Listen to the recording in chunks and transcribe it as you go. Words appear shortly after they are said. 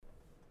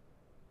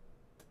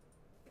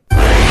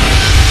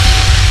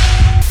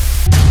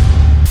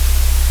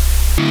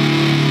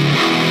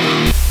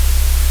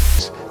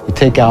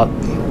take out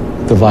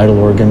the vital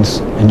organs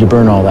and you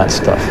burn all that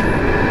stuff.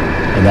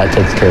 And that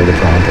takes care of the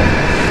problem.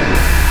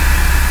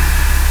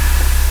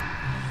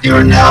 You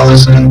are now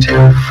listening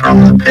to From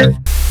the Pit.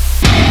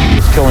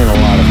 It's killing a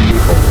lot of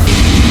people.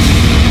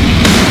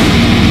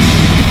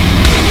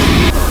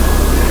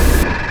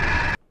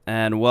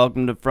 And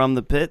welcome to From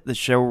the Pit, the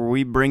show where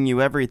we bring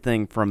you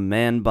everything from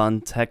Man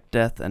Bun, Tech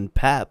Death, and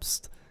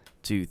Pabst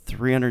to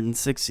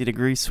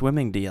 360-degree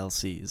swimming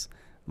DLCs.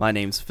 My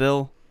name's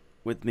Phil.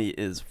 With me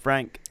is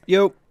Frank.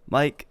 Yo.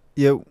 Mike.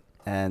 Yo.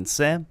 And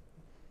Sam.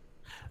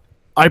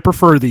 I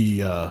prefer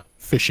the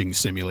fishing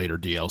simulator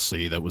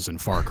DLC that was in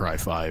Far Cry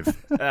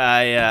 5.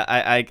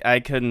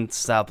 I couldn't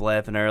stop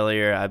laughing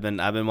earlier. I've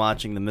been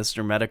watching the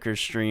Mr. Medicare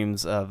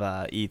streams of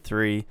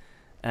E3,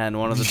 and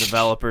one of the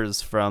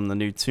developers from the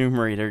new Tomb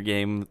Raider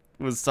game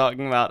was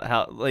talking about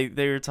how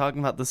they were talking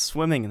about the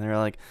swimming, and they were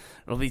like,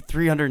 it'll be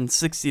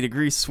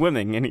 360-degree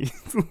swimming, and he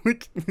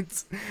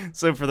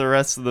so for the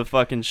rest of the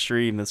fucking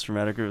stream, Mr.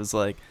 Medicare was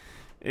like,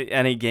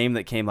 any game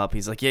that came up,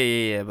 he's like,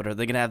 yeah, but are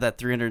they gonna have that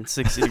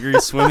 360-degree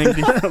swimming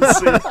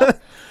DLC?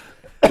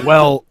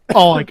 Well,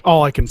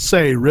 all I can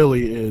say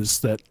really is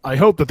that I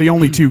hope that the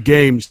only two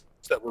games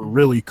that were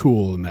really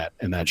cool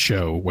in that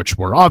show, which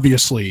were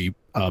obviously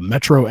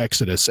Metro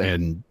Exodus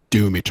and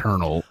Doom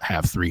Eternal,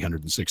 have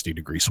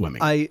 360-degree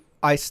swimming.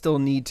 I still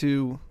need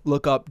to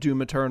look up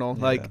Doom Eternal.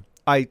 Yeah. Like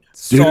I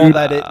saw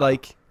that it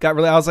got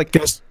really. I was like,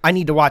 I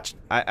need to watch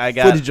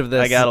footage of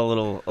this. I got a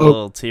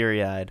little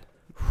teary-eyed.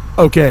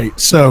 Okay,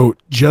 so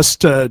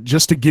just to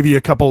give you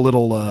a couple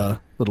little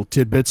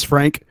tidbits,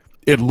 Frank,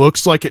 it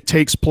looks like it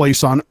takes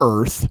place on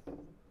Earth,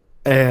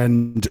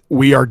 and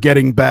we are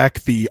getting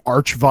back the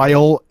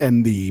Archvile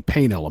and the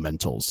Pain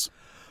Elementals.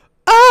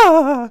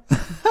 Ah!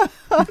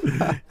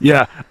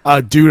 Yeah,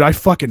 dude, I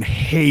fucking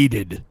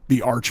hated the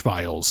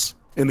Archviles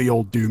in the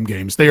old Doom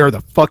games. They are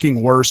the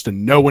fucking worst,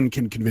 and no one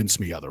can convince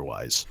me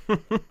otherwise.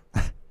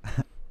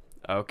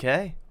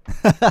 Okay.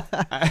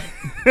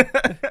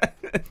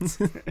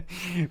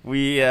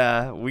 we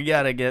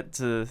gotta get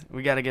to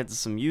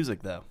some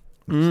music though.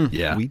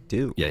 Yeah, we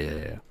do.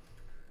 Yeah.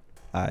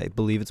 I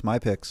believe it's my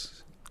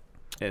picks.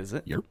 Is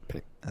it Your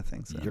pick? I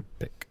think so. Your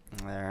pick.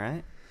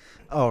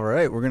 All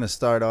right, we're gonna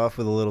start off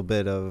with a little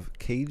bit of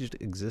Caged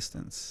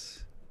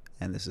Existence,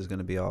 and this is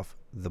gonna be off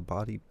The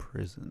Body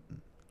Prison.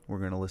 We're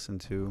gonna listen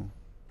to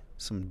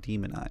some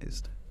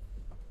Demonized.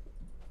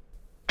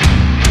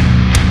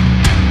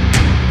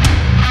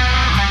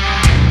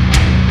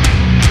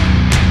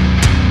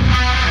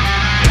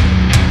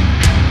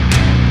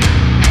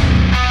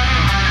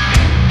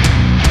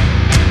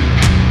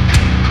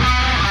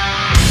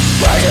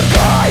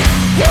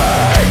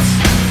 Words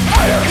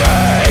out of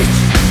reach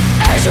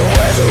as you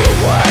wither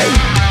away.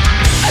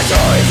 It's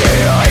only the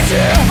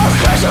idea of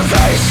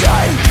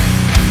preservation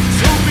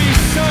to be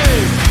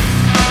saved.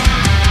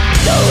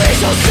 The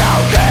lethal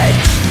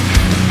salvage.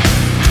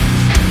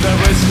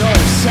 There is no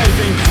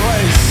saving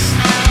grace.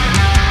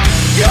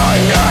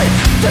 You're not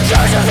the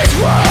judge of this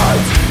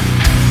world.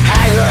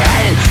 Anger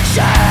and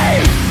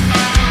shame.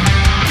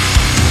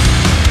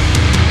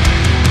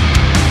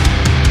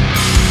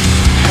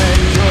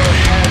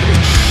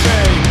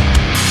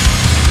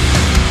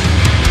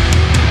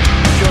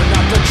 You're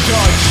not the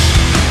judge.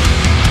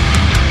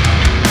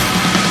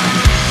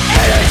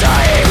 In a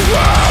dying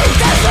world,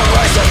 there's a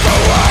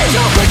merciful way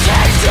to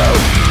protect you,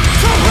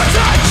 to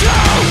protect you.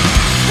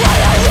 When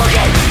I look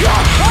in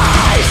your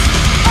eyes,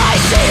 I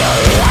see a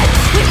life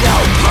with no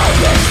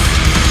purpose.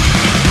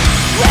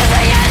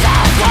 Living as a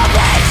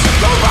puppet,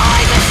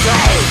 behind the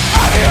street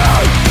of your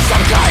own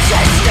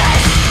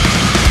subconsciousness.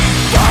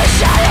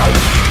 Foreshadowed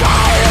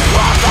by the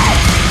prophet.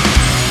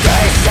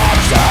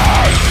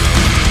 Deception.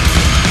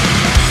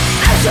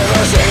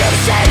 Absolution of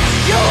sin.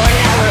 You will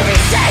never be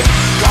safe.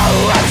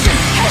 Corruption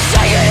has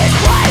taken its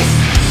place.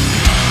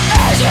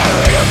 As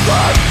you're in a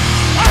book,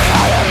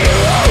 out of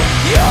your own,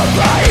 your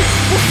body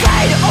will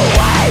fade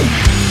away.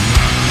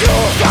 You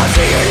will come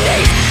to your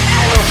knees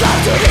and will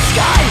come to the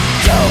sky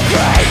to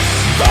pray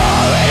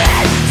for an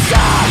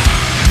answer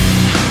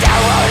that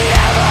will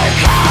never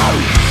come.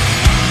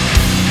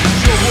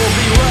 You will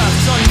be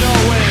left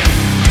unknowing.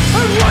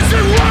 And once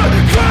it will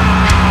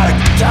back,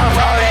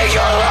 devoting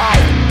your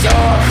life to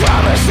a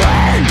promised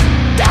land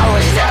that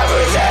was never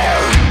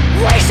there.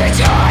 Wasted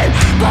time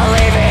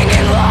believing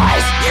in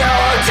lies. You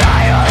will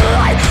die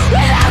alive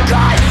without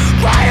God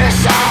by your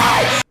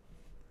side.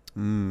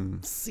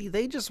 See,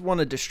 they just want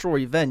to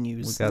destroy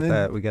venues.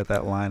 We got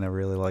that line I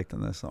really liked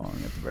in this song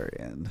at the very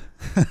end.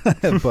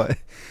 But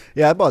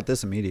yeah, I bought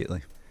this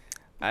immediately.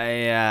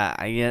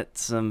 I get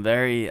some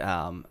very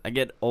I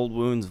get Old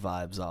Wounds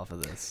vibes off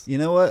of this. You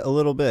know what? A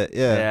little bit,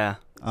 yeah.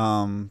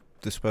 Yeah.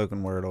 The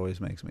spoken word always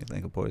makes me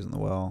think of Poison the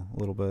Well a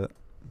little bit,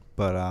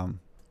 but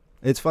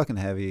it's fucking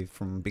heavy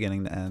from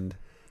beginning to end.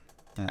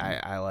 And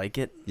I like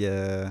it.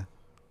 Yeah.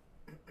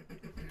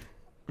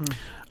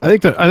 I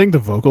think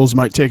the vocals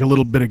might take a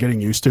little bit of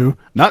getting used to.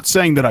 Not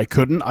saying that I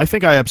couldn't. I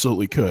think I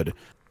absolutely could.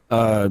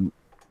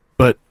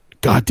 But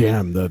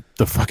goddamn,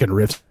 the fucking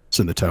riffs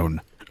and the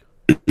tone.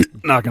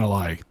 Not gonna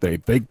lie, they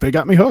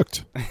got me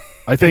hooked.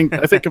 I think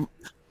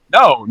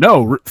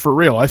for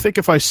real. I think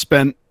if I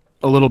spent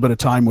a little bit of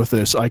time with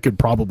this, I could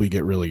probably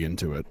get really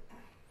into it.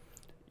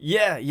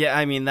 Yeah.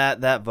 I mean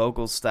that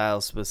vocal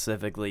style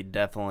specifically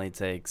definitely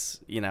takes.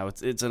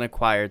 It's an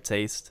acquired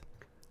taste.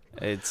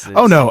 It's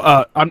Oh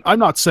no, I'm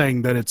not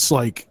saying that it's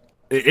like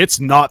it's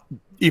not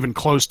even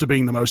close to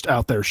being the most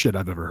out there shit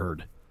I've ever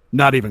heard.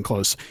 Not even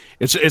close.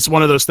 It's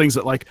one of those things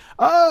that like,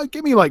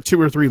 give me like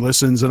 2 or 3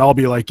 listens and I'll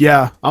be like,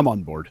 yeah, I'm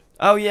on board.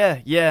 Oh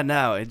yeah.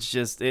 No, it's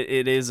just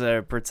it is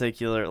a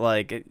particular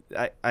like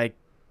I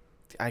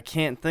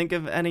can't think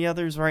of any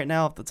others right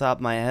now off the top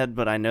of my head,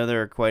 but I know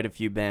there are quite a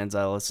few bands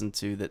I listen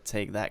to that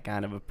take that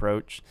kind of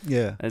approach.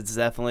 Yeah. It's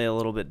definitely a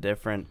little bit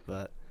different,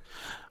 but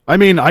I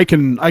mean, I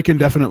can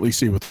definitely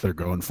see what they're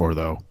going for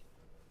though.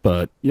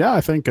 But yeah,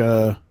 I think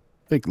a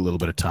little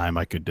bit of time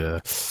I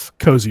could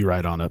cozy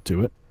right on up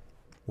to it.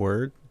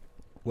 Word.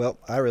 Well,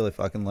 I really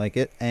fucking like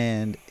it,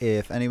 and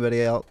if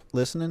anybody out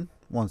listening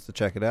wants to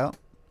check it out,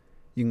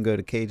 you can go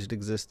to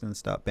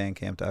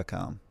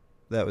cagedexistence.bandcamp.com.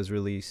 That was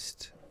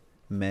released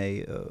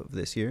May of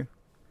this year,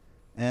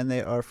 and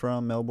they are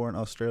from Melbourne,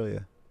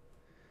 Australia.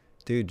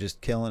 Dude,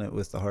 just killing it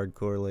with the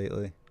hardcore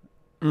lately.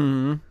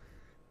 Mm-hmm.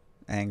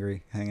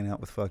 Angry, hanging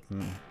out with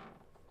fucking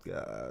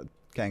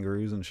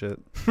kangaroos and shit.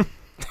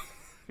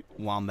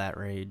 Wombat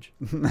Rage.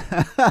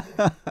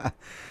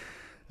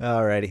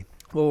 Alrighty.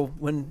 Well,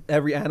 when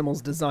every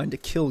animal's designed to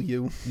kill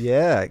you.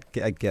 Yeah,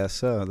 I guess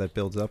so. That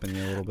builds up in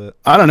you a little bit.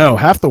 I don't know.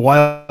 Half the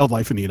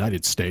wildlife in the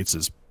United States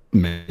is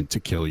meant to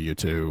kill you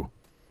too.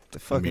 The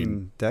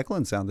fucking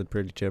Declan sounded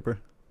pretty chipper.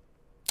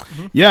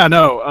 Yeah,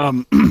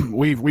 no.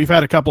 We've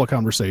had a couple of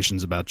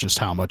conversations about just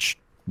how much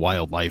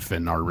wildlife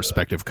in our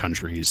respective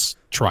countries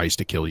tries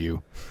to kill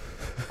you.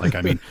 Like,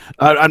 I mean,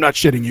 I'm not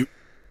shitting you.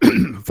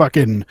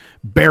 Fucking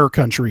bear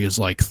country is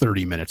like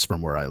 30 minutes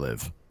from where I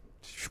live.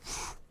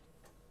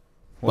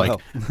 Wow. Like,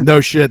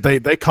 no shit. They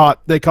caught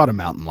a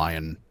mountain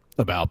lion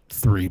about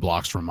 3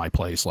 blocks from my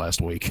place last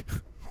week.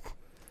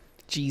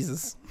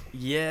 Jesus.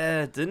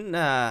 Yeah, didn't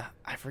I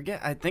forget?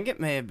 I think it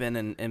may have been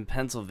in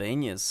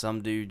Pennsylvania.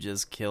 Some dude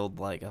just killed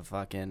like a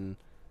fucking,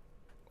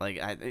 like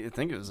I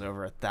think it was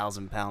over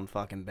 1,000-pound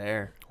fucking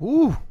bear.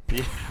 Ooh.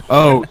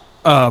 Oh,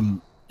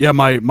 yeah.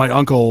 My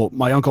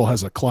uncle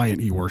has a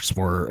client he works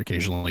for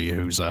occasionally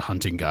who's a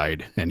hunting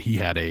guide, and he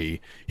had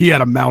a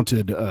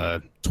mounted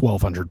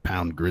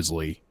 1,200-pound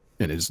grizzly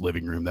in his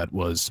living room that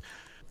was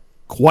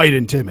quite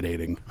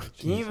intimidating.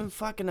 Can you even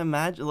fucking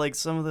imagine, like,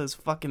 some of those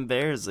fucking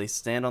bears, they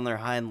stand on their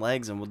hind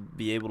legs and would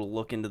be able to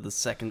look into the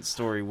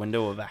second-story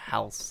window of a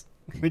house.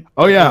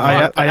 Oh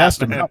yeah, I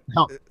asked him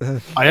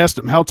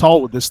how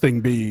tall would this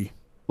thing be,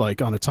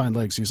 like, on its hind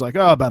legs. He's like,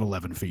 about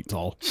 11 feet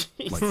tall.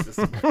 Jesus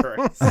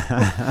Christ.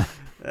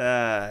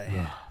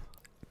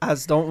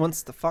 As don't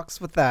wants to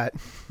fucks with that.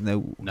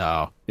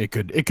 No, it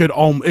could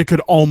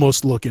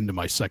almost look into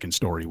my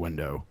second-story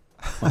window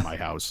on my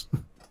house.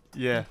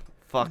 Yeah,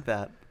 fuck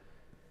that.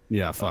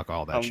 Yeah, fuck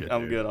all that shit.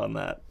 I'm dude. good on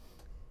that.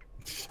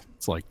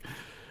 It's like,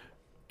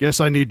 guess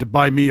I need to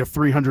buy me a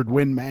 300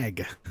 Win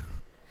mag.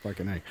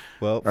 Fucking A.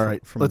 Well, all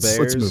right, from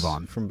let's move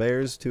on. From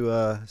bears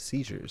to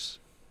seizures.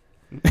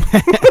 What?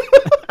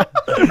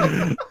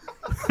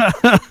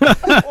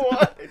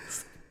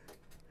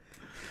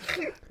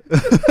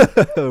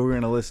 We're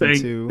gonna listen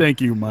to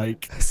Thank you,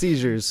 Mike.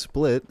 Seizures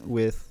Split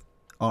with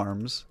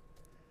Arms,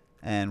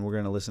 and we're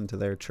gonna listen to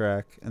their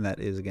track, and that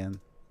is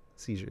again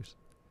Seizures,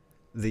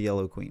 The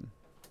Yellow Queen.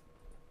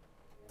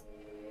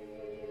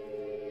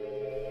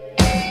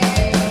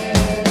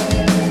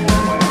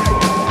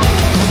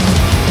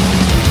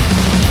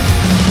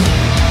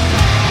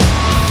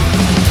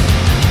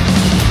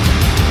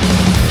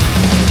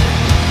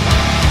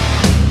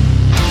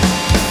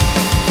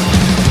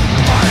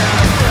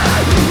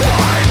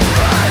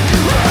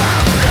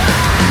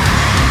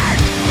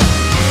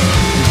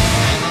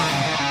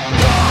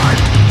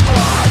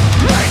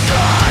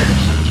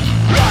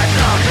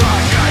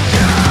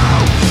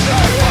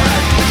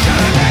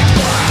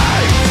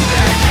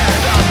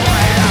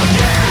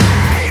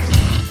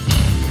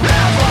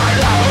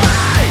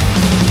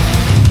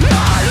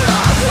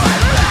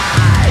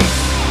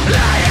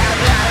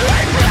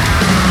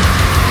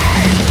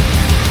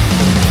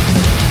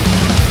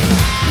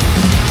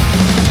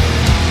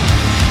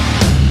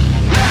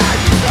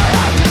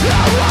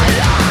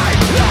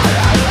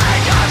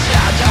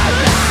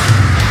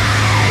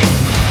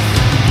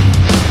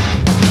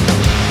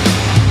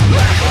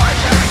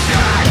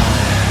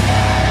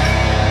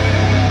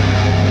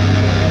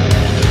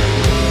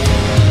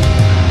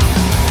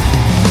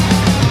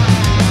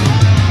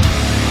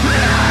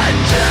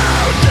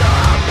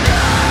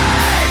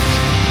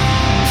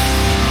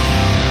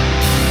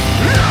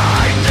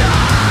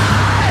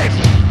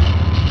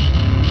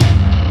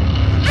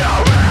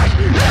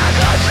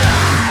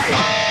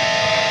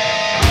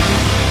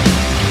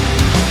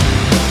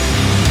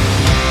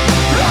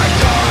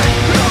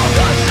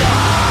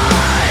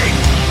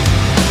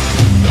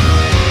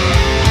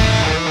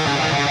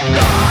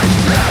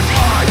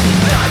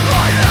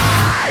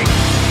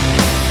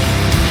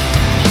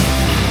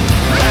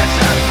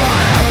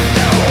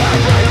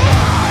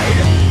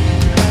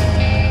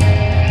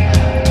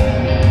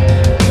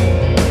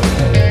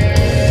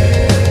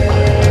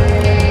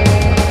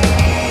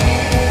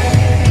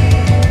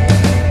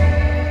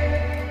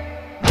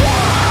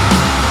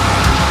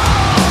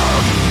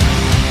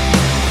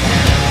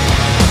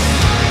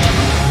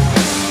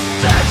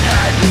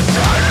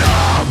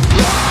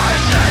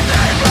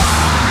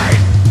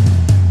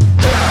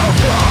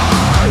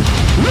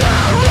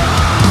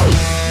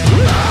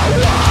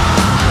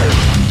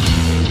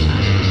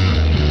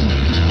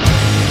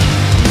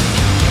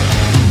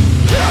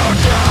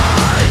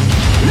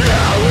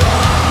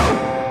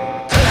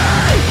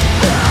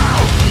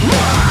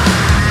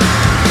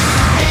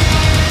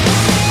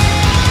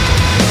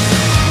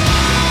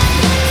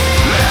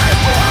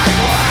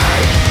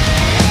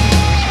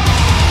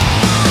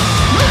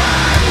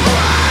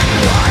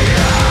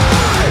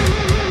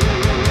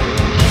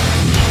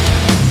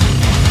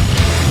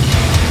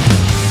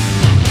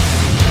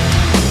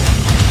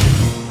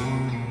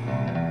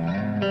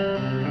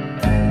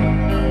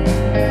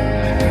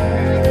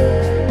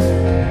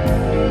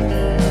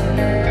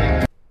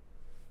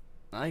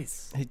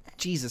 Nice.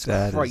 Jesus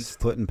That is Christ.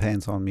 putting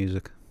pants on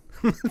music.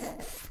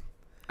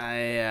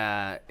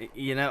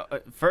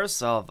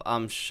 First off,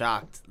 I'm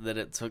shocked that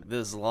it took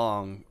this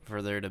long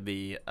for there to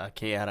be a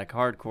chaotic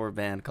hardcore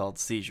band called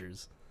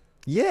Seizures.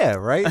 Yeah,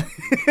 right?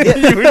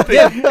 You would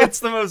think it's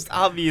the most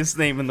obvious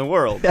name in the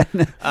world.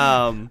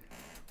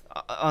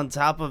 On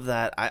top of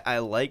that, I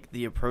like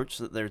the approach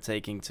that they're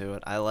taking to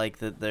it. I like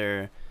that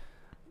their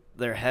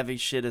heavy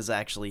shit is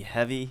actually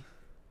heavy.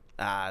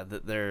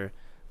 That they're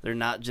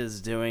not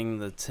just doing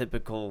the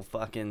typical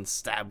fucking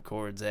stab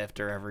chords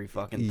after every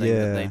fucking thing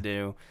that they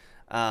do.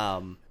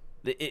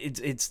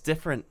 It's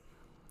different.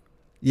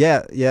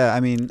 Yeah. I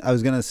mean, I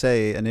was going to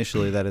say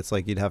initially that it's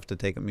like you'd have to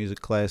take a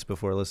music class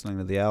before listening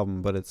to the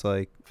album, but it's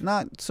like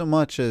not so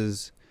much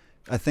as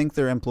I think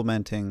they're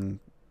implementing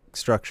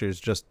structures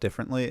just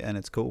differently, and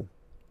it's cool.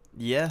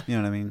 Yeah. You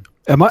know what I mean?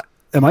 Am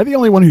I the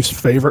only one whose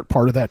favorite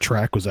part of that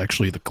track was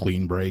actually the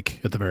clean break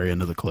at the very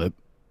end of the clip?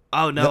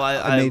 Oh no,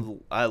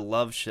 I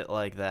love shit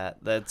like that.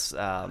 That's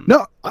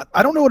No,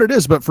 I don't know what it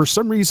is, but for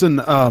some reason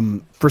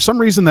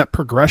that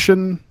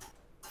progression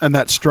and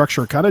that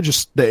structure kind of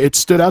just it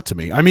stood out to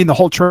me. I mean, the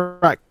whole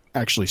track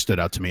actually stood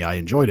out to me. I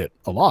enjoyed it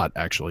a lot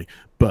actually,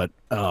 but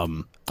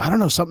I don't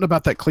know, something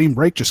about that clean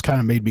break just kind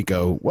of made me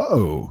go,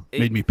 whoa,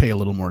 made me pay a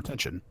little more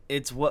attention.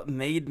 It's what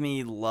made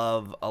me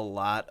love a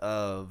lot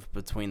of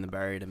Between the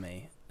Buried and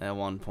Me at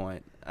one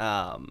point.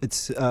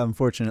 It's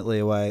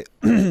unfortunately why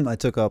I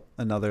took up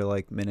another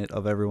minute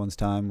of everyone's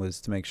time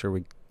was to make sure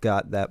we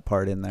got that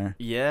part in there.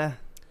 Yeah.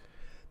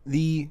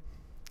 The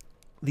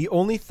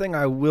only thing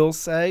I will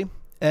say,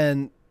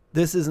 and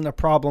this isn't a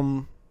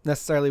problem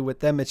necessarily with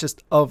them, it's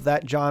just of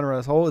that genre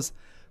as a whole, is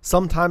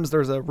sometimes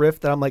there's a riff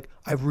that I'm like,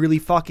 I really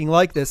fucking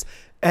like this,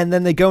 and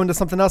then they go into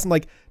something else, I'm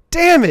like,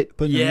 damn it,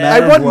 But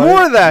I want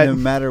more of that. No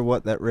matter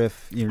what that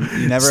riff, you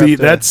never See,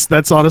 have to,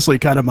 that's honestly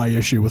kind of my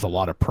issue with a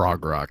lot of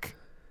prog rock.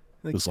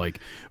 It's like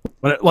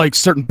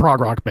certain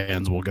prog rock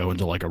bands will go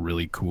into like a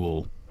really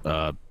cool,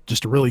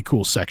 just a really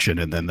cool section,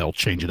 and then they'll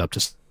change it up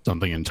to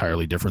something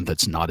entirely different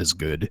that's not as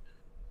good.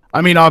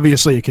 I mean,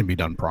 obviously it can be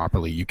done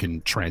properly. You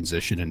can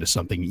transition into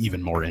something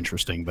even more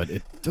interesting, but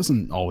it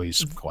doesn't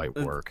always quite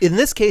work. In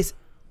this case,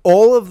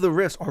 all of the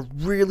riffs are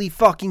really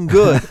fucking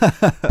good,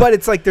 but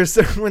it's like there's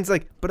certain ones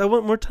like, but I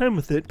want more time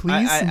with it,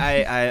 please.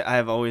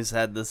 I've always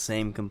had the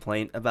same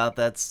complaint about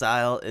that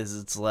style. Is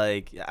it's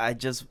like I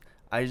just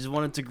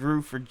want it to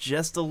groove for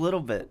just a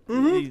little bit.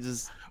 You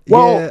just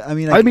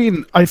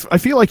I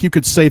feel like you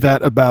could say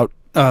that about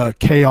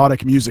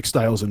chaotic music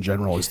styles in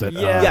general. Is that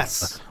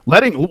yes,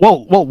 what I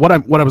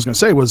was going to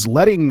say was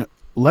letting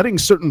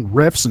certain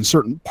riffs and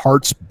certain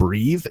parts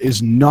breathe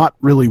is not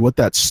really what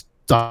that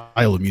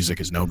style of music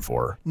is known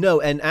for.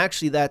 No, and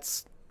actually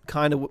that's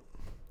kind of,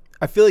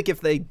 I feel like if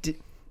they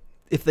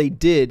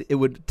did, it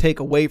would take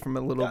away from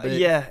it a little bit.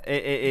 Yeah,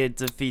 it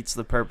defeats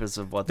the purpose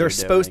of what they're doing.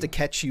 supposed to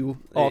catch you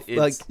off.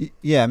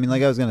 Yeah, I mean,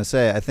 like I was gonna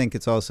say, I think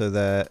it's also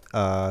that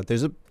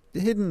there's a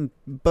hidden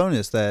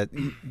bonus that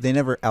they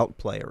never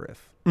outplay a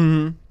riff.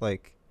 Mm-hmm.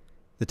 Like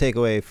the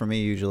takeaway for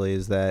me usually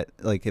is that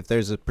like if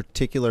there's a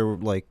particular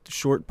like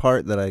short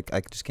part that I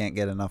just can't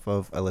get enough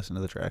of, I listen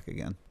to the track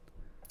again.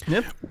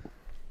 Yep.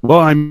 Well,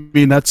 I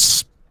mean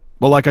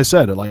like I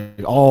said,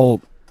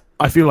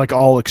 I feel like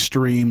all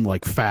extreme,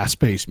 like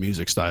fast-paced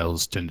music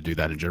styles tend to do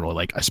that in general,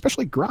 like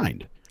especially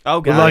grind.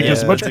 Oh god, like, yeah,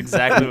 as much, that's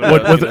exactly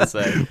what I was gonna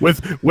say.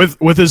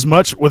 With as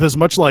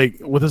much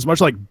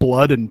like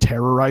Blood and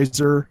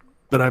Terrorizer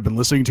that I've been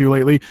listening to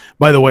lately.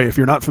 By the way, if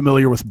you're not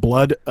familiar with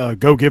Blood,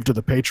 go give to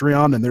the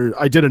Patreon. And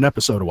I did an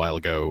episode a while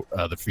ago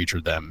that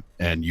featured them,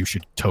 and you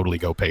should totally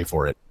go pay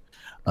for it.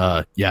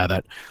 On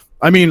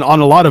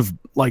a lot of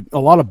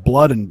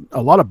Blood and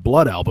a lot of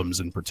Blood albums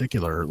in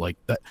particular, like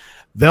that,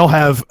 they'll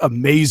have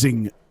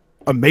amazing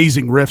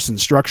riffs and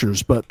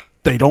structures, but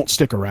they don't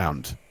stick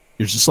around.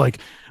 You're just like,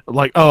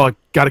 oh, I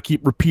got to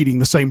keep repeating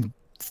the same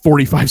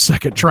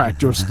 45-second track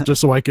just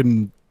so I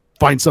can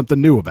find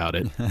something new about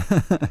it.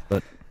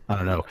 But I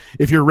don't know.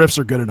 If your riffs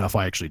are good enough,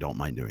 I actually don't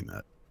mind doing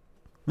that.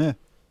 Yeah.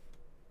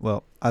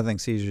 Well, I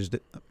think Seizures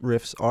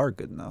riffs are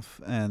good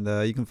enough, and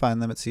you can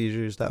find them at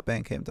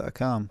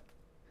seizures.bandcamp.com.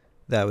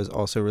 That was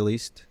also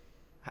released.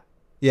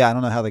 Yeah, I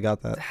don't know how they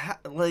got that.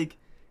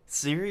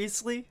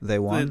 Seriously? They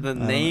won? The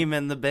name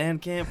and the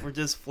Bandcamp were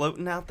just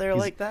floating out there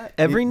like that?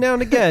 Every now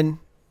and again,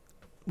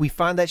 we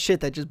find that shit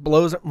that just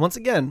blows up. Once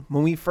again,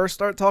 when we first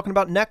start talking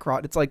about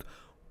Necrot, it's like,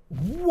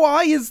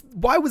 why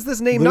was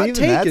this name not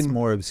taken? That's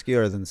more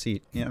obscure than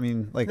Seat. I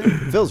mean, like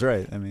Phil's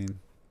right. I mean,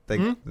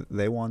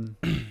 they won.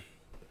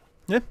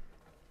 Yeah.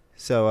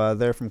 So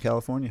they're from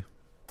California,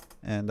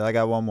 and I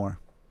got one more.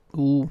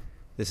 Ooh.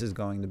 This is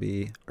going to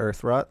be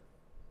Earthrot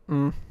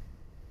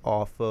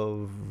off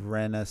of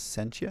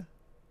Renacentia.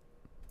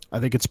 I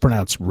think it's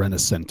pronounced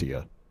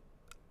Renacentia.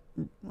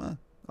 Well,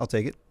 I'll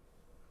take it.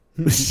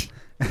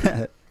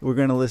 We're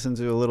going to listen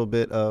to a little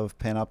bit of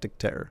Panoptic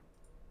Terror.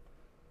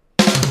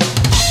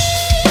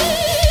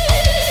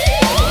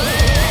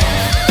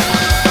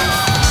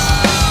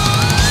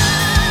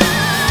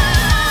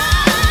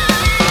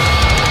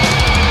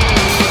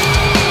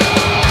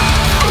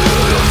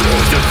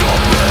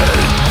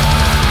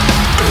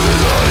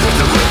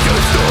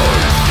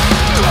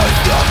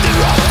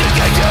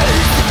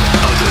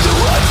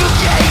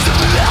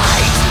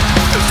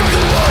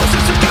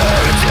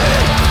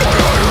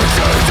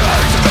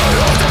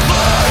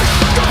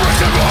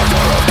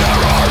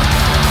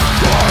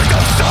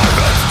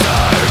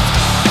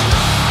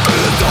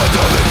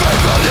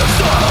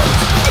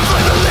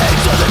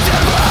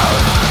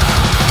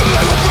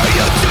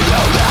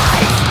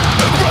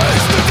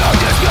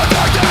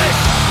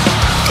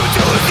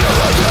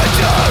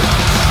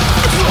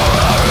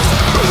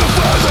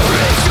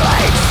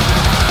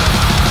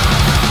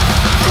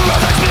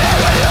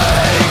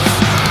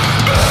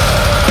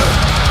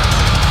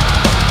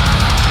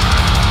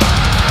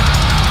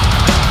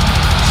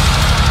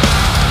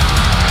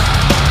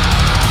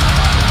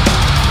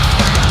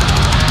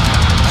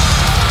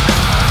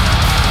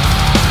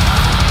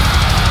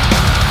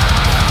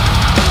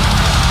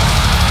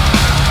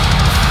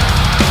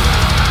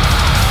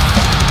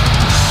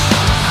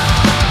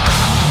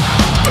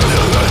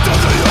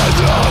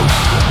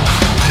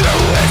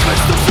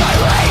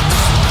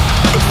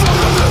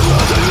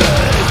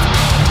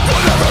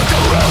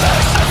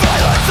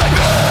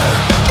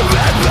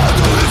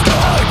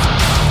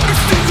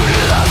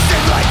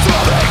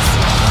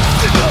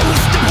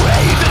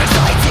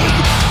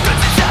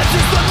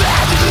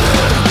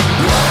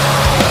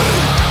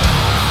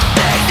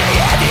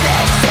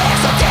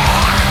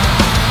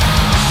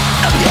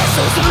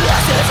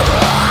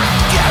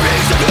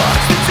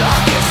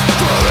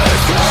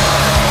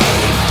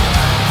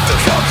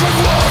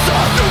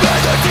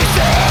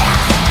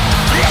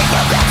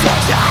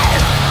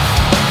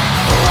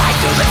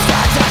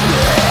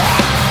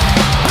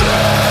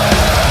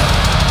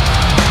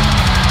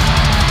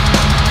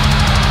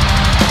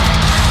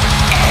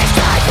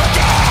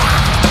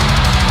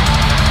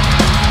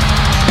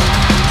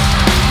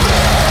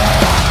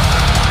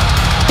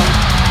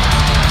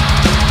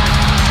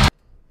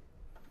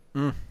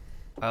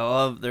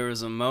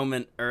 was a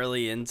moment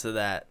early into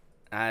that.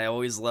 I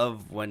always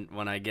love when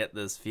I get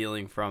this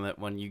feeling from it,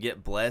 when you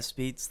get blast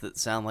beats that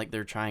sound like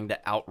they're trying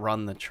to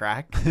outrun the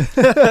track. It's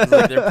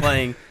like they're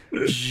playing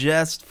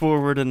just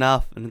forward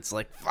enough, and it's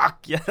like,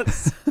 fuck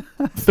yes.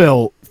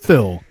 Phil,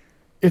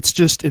 it's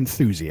just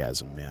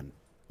enthusiasm, man.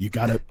 You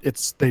gotta.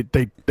 It's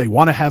they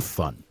want to have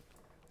fun.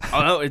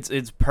 Oh no,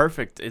 it's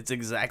perfect. It's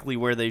exactly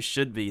where they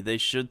should be. They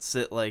should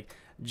sit like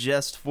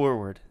just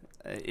forward.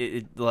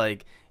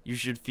 Like you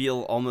should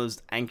feel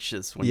almost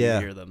anxious when you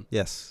hear them.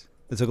 Yes.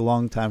 It took a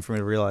long time for me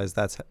to realize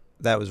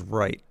that was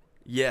right.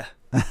 Yeah.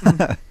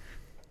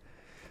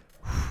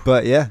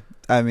 But yeah,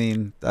 I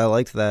mean, I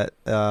liked that.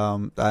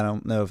 I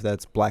don't know if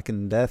that's Black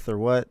and Death or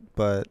what,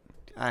 but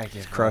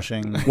it's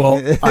crushing.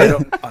 Well, I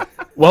don't.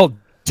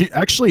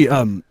 Actually,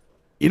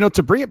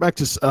 to bring it back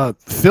to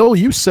Phil,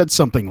 you said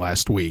something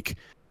last week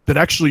that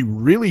actually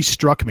really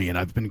struck me, and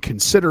I've been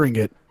considering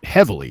it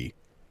heavily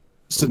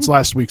since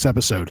last week's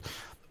episode.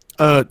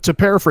 To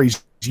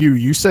paraphrase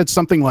you said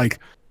something like,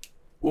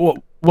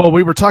 well,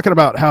 we were talking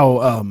about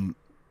how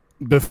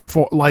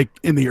before, like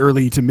in the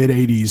early to mid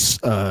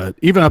 '80s,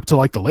 even up to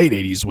like the late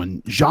 '80s,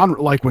 when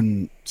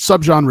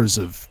subgenres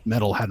of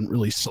metal hadn't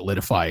really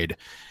solidified,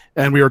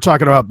 and we were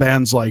talking about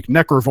bands like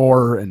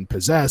Necrovore and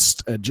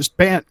Possessed, and just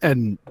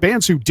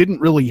bands who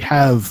didn't really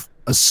have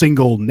a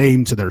single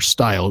name to their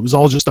style. It was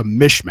all just a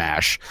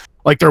mishmash.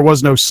 Like there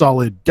was no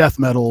solid death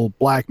metal,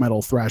 black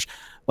metal, thrash.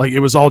 Like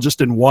it was all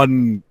just in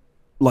one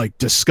like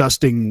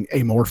disgusting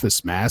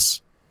amorphous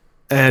mass.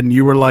 And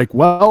you were like,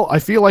 well, I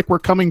feel like we're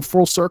coming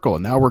full circle,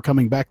 and now we're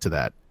coming back to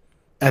that.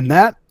 And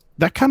that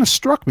kind of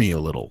struck me a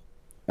little.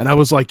 And I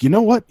was like, you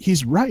know what?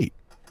 He's right.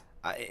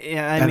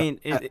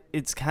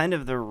 It's kind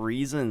of the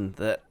reason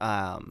that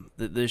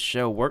that this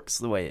show works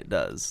the way it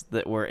does,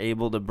 that we're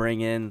able to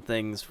bring in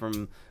things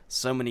from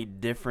so many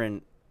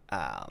different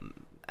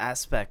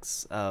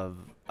aspects of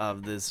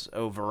this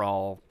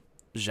overall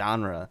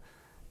genre,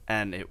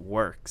 and it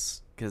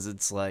works. Because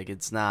it's like,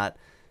 it's not...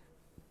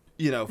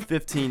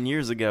 15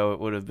 years ago, it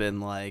would have been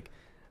like,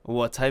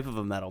 what type of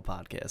a metal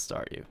podcast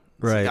are you?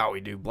 It's right. like, oh,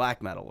 we do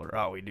black metal, or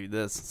oh, we do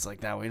this. It's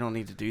like, no, we don't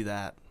need to do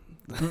that.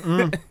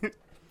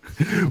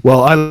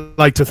 Well, I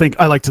like to think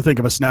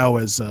of us now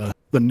as the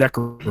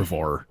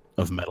Necrovore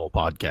of metal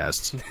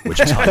podcasts, which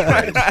is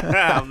high praise.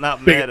 I'm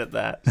not mad at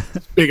that.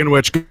 Speaking of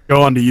which,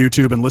 go onto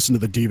YouTube and listen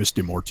to the Divus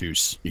de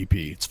Mortus EP.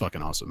 It's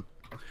fucking awesome.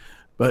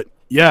 But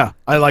yeah,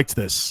 I liked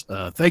this.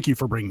 Thank you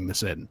for bringing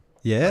this in.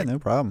 Yeah, no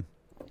problem.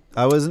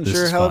 I wasn't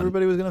sure how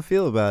everybody was going to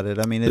feel about it.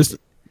 I mean, this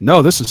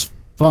is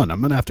fun. I'm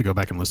going to have to go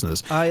back and listen to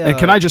this. And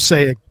can I just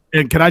say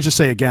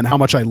again how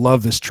much I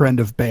love this trend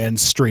of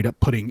bands straight up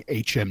putting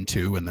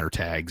HM2 in their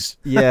tags?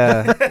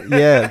 Yeah,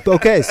 yeah.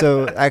 Okay,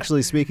 so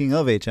actually speaking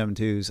of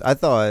HM2s, I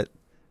thought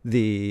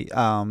you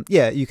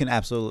can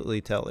absolutely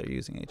tell they're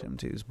using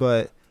HM2s,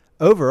 but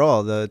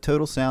overall the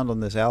total sound on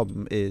this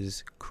album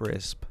is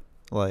crisp.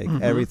 Like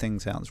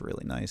everything sounds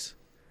really nice.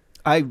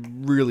 I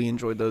really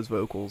enjoyed those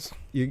vocals.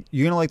 You're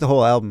gonna like the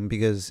whole album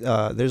because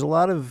there's a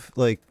lot of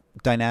like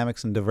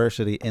dynamics and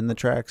diversity in the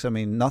tracks. I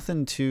mean,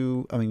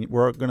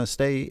 we're gonna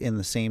stay in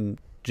the same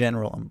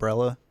general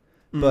umbrella,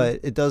 but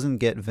it doesn't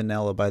get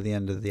vanilla by the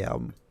end of the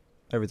album.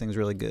 Everything's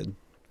really good.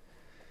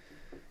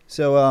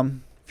 So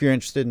if you're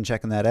interested in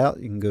checking that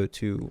out, you can go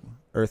to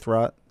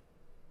earthrot.com.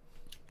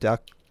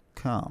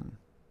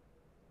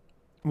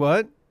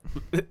 What?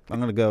 I'm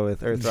gonna go with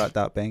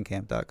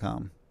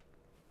earthrot.bandcamp.com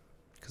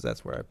because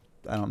that's where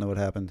I don't know what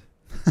happened.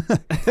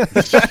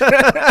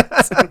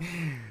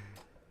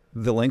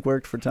 The link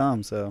worked for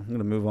Tom, so I'm going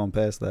to move on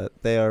past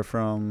that. They are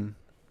from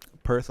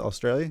Perth,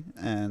 Australia,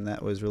 and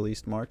that was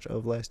released March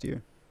of last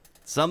year.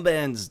 Some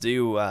bands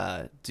do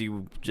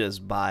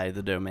just buy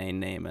the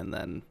domain name and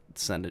then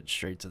send it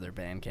straight to their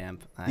Bandcamp.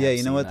 Yeah,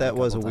 you know what? That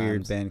was a couple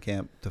weird times.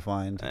 Bandcamp to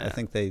find. Yeah. I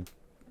think they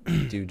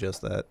do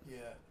just that. Yeah,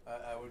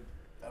 I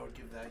would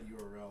give that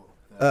URL.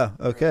 Oh,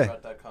 okay.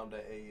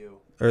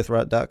 Earthrot.com.au.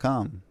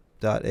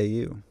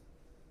 Earthrot.com.au.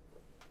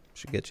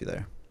 Should get you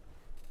there.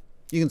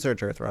 You can search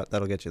Earthrot.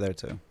 That'll get you there,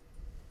 too.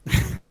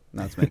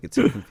 Not to make it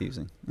too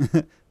confusing.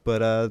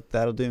 But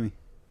that'll do me.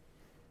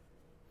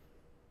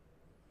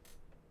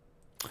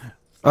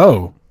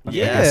 Oh,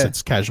 Yeah. I guess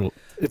it's casual.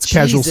 It's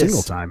casual Jesus.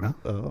 single time, huh?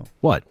 Oh.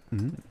 What?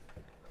 Mhm.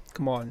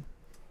 Come on.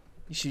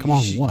 You Come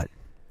on, should, what?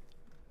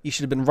 You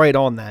should have been right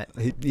on that.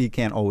 He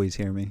can't always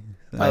hear me.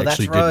 Oh, I that's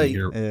actually right.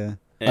 didn't hear.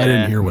 Yeah. I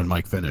didn't hear when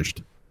Mike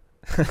finished.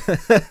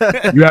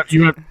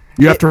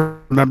 You have to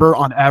remember,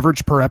 on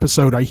average per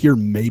episode, I hear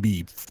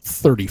maybe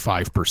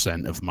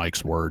 35% of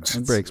Mike's words.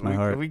 It breaks my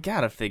heart. We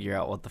gotta figure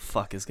out what the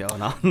fuck is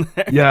going on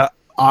there. Yeah,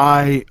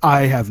 I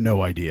have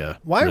no idea,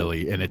 Why-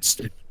 really, and it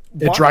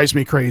Why- drives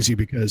me crazy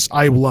because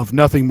I love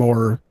nothing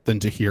more than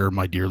to hear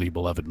my dearly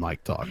beloved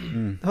Mike talk.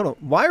 Hold on.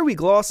 Why are we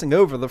glossing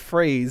over the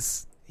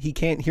phrase, he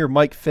can't hear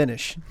Mike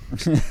finish?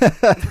 God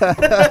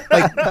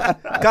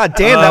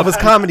damn, that was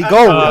comedy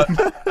gold.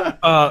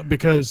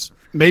 Because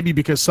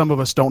some of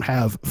us don't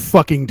have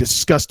fucking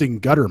disgusting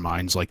gutter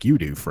minds like you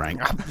do,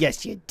 Frank.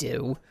 Yes, you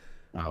do.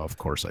 Oh, of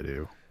course I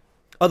do.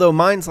 Although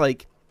mine's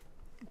like,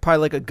 Probably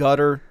like a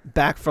gutter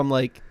back from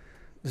like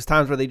there's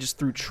times where they just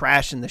threw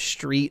trash in the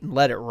street and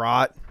let it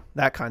rot.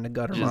 That kind of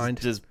gutter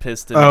mind. Just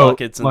pissed in Oh,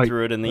 buckets and like-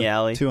 threw it in the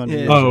alley. 200 Yeah.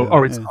 years Oh, ago,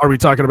 are we, yeah. are we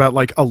talking about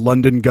like a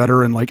London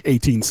gutter in like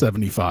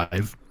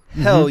 1875?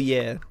 Hell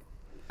yeah.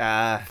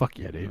 Fuck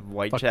yeah, dude.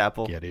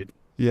 Whitechapel. Yeah, dude.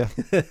 Yeah.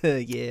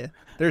 Yeah.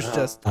 There's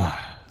just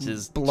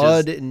Just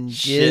blood just and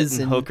shit jizz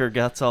and and hooker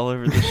guts all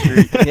over the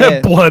street. yeah.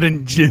 Blood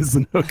and jizz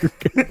and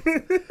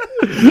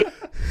hooker.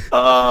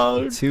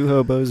 Oh, Two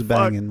hobos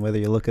banging, whether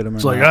you look at them or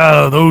it's like,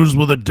 not. those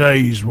were the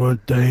days,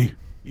 weren't they?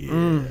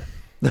 Yeah.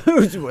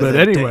 Those were But the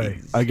anyway,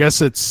 days. I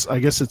guess it's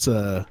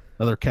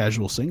another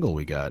casual single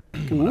we got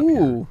coming up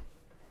here. Ooh.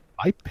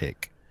 I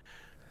pick.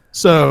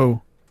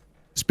 So,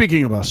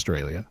 speaking of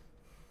Australia,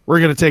 we're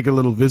gonna take a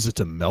little visit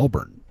to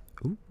Melbourne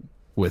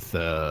with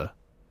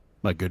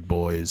my good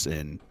boys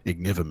in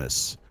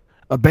Ignivimus,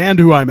 a band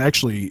who I'm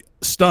actually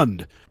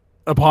stunned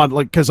upon,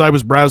 like, because I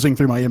was browsing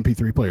through my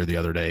MP3 player the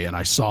other day and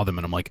I saw them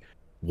and I'm like,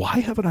 why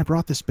haven't I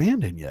brought this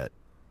band in yet?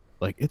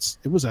 Like, it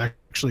was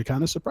actually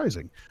kind of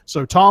surprising.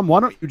 So, Tom, why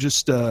don't you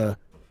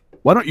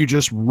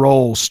just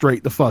roll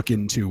straight the fuck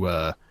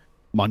into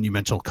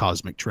Monumental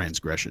Cosmic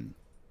Transgression?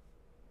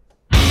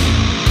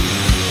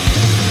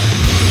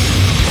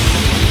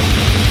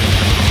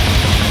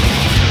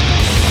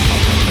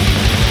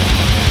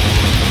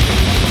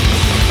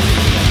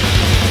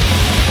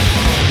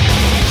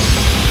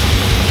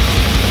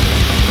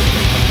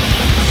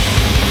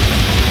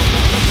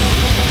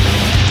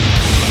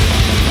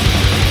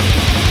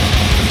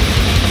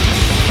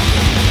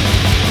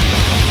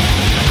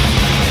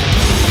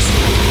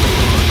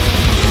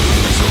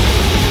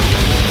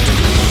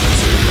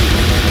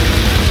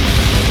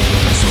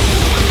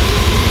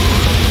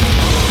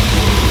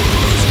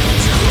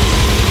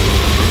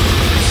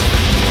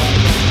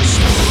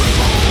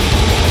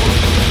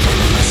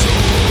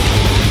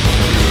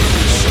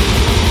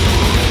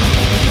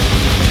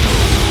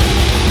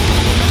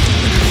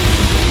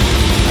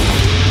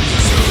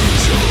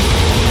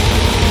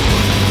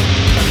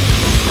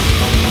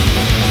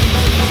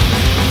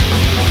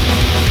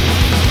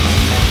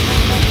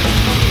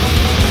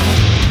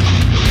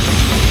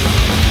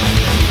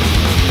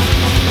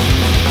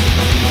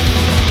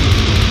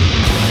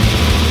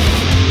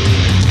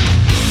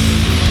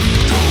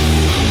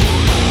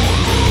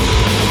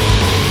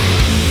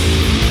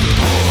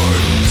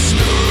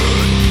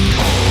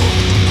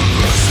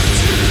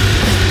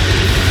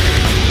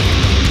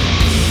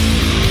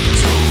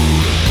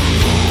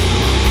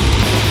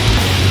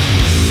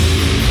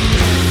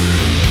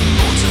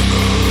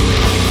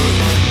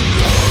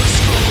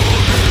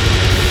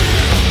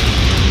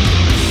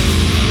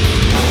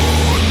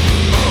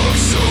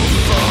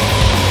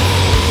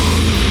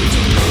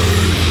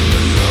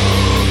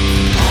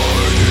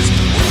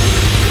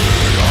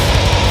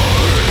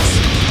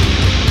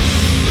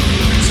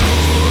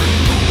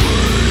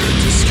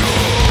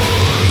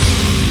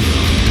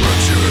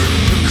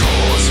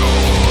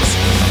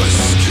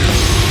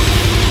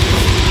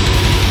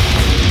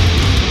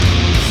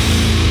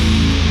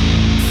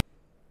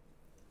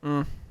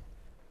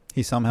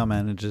 He somehow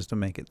manages to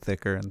make it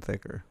thicker and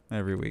thicker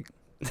every week.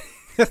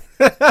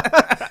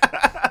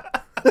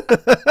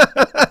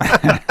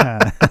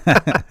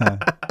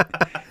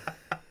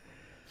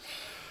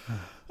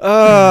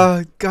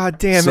 God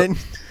damn So- it.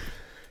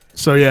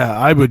 So yeah,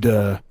 I would.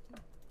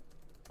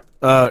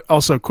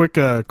 Also, quick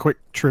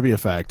trivia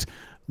fact: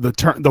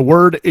 the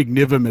word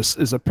ignivimus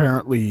is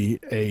apparently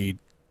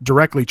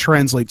directly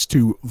translates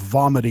to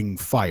vomiting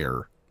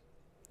fire.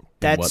 In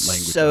That's what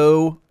language?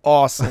 so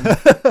awesome.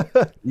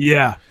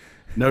 Yeah,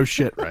 no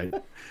shit, right?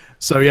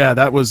 So yeah,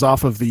 that was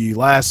off of the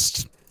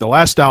last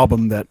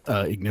album that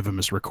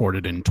Ignivimus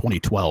recorded in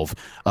 2012,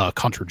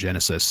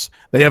 Contragenesis.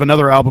 They have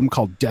another album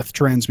called Death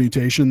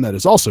Transmutation that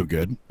is also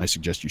good. I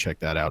suggest you check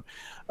that out.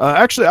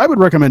 Actually, I would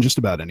recommend just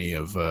about any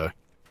of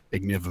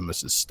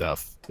Ignivimus's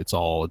stuff. It's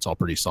all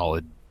pretty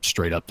solid,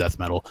 straight up death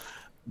metal.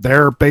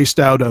 They're based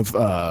out of,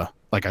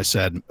 like I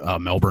said,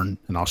 Melbourne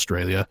in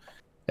Australia,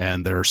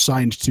 and they're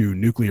signed to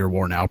Nuclear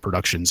War Now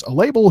Productions, a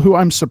label who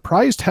I'm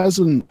surprised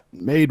hasn't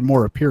made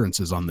more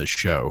appearances on this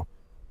show.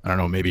 I don't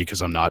know, maybe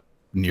because I'm not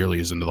nearly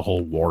as into the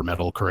whole war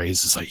metal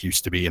craze as I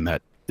used to be, and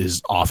that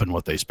is often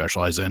what they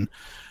specialize in.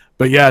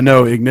 But yeah,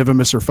 no,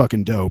 Ignivimus are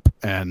fucking dope,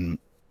 and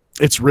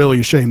it's really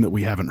a shame that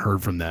we haven't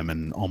heard from them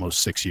in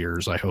almost 6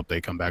 years. I hope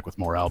they come back with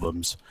more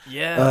albums.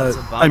 Yeah, that's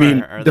a bummer. I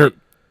mean, are they're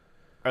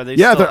they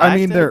yeah, still I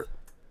mean active?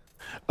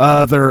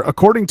 they're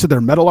according to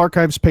their Metal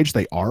Archives page,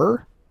 they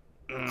are.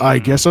 I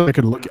guess I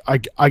could look.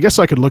 I guess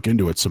I could look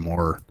into it some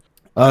more.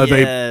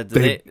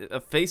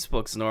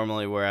 Facebook's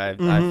normally where I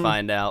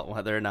find out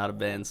whether or not a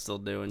band's still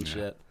doing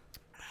shit.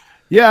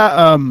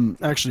 Yeah,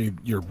 actually,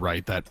 you're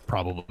right. That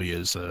probably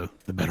is the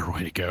better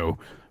way to go.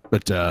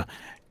 But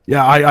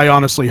yeah, I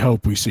honestly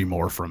hope we see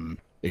more from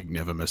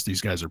Ignivimus.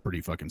 These guys are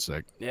pretty fucking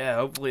sick. Yeah,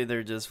 hopefully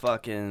they're just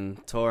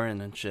fucking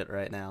touring and shit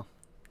right now.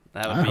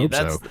 That would I be hope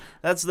so.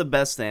 that's the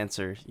best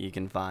answer you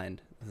can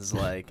find. It's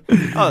like,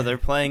 oh, they're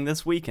playing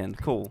this weekend.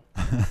 Cool.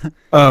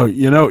 Oh,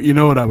 you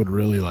know what I would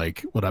really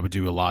like, what I would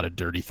do a lot of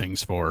dirty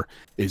things for,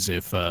 is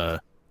if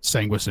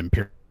Sanguis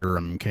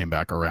Imperium came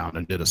back around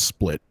and did a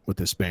split with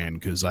this band,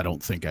 because I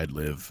don't think I'd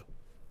live.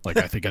 Like,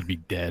 I think I'd be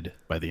dead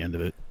by the end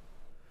of it.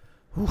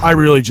 I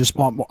really just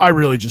want more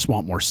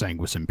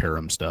Sanguis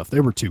Imperium stuff. They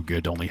were too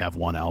good to only have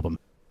one album.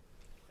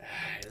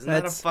 Isn't that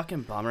a That's-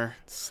 fucking bummer?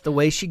 It's the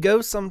way she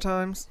goes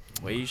sometimes.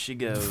 Way she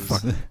goes.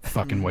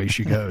 Fucking way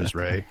she goes,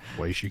 Ray.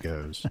 Way she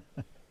goes.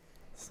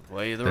 It's the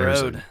way of the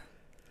There's road.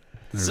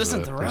 This there's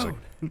isn't a- the there's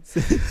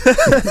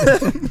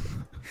road.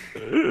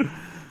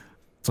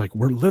 It's like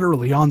we're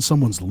literally on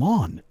someone's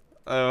lawn.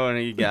 Oh, and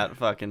he got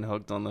fucking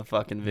hooked on the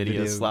fucking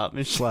video slot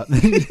machine.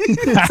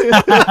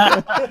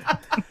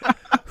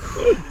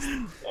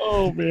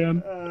 Oh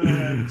man.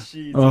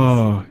 Jesus.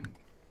 Oh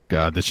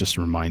God, this just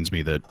reminds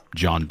me that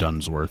John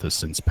Dunsworth has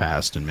since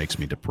passed and makes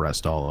me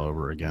depressed all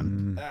over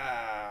again.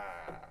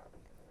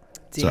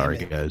 Sorry,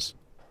 Damn it. guys.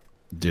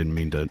 Didn't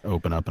mean to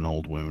open up an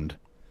old wound.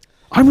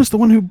 I was the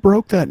one who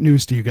broke that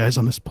news to you guys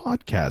on this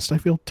podcast. I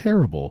feel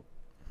terrible.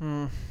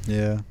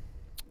 Yeah.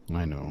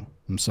 I know.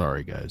 I'm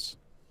sorry, guys.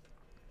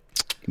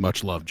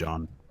 Much love,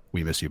 John.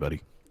 We miss you,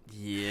 buddy.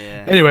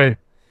 Yeah. Anyway,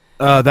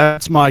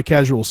 that's my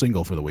casual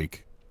single for the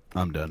week.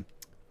 I'm done.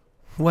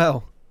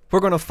 Well, we're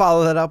going to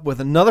follow that up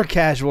with another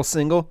casual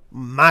single,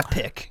 my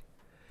pick.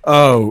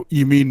 Oh,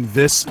 you mean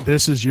this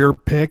is your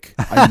pick?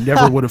 I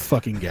never would have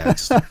fucking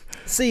guessed.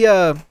 See,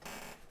 if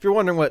you're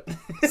wondering what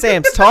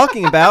Sam's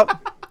talking about,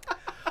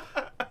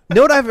 you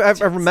know what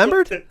I've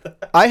remembered?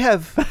 I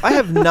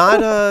have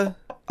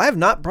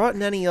not brought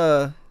in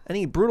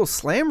any Brutal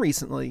Slam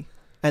recently,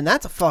 and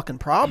that's a fucking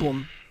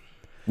problem.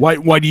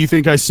 Why do you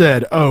think I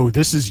said, oh,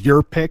 this is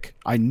your pick?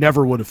 I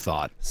never would have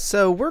thought.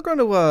 So we're going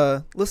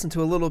to listen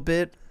to a little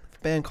bit of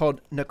a band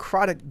called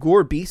Necrotic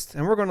Gore Beast,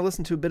 and we're going to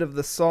listen to a bit of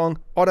the song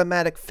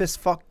Automatic Fist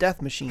Fuck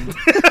Death Machine.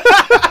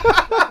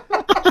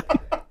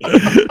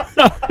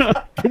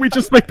 Can we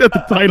just make that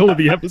the title of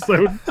the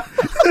episode?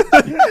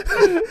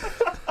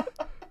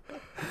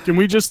 Can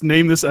we just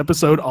name this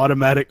episode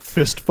Automatic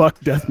Fist Fuck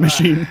Death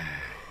Machine?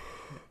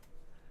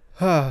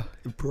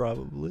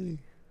 Probably.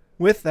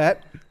 With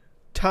that,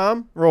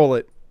 Tom, roll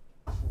it.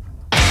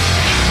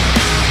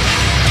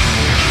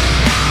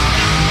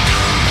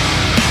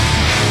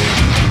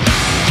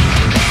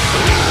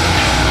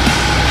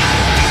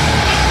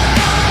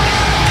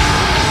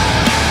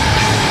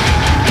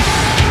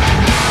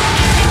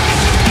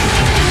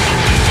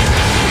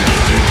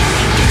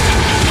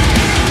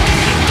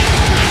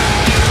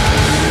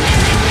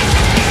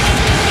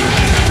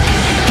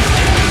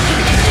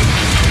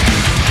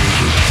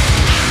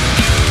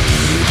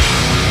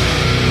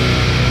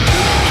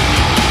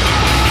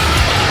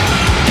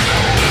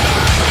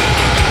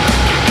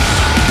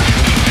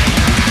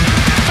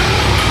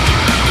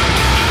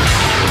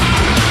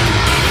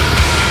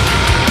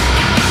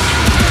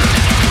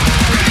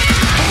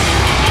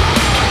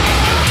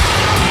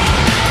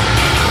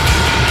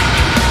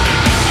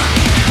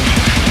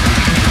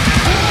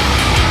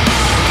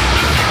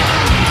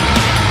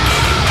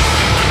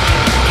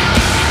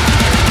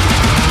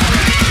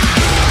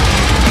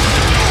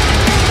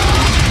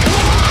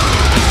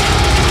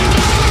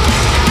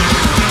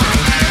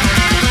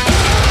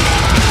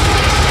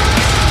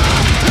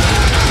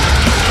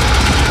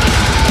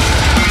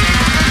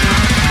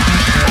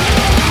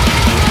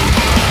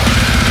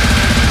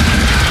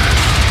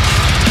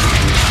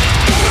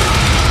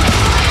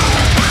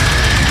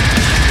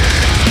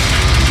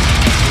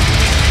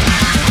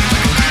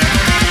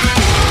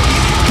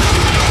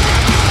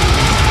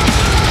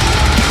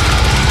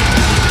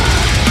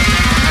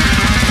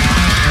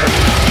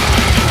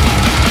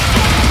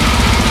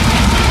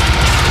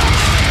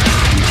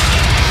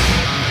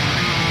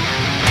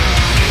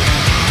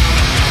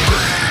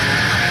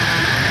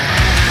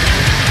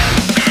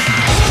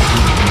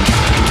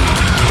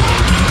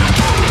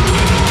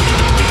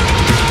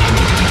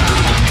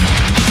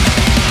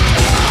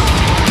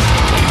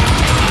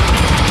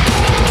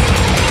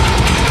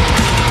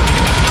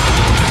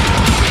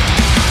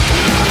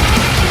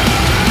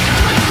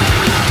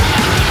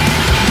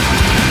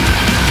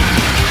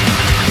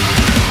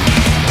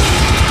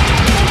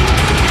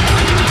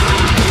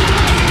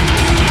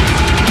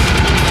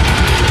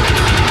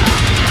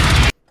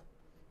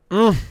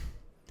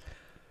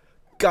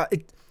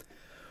 God,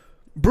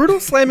 Brutal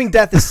Slamming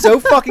Death is so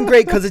fucking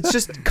great because it's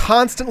just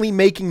constantly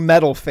making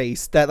metal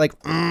face that like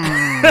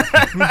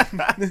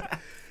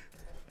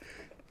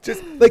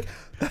just like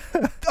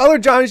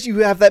other genres you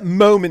have that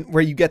moment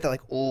where you get that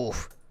like oh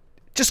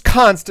just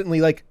constantly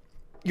like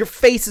your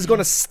face is going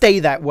to stay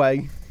that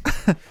way.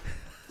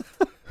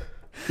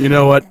 You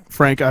know what,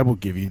 Frank? I will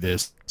give you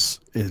this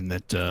in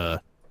that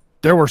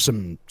there were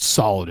some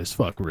solid as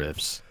fuck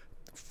riffs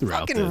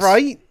throughout Fucking this.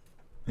 right.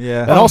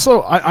 Yeah. And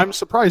also, I'm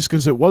surprised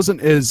because it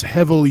wasn't as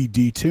heavily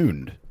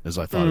detuned as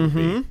I thought it would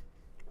be.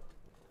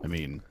 I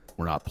mean,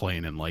 we're not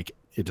playing in like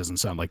it doesn't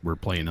sound like we're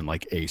playing in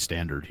like A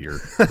standard here,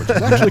 which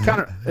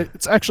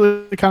is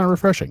actually kind of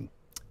refreshing.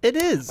 It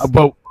is.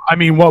 But I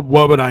mean, what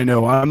would I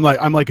know? I'm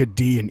like a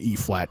D and E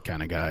flat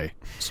kind of guy.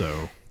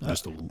 So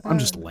I'm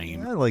just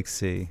lame. I like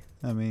C.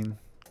 I mean,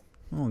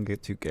 I won't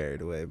get too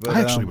carried away. But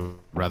I actually would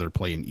rather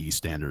play an E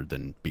standard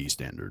than B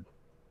standard.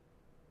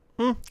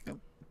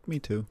 Me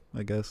too,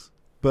 I guess.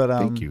 But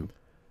Thank you.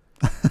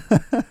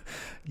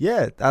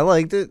 Yeah, I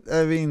liked it.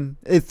 I mean,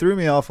 it threw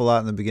me off a lot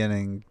in the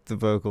beginning. The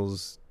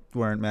vocals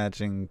weren't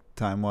matching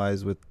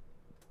time-wise with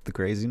the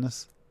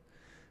craziness.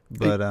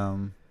 But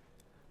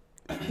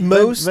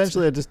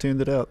eventually I just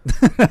tuned it out.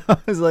 I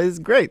was like, it's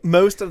great.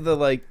 Most of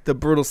the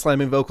brutal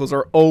slamming vocals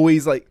are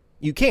always like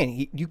you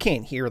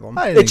can't hear them.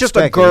 I didn't It's just a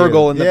expect to hear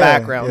gurgle them. in the Yeah,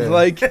 background. yeah.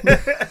 Like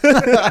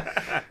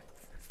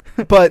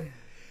but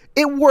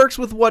it works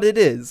with what it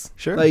is.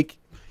 Sure. Like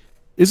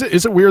Is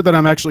it weird that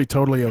I'm actually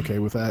totally okay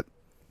with that?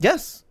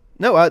 yes.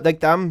 No,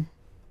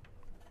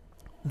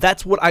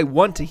 that's what I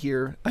want to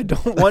hear. I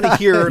don't want to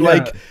hear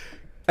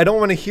I don't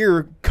want to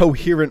hear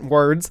coherent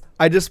words.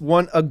 I just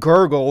want a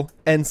gurgle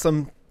and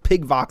some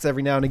pig vox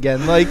every now and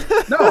again. Like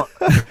No.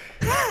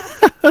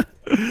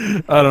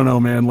 I don't know,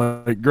 man.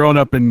 Like growing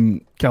up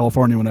in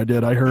California when I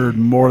did, I heard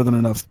more than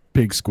enough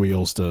pig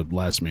squeals to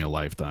last me a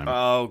lifetime.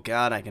 Oh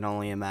God, I can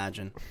only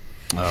imagine.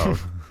 Oh,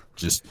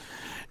 just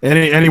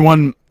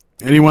anyone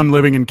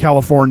living in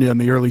California in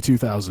the early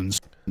 2000s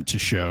to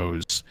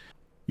shows,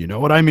 you know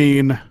what I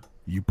mean.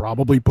 You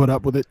probably put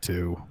up with it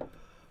too.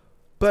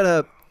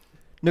 But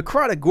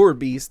Necrotic Gore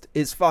Beast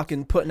is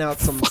fucking putting out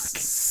some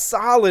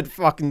solid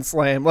fucking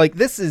slam. Like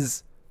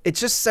it's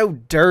just so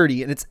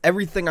dirty and it's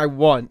everything I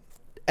want.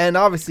 And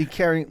obviously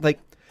carrying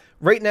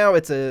right now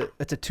it's a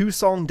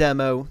 2-song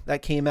demo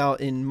that came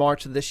out in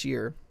March of this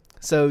year.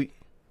 So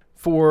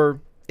for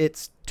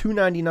it's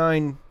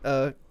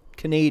 $2.99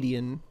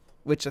 Canadian,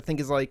 which I think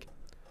is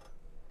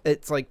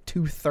it's like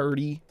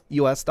 $2.30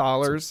 US.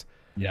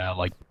 Yeah,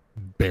 like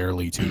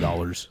barely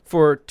 $2.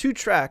 For 2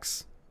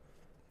 tracks,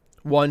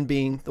 one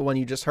being the one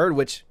you just heard,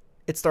 which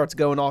it starts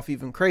going off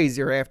even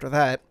crazier after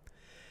that.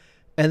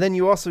 And then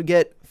you also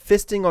get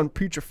Fisting on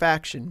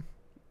Putrefaction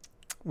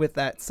with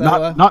that. So,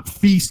 Not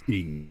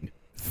feasting,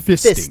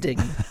 fisting.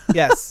 fisting.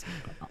 Yes.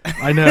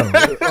 I know.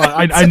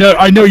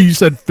 I know you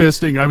said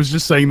fisting. I was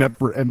just saying that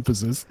for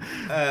emphasis.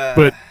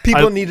 But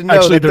People need to know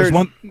actually, that there's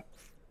one.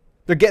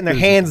 they're getting their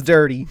hands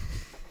dirty.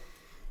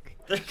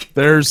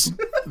 There's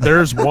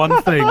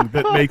one thing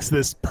that makes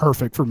this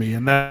perfect for me,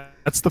 and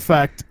that's the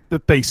fact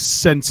that they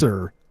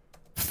censor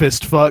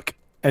fist fuck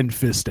and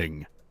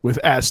fisting with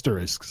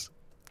asterisks,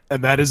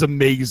 and that is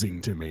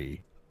amazing to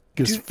me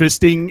because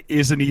fisting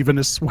isn't even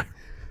a swear.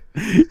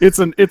 It's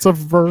a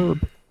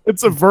verb.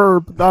 It's a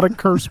verb, not a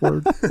curse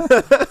word.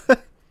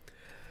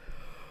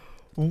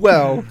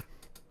 Well,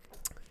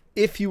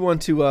 if you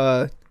want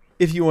to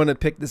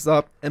pick this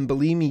up, and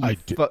believe me, I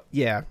do.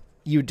 Yeah,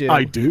 you do.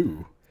 I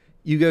do.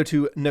 You go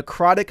to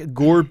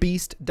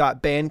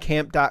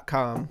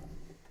necroticgorebeast.bandcamp.com.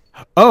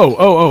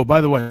 Oh,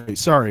 by the way,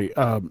 sorry.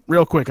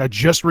 Real quick, I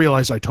just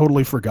realized I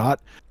totally forgot.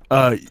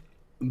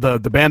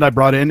 The band I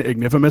brought in,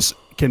 Ignifimus,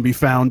 can be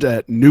found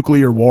at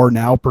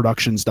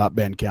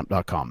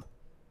nuclearwarnowproductions.bandcamp.com.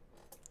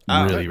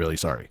 Really, really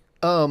sorry.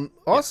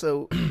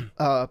 Also,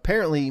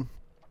 apparently,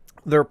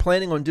 they're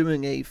planning on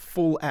doing a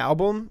full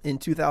album in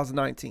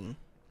 2019.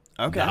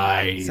 Okay.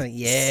 Nice. So,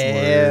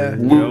 yeah.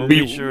 We'll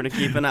be sure to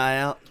keep an eye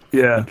out.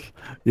 Yeah.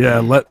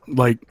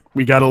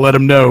 We got to let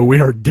them know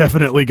we are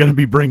definitely going to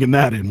be bringing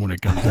that in when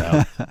it comes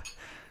out.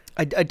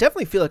 I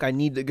definitely feel like I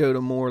need to go to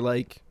more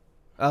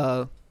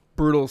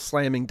brutal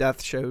slamming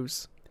death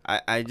shows.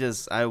 I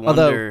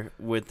wonder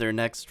with their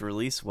next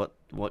release what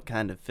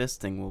kind of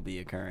fisting will be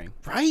occurring.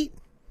 Right?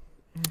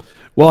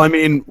 Well, I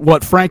mean,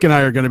 what Frank and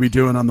I are going to be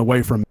doing on the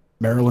way from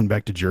Maryland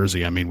back to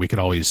Jersey, I mean, we could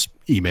always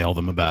email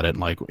them about it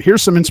and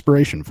here's some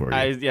inspiration for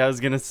you. I was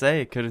going to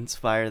say it could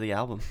inspire the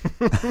album.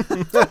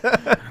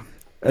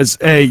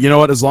 You know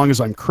what? As long as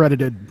I'm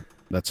credited,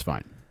 that's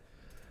fine.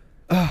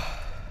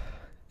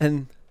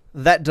 And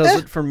that does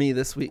it for me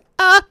this week.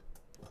 By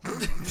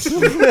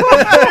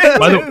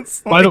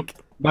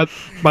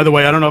the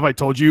way, I don't know if I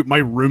told you, my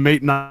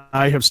roommate and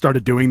I have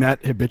started doing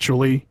that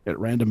habitually at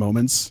random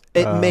moments.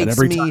 It makes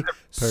every me time-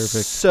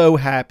 so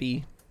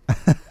happy.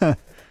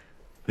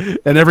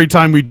 And every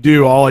time we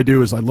do, all I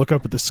do is I look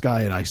up at the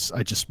sky and I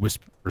just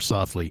whisper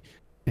softly,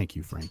 "Thank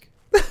you, Frank."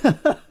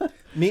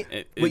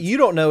 What you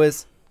don't know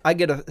is I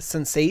get a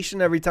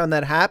sensation every time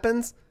that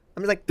happens.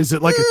 I'm just like, Is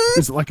it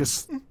like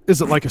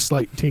a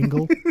slight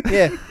tingle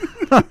yeah.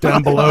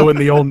 down below in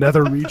the old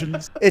nether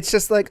regions? It's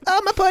just like,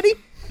 oh, my buddy.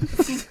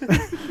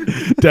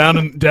 down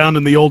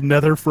in the old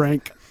nether,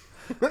 Frank.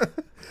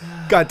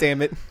 God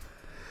damn it.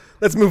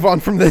 Let's move on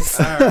from this.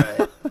 All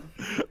right.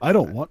 I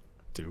don't want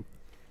to.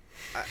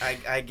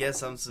 I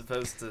guess I'm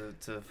supposed to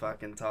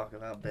fucking talk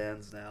about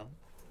bands now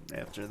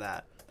after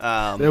that.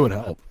 It would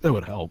help. It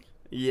would help.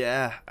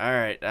 Yeah. All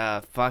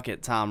right. Fuck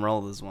it. Tom,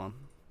 roll this one.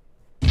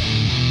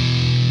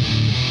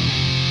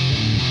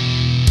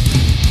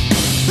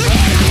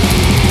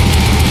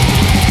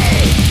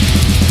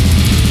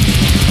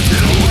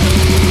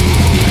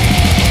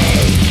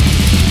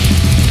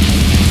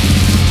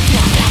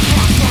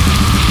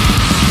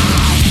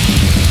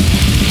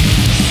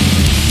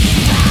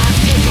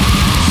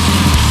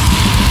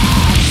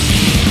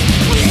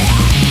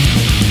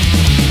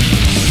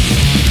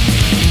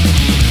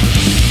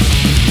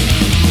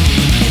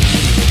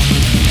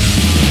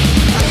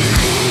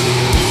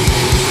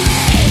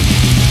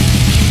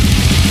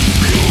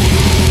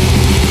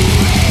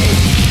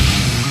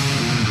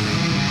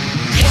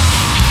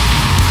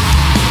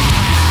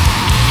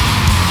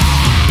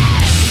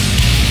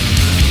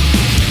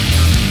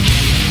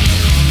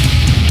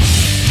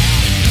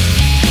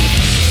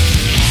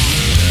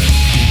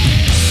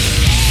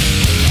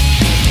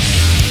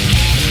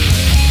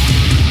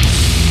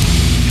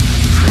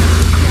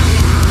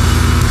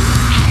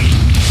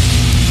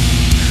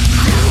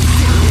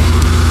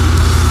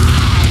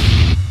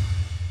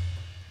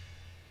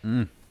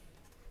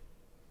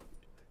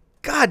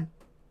 God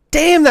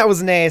damn, that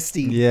was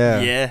nasty.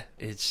 Yeah. Yeah,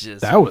 it's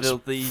just That was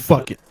filthy.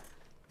 fucking.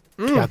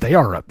 God, they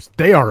are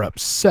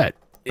upset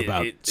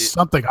about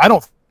something. I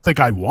don't think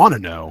I want to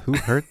know. Who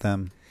hurt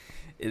them?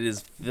 It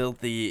is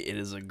filthy. It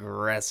is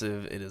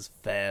aggressive. It is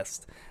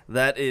fast.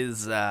 That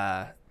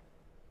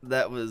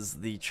was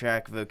the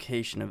track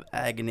 "Vocation of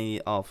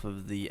Agony" off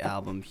of the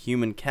album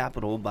 "Human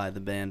Capital" by the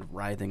band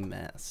Writhing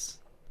Mass.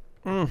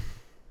 That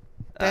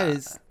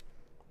is.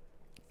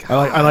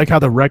 I like how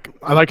the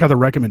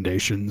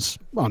recommendations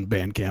on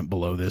Bandcamp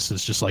below this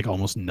is just like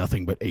almost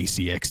nothing but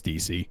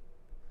ACXDC.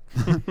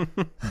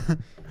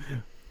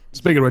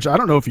 Speaking of which, I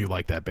don't know if you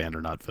like that band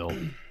or not, Phil.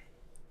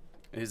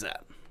 Who's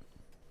that?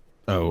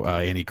 Oh,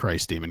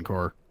 Antichrist Demon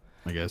Core,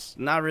 I guess.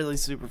 Not really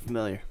super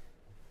familiar.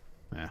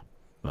 Yeah.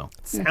 Well,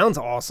 Sounds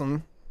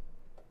awesome.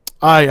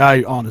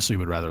 I honestly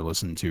would rather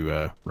listen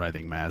to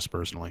Writhing Mass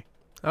personally.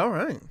 All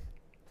right.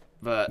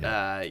 But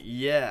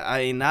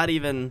not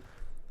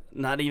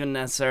even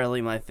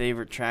necessarily my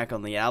favorite track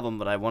on the album,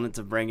 but I wanted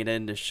to bring it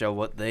in to show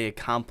what they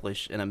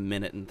accomplish in 1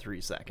 minute and 3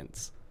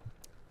 seconds.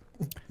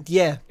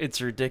 Yeah. It's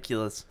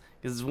ridiculous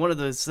because it's one of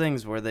those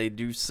things where they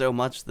do so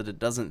much that it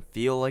doesn't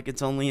feel like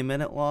it's only 1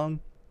 minute long,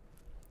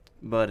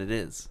 but it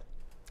is.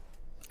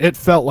 It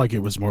felt like it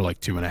was more like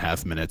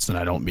 2.5 minutes, and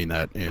I don't mean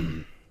that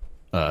in.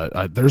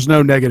 There's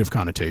no negative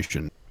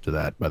connotation to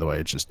that, by the way.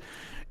 It's just,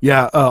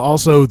 yeah.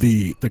 Also,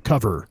 the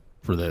cover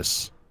for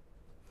this,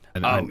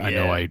 and I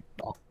know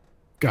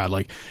God,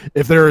 like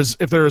if there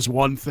is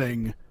one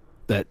thing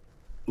that,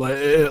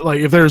 like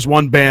if there's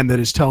one band that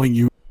is telling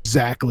you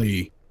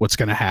exactly what's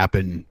going to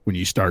happen when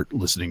you start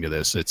listening to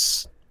this,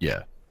 that's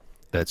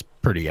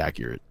pretty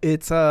accurate.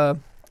 It's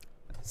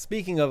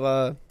speaking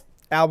of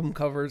album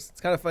covers,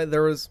 it's kind of funny.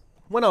 There was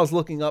when I was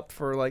looking up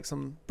for like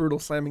some Brutal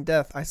Slamming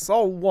Death, I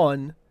saw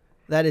one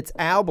that its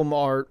album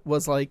art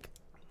was like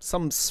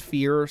some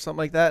sphere or something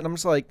like that, and I'm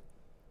just like,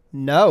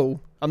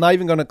 no, I'm not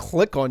even going to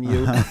click on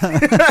you.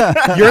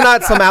 You're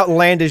not some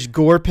outlandish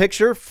gore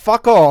picture.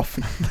 Fuck off.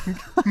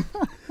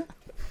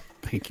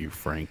 Thank you,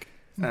 Frank.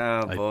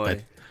 Oh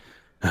boy.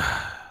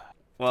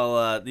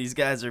 Well, these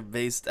guys are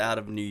based out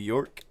of New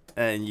York,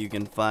 and you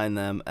can find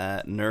them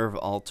at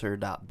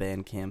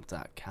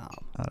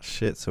nervealter.bandcamp.com. Oh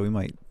shit! So we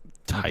might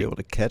be able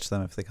to catch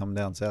them if they come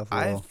down south.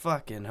 I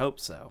fucking hope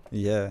so.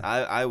 Yeah.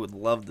 I would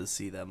love to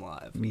see them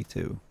live. Me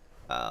too.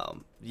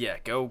 Yeah,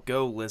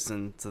 go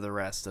listen to the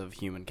rest of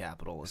Human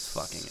Capital. It's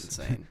fucking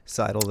insane.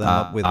 Sidle them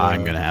up with.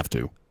 I'm gonna have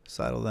to.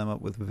 Sidle them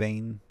up with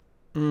Vane.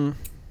 Ooh,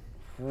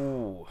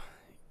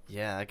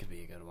 yeah, that could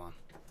be a good one.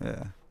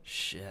 Yeah.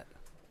 Shit.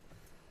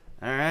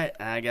 All right,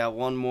 I got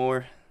one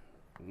more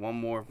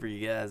for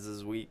you guys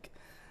this week.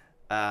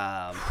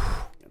 Tom,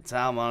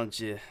 why don't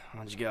you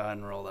go ahead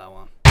and roll that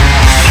one?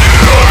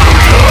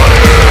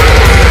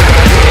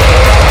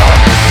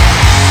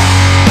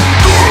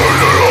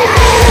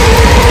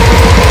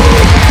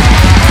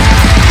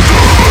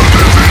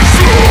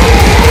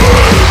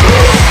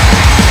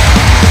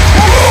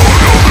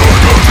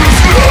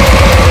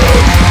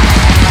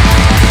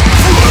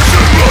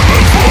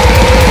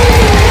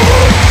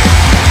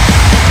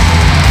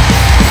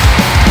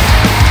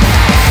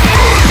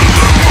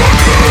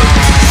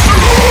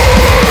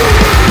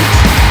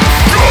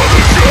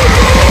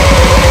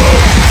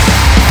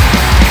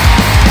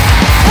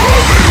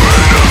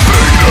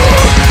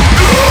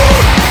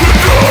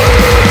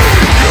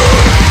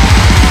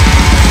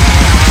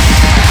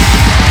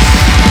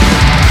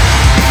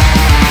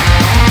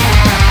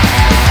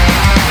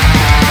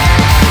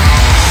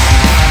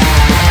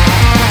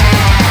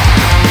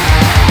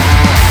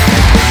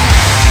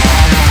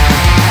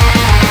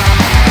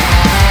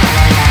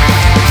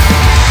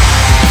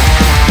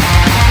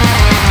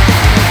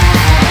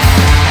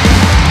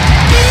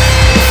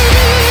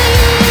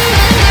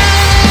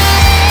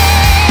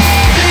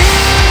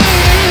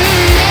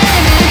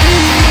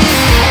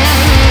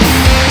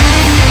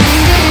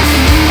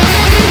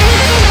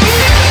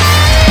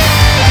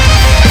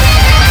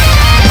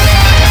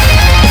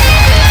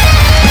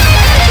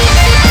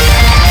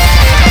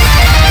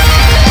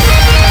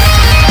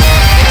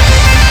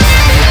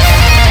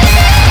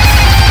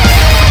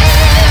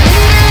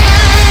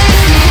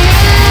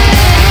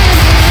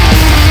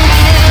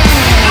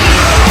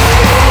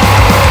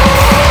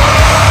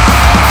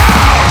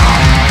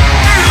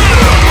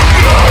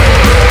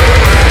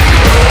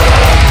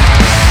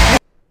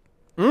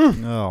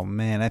 Oh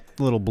man, that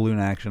little balloon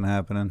action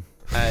happening.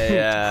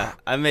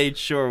 I made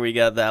sure we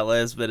got that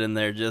last bit in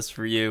there just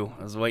for you.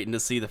 I was waiting to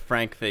see the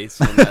Frank face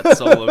when that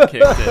solo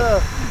kicked in.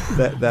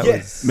 That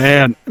was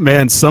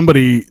Man,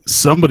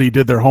 somebody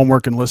did their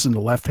homework and listened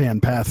to Left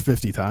Hand Path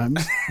 50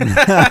 times.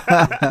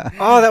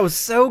 Oh, that was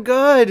so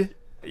good.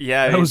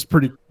 Yeah,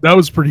 That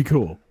was pretty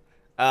cool.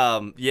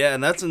 yeah,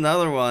 and that's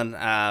another one.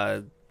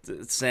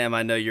 Sam,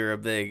 I know you're a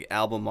big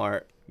album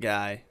art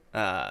guy.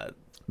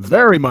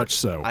 Very much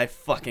so. I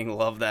fucking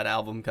love that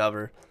album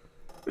cover.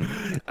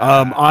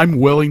 I'm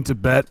willing to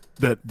bet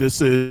that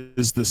this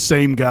is the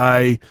same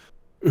guy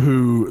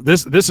who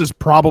this is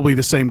probably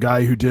the same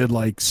guy who did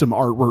like some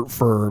artwork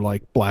for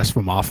like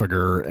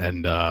Blasphemophagor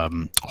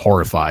and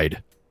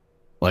Horrified.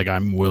 Like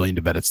I'm willing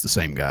to bet it's the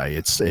same guy.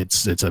 It's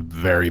a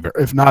very, very,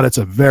 if not, it's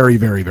a very,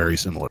 very, very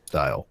similar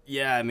style.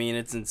 Yeah, I mean,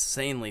 it's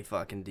insanely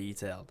fucking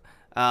detailed.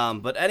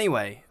 But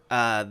anyway,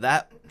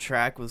 that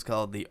track was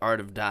called The Art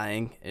of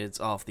Dying. It's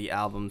off the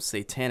album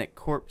Satanic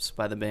Corpse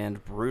by the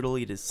band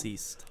Brutally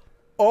Deceased.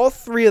 All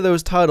three of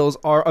those titles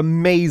are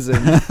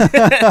amazing.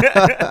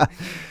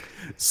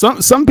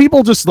 Some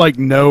people just like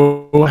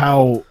know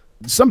how.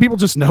 Some people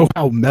just know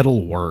how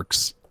metal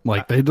works.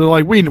 Like they're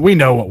like we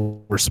know what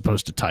we're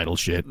supposed to title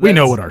shit. We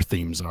know what our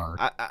themes are.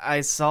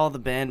 I saw the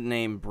band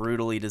name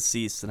Brutally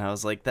Deceased, and I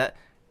was like,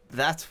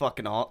 that's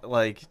fucking all.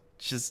 Like,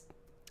 just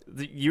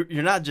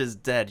you're not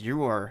just dead.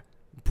 You are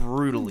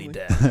brutally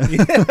dead.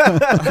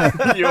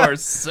 You are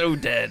so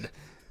dead.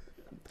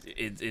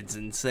 It's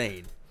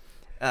insane.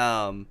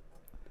 And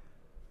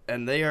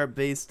they are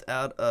based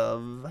out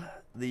of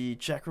the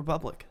Czech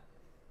Republic.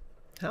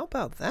 How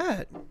about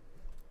that?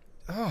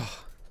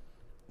 Oh.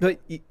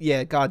 But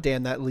yeah,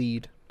 goddamn that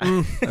lead.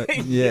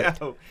 Yeah.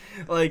 Yo,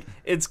 like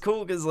it's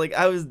cool because like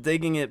I was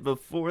digging it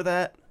before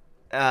that,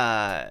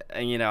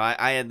 and you know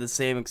I had the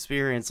same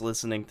experience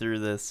listening through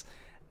this,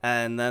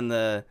 and then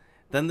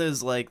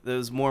those like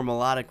those more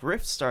melodic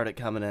riffs started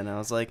coming in. I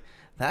was like,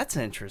 that's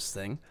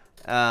interesting.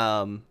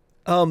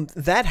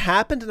 That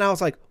happened, and I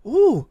was like,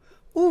 ooh,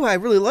 I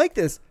really like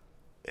this.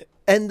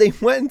 And they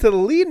went into the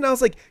lead, and I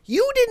was like,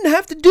 you didn't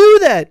have to do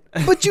that,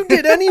 but you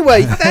did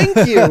anyway.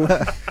 Thank you.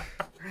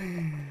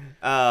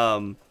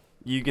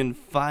 You can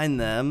find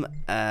them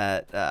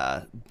at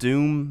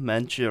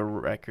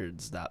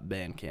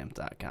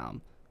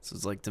doommentiarecords.bandcamp.com. So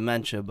it's like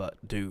dementia,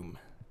 but doom.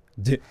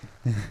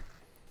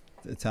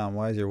 Tom,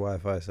 why is your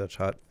Wi-Fi such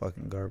hot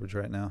fucking garbage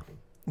right now?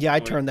 Yeah, I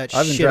turned that shit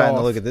off. I've been trying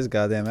to look at this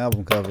goddamn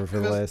album cover for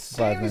the last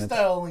 5 minutes.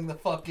 styling the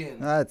fuck in.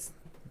 That's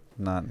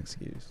not an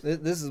excuse.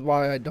 This is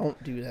why I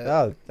don't do that.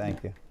 Oh,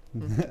 thank you.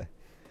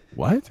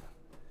 What?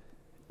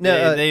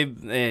 No,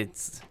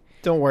 It's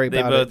don't worry they've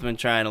about both it. been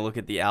trying to look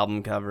at the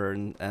album cover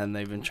and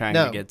they've been trying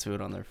to get to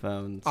it on their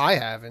phones. I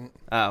haven't.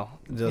 Oh,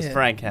 Just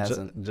Frank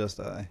hasn't.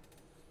 Just I.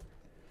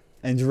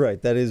 And you're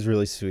right. That is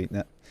really sweet.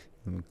 I'm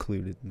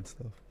included and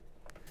stuff.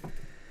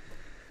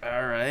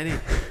 Alrighty.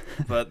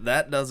 But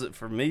that does it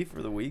for me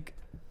for the week.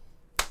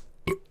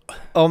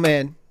 Oh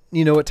man,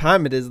 you know what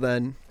time it is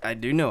then? I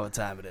do know what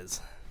time it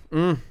is.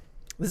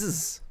 This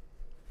is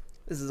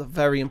a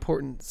very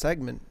important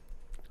segment.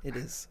 It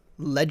is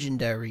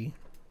legendary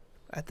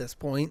at this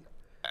point.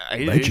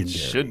 It Legendary.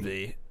 should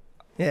be.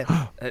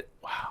 Yeah.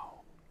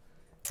 Wow.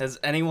 Has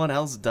anyone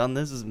else done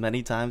this as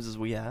many times as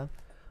we have?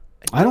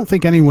 I don't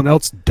think anyone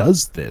else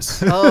does this.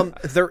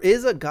 There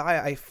is a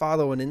guy I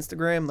follow on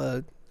Instagram,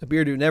 a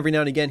beer dude, and every now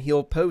and again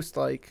he'll post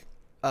like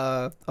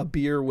a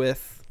beer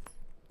with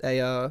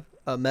a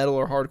metal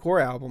or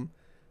hardcore album,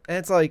 and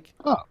it's like,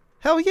 Oh.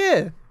 hell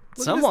yeah!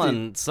 Look at this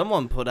dude.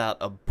 Someone put out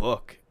a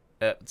book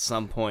at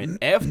some point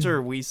after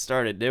we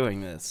started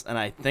doing this, and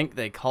I think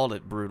they called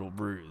it Brutal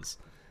Brews.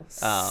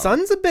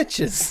 Sons of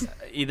bitches.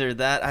 Either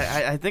that,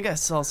 I think I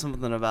saw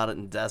something about it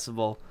in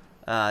Decibel.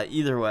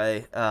 Either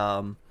way,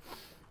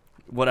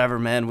 whatever,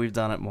 man, we've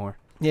done it more.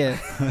 Yeah.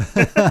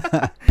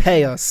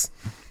 Pay us.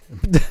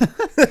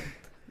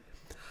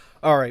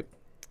 All right.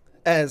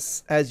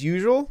 As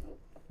usual,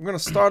 we're gonna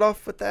start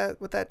off with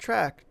that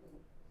track.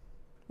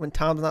 When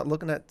Tom's not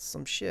looking at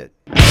some shit.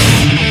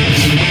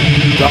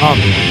 Dumb.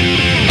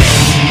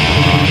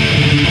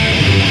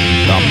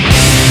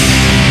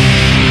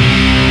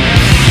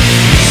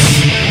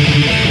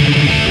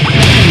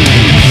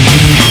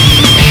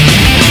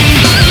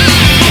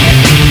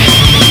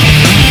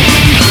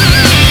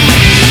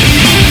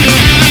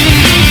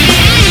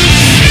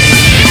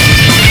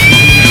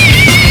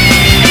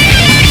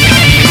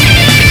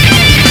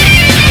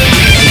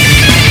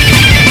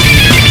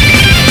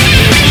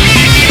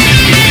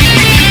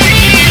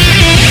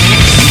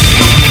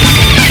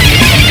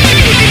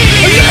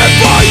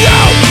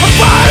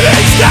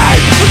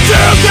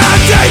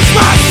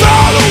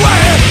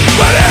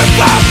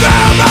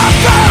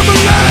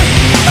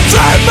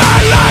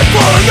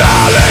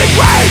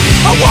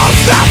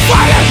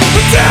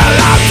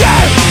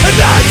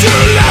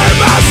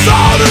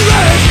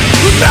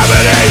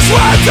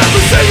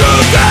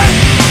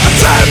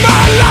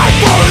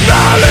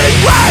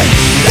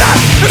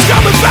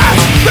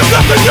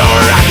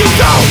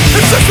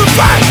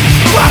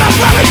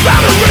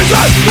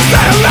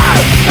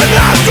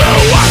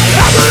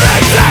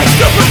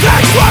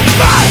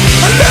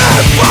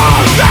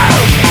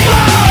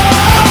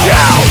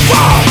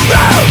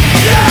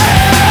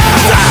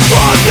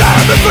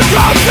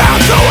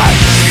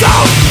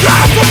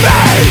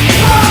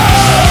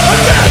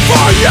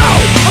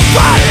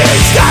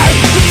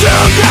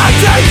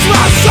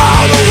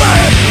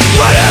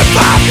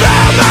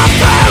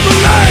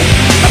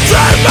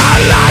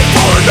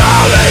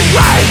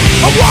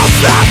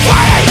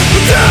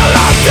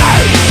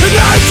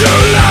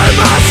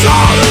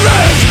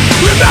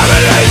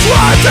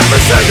 Every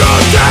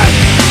single day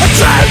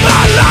trade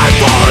my life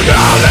for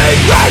nothing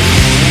but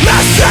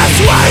let's just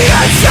wait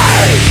and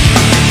see.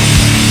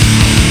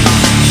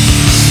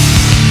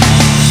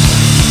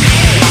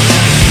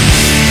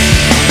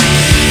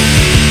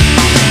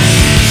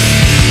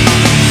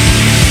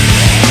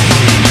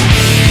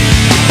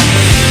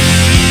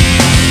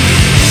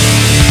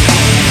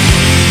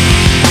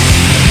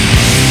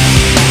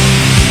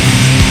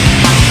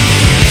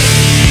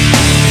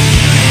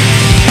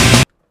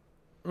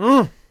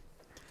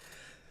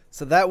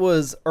 So that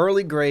was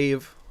Early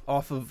Grave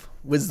off of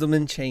Wisdom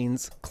in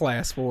Chains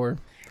Class War.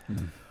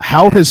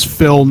 How has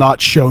Phil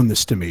not shown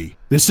this to me?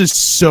 This is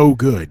so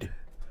good.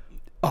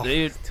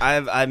 Dude,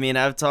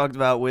 I've talked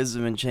about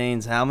Wisdom in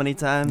Chains how many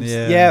times?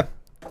 Yeah.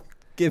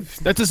 Give.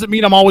 That doesn't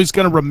mean I'm always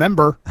going to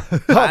remember.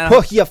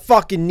 Oh, you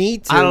fucking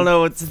need to. I don't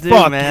know what to do,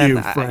 Fuck man.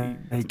 you,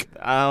 Frank.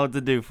 I don't know what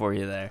to do for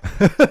you there.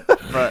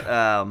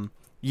 But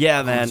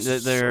yeah, man, So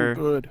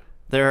good.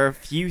 there are a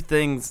few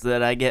things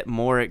that I get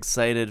more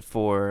excited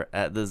for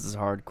at This Is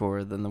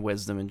Hardcore than the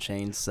Wisdom in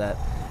Chains set,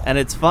 and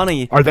it's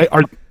funny.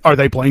 Are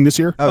they playing this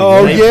year?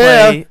 Oh, They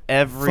yeah. play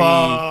every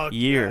Fuck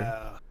year.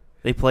 yeah.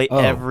 They play Oh.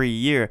 every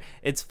year.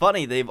 It's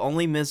funny, they've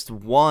only missed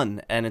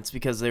one, and it's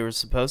because they were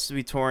supposed to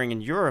be touring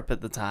in Europe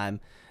at the time,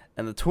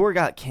 and the tour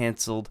got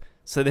canceled,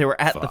 so they were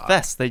at the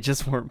fest. They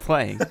just weren't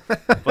playing.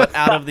 But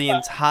out of the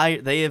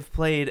entire... They have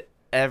played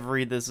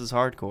every This Is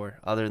Hardcore,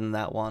 other than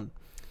that one.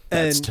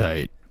 That's And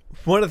tight.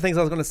 one of the things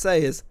I was going to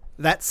say is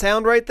that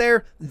sound right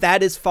there,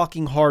 that is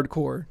fucking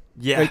hardcore.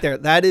 Yeah. Right there.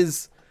 That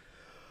is...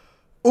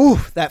 Ooh,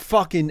 that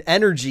fucking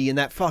energy and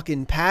that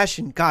fucking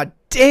passion. God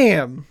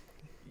damn.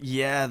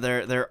 Yeah,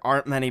 there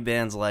aren't many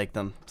bands like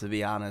them, to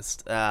be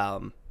honest.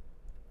 One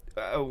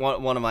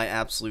of my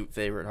absolute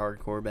favorite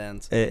hardcore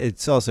bands.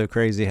 It's also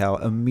crazy how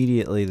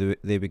immediately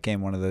they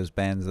became one of those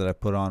bands that I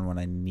put on when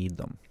I need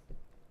them.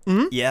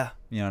 Yeah,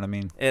 You know what I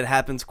mean? it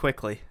happens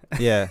quickly.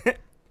 Yeah.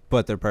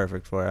 But they're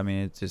perfect for it. I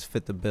mean, it just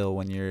fit the bill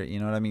when you're, you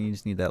know what I mean? You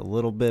just need that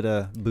little bit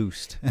of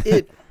boost.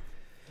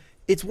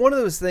 It's one of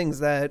those things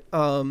that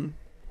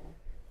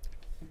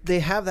they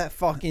have that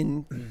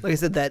fucking, like I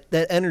said,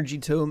 that energy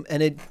to them,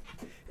 and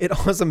it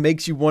also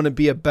makes you want to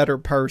be a better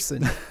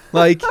person.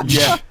 Like,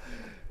 Yeah.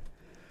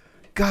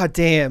 God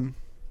damn.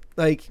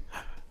 Like,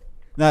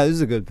 No, this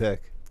is a good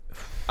pick.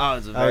 Oh,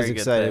 it's a I very was good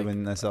excited pick.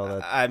 when I saw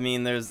that. I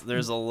mean, there's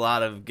a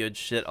lot of good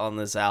shit on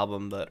this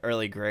album, but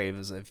Early Grave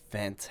is a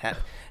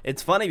fantastic.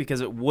 It's funny because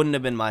it wouldn't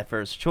have been my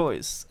first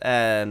choice,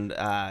 and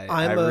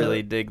I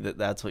really dig that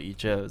that's what you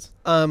chose.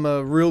 I'm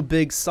a real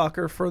big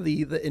sucker for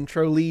the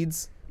intro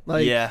leads.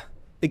 Like, Yeah,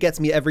 it gets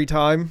me every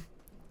time.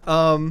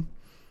 Never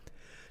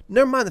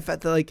mind the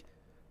fact that, like,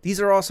 these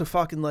are also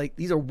fucking, like,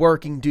 these are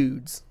working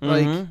dudes.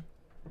 Like, Mhm.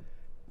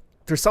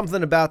 there's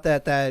something about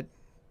that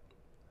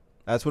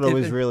That's what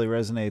always really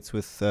resonates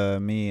with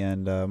me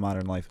and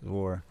Modern Life is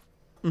War.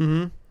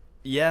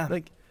 yeah.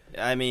 like,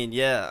 I mean,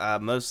 yeah.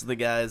 Most of the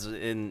guys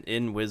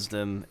in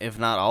Wisdom, if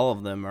not all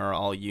of them, are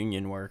all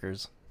union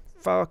workers.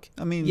 fuck.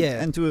 I mean,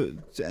 Yeah. and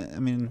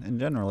and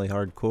generally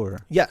hardcore.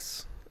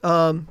 Yes.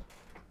 And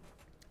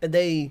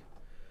they,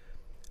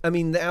 I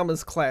mean, the album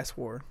is Class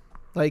War.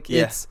 Like,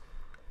 Yeah.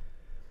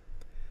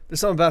 there's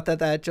something about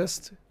that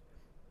just,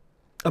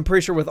 I'm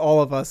pretty sure with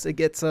all of us,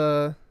 it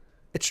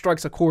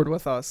strikes a chord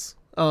with us.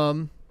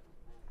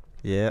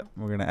 Yeah,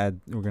 we're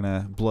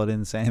gonna blood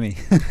in Sammy.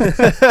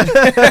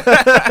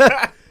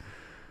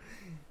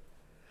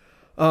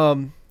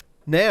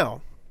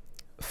 Now,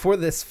 for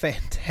this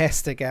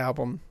fantastic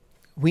album,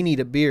 we need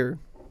a beer.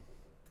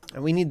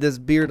 And we need this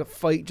beer to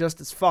fight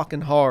just as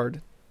fucking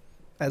hard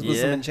as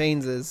Wisdom Yeah. in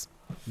Chains is.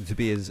 To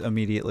be as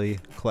immediately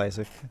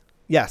classic.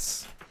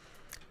 Yes.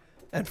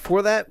 And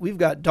for that, we've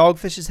got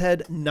Dogfish's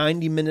Head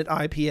 90-minute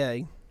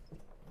IPA.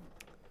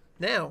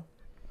 Now,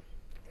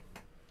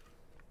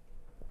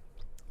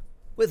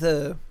 with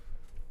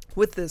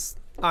this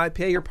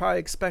IPA, you're probably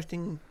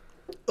expecting,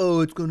 oh,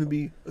 it's going to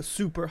be a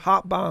super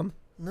hot bomb.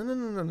 No.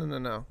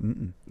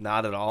 Mm-mm.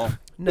 Not at all.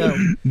 No.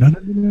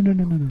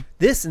 No.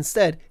 This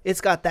instead,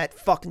 it's got that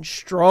fucking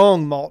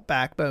strong malt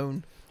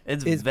backbone.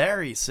 It's Is-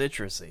 very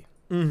citrusy.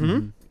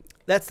 Mm-hmm.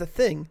 That's the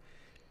thing.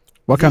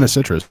 What kind of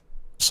citrus?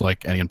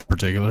 Like any in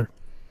particular?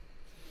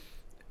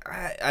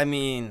 I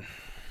mean,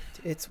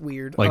 It's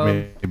weird. Like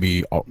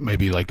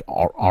maybe like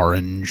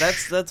orange.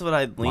 that's what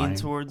I lean Lime.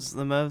 towards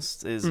the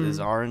most is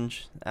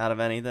orange out of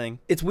anything.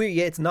 It's weird.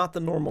 Yeah, it's not the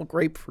normal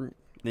grapefruit.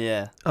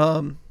 Yeah.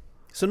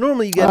 So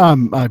normally you get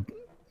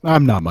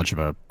I'm not much of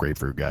a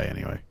grapefruit guy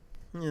anyway.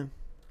 yeah.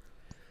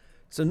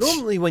 So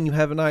normally when you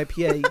have an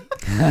IPA,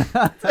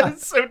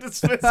 That's so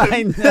dismissive.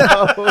 I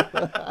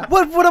know.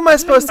 what am I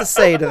supposed to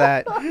say to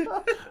that?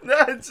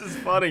 That's just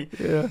funny.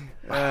 Yeah.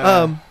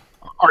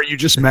 Are you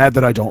just mad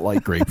that I don't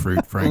like grapefruit,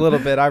 A Frank? little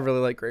bit. I really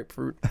like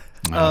grapefruit.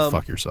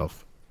 Fuck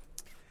yourself.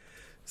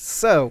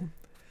 So,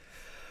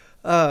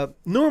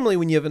 normally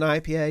when you have an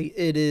IPA,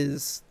 it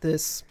is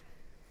this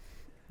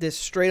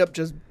straight up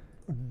just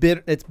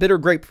bitter. It's bitter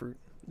grapefruit.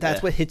 That's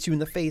Yeah. what hits you in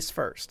the face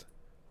first.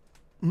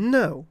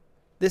 No,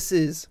 this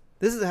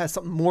has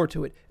something more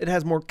to it. It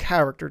has more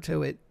character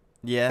to it.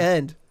 Yeah.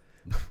 And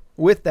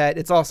with that,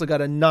 it's also got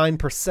a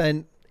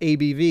 9%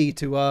 ABV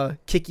to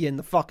kick you in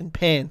the fucking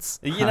pants.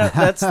 You know,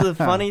 that's the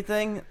funny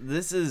thing.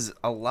 This is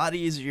a lot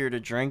easier to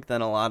drink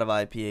than a lot of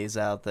IPAs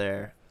out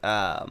there.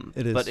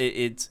 It is. But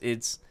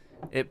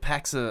it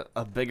packs a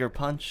bigger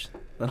punch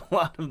than a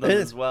lot of them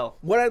as well.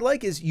 What I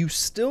like is you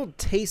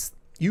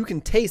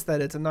can taste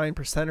that it's a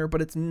 9%er,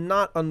 but it's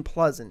not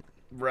unpleasant.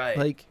 Right.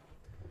 Like,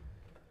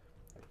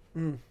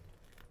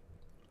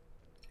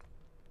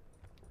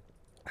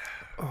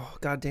 oh,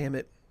 god damn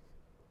it.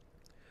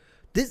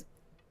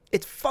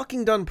 It's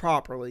fucking done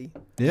properly.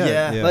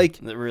 Yeah. Like,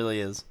 it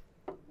really is.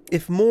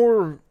 if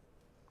more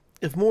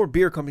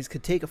beer companies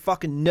could take a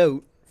fucking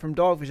note from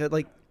Dogfish,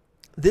 like,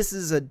 this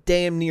is a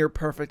damn near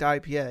perfect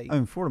IPA. I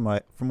mean, from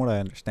what I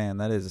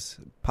understand, that is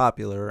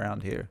popular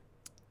around here.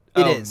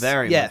 It Oh, is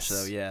very yes. much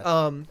so,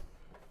 yeah.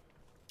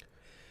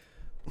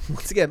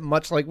 Once again,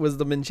 much like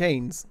Wisdom in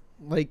Chains,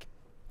 like,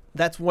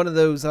 that's one of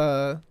those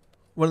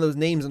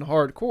names in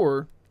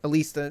hardcore, at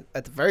least at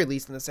the very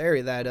least in this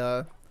area,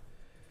 that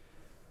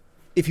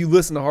if you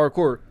listen to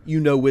hardcore, you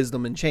know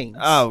Wisdom in Chains.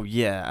 Oh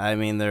yeah, I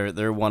mean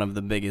they're one of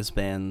the biggest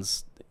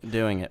bands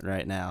doing it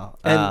right now.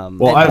 And-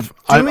 Well,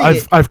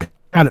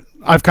 and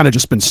I've kind of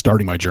just been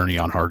starting my journey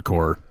on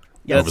hardcore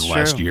Yeah, over that's the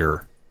last true.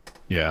 year.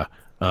 Yeah.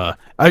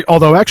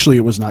 Although actually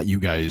it was not you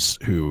guys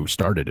who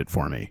started it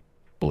for me,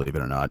 believe it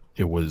or not.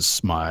 It was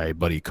my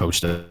buddy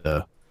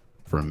Costa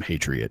from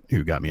Hatriot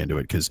who got me into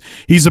it, because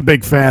he's a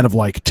big fan of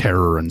like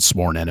Terror and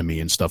Sworn Enemy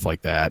and stuff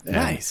like that. And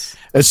Nice.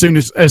 as soon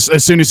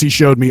as he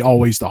showed me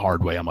Always the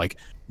Hard Way, I'm like,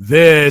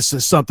 this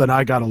is something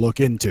I got to look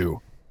into.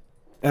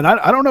 And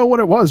I don't know what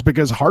it was,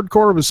 because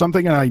hardcore was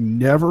something I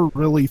never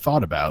really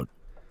thought about.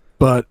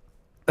 But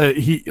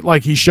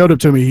he showed it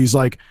to me. He's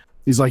like,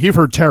 you've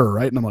heard Terror,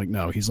 right? And I'm like,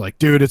 no. He's like,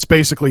 dude, it's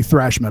basically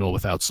thrash metal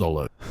without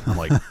solo. I'm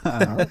like,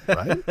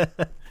 right?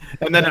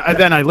 And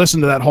then I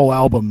listened to that whole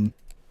album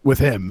with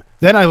him.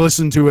 Then I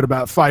listened to it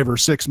about 5 or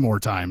 6 more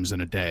times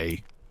in a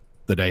day.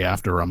 The day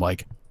after, I'm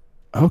like,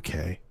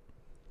 okay,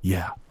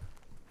 yeah,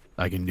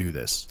 I can do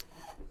this.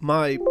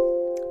 I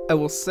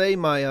will say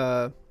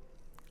my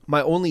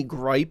only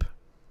gripe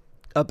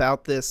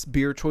about this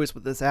beer choice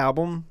with this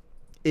album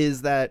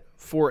is that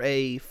for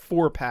a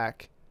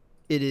 4-pack,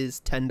 it is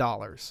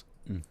 $10,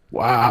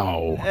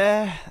 Wow.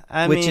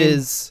 which mean,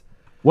 is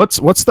What's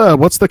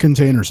the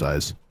container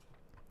size?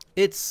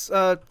 it's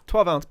a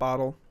 12-ounce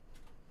bottle.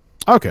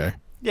 Okay.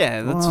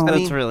 yeah, that's Well,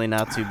 that's really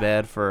not too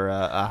bad for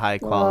a high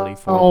quality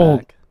well,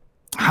 4-pack.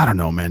 I don't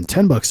know, man.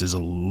 $10 is a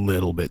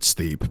little bit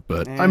steep,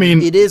 but I Eh.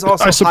 mean, It is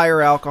also I sup-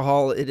 higher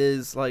alcohol. It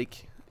is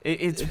like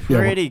It's well-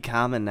 pretty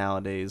common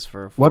nowadays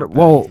for a What- 4-pack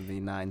well- to be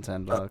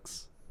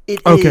 $9-10. it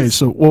Okay, is-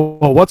 so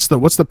well, what's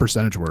the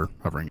percentage we're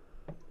hovering?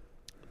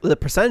 the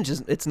percentage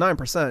is it's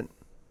 9%.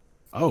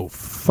 Oh,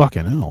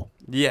 fucking hell!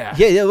 Yeah.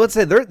 Yeah. Let's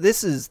say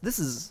this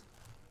is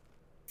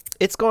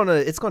it's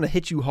gonna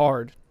hit you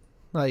hard,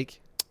 like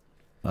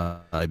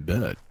I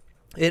bet.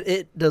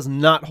 it does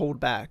not hold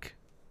back.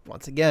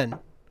 Once again,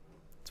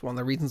 it's one of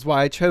the reasons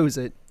why I chose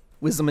it.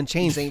 Wisdom and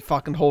Chains ain't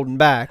fucking holding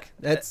back.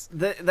 That's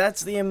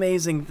That's the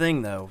amazing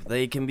thing, though.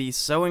 They can be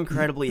so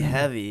incredibly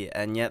heavy,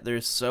 and yet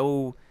they're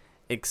so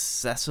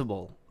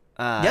accessible.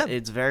 Yeah.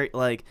 It's very,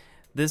 like,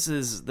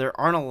 there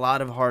aren't a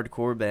lot of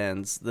hardcore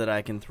bands that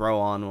I can throw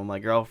on when my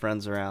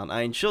girlfriend's around.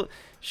 I mean,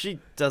 she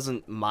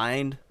doesn't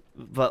mind,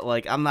 but,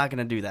 like, I'm not going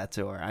to do that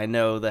to her. I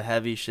know the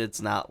heavy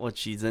shit's not what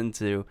she's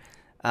into.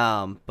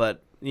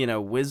 But, you know,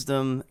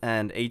 Wisdom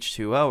and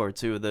H2O are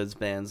two of those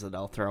bands that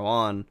I'll throw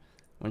on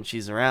when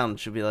she's around.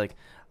 She'll be like,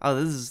 oh,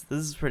 this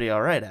is pretty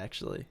all right,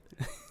 actually.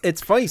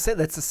 it's funny you said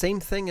that's the same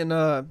thing in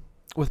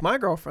with my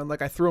girlfriend.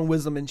 Like I threw in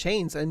Wisdom and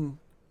Chains, and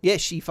yeah,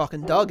 she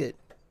fucking dug it.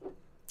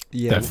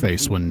 Yeah. That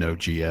face when no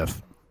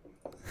GF.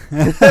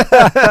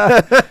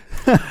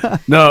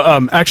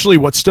 No, actually,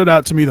 what stood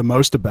out to me the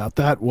most about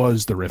that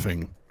was the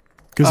riffing.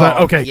 Because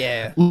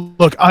yeah.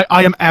 look,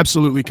 I am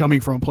absolutely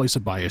coming from a place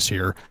of bias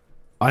here.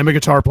 I'm a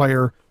guitar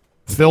player.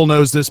 Phil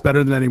knows this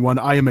better than anyone.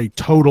 I am a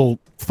total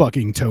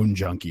fucking tone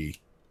junkie.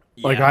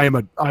 Like Yeah.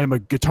 I am a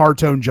guitar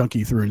tone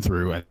junkie through and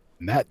through, and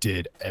that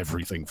did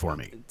everything for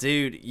me.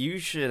 Dude, you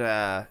should,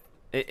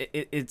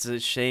 it's a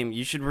shame.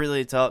 You should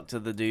really talk to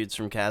the dudes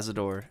from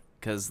Cazador,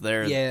 because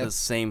they're Yeah. the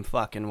same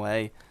fucking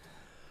way.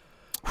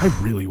 I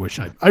really wish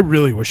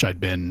I'd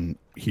been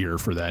here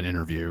for that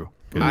interview.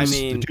 'Cause I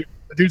mean-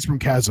 the dudes from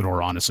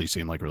Cazador honestly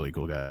seem like really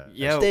cool guys.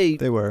 Yo, They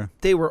were.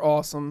 They were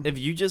awesome. if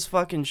you just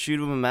fucking shoot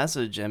them a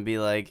message and be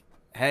like,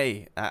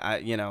 hey,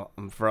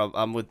 I'm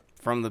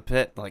from the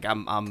pit. Like,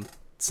 I'm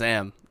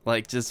Sam.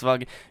 Like, just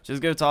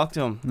go talk to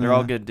them. They're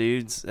all good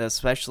dudes,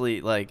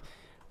 especially, like,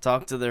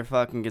 talk to their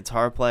fucking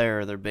guitar player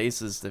or their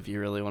bassist if you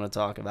really want to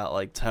talk about,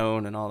 like,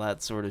 tone and all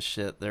that sort of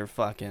shit. They're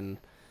fucking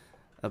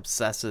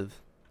obsessive.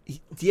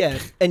 Yeah,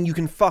 and you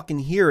can fucking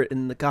hear it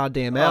in the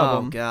goddamn Oh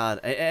album. god,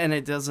 and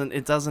it doesn't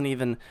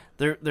even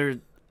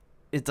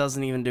it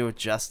doesn't even do it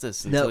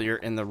justice until No. you're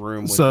in the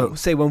room with So them.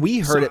 Say when we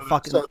heard it,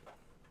 fucking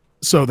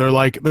so they're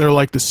like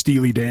the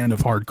Steely Dan of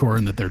hardcore,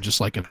 in that they're just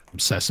like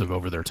obsessive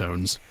over their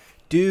tones.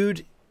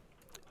 dude.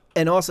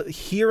 and also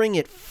hearing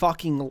it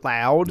fucking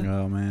loud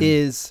Oh man,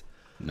 is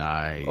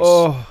Nice.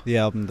 the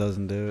album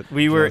doesn't do it.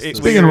 We were justice.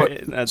 Speaking we of were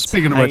which- in a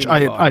Speaking of which,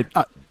 tiny bar.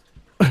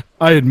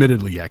 I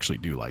admittedly actually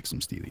do like some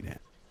Steely Dan.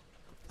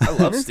 I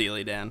love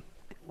Steely Dan.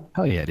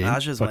 Hell yeah, dude.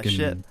 Aja's my Fucking-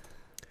 shit.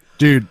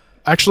 Dude,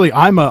 actually,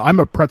 I'm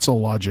a Pretzel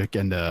Logic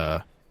and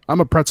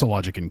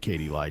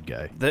Katie Lied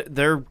guy.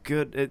 They're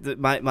good.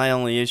 My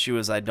only issue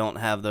is I don't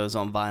have those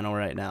on vinyl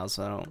right now,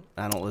 so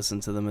I don't listen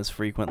to them as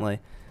frequently.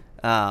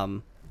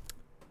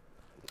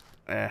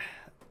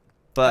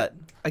 But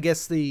I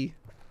guess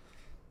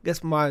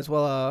might as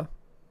well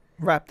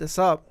wrap this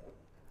up.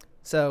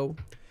 So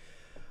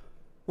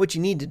what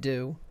you need to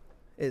do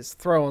is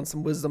throw on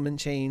some Wisdom and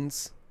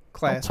Chains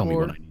class Tell me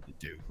war. what I need to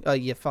do.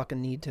 You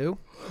fucking need to.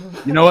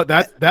 You know what?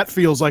 That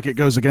feels like it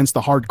goes against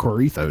the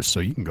hardcore ethos. So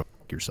you can go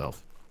fuck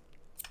yourself.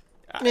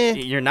 Eh.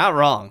 you're not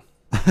wrong.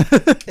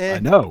 Eh. I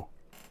know.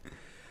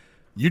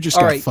 You just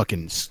All got right.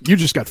 fucking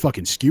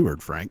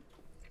skewered, Frank.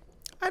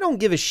 I don't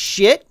give a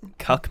shit.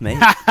 Cuck me.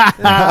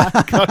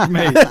 Cuck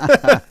mate.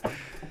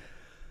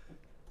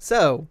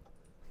 So,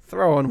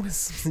 throw on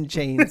Wisdom and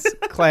Chains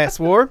class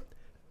war.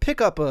 Pick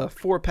up a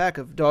 4-pack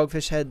of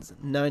Dogfish Head's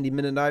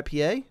 90-minute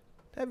IPA.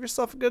 Have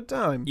yourself a good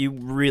time. You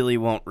really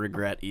won't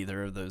regret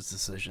either of those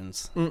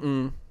decisions.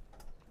 Mm-mm.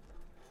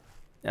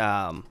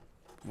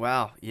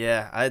 Wow,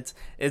 yeah,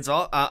 it's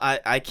all.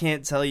 I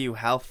can't tell you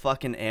how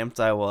fucking amped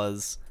I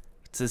was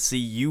to see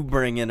you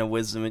bring in a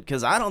Wisdom,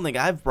 because I don't think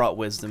I've brought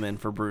Wisdom in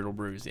for Brutal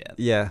Brews yet.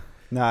 Yeah,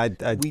 no, I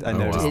We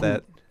noticed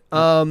didn't.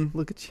 that.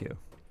 Look at you.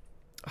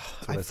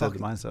 That's what I, said fucking-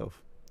 to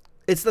myself.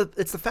 It's the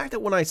fact that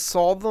when I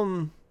saw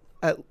them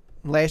at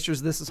last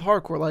year's This Is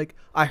Hardcore, like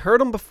I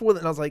heard them before that,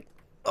 and I was like,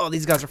 "Oh,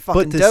 these guys are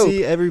fucking But to dope."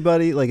 see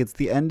everybody, like, it's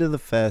the end of the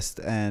fest,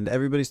 and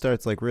everybody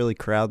starts like really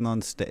crowding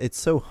on stage. It's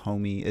so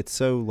homey. It's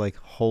so like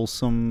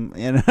wholesome.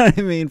 You know what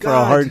I mean? For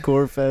God. a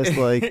hardcore fest,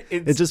 like it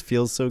It's- just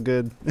feels so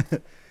good.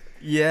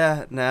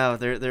 Yeah, no,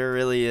 there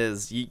really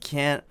is. You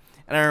can't.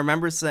 And I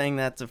remember saying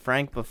that to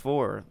Frank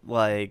before,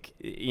 like,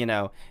 you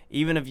know,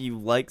 even if you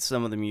like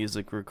some of the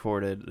music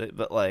recorded,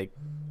 but like,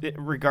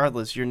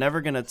 regardless, you're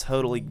never gonna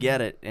totally get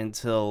it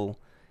until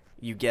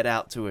you get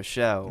out to a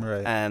show.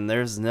 Right. And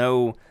there's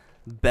no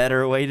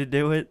better way to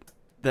do it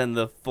than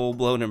the full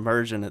blown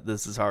immersion at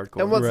This Is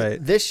Hardcore. And what's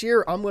Right. this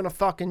year, I'm gonna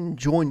fucking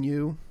join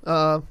you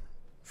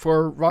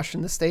for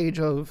rushing the stage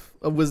of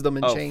Wisdom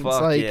and Oh Chains.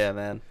 fuck Like, yeah,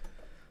 man!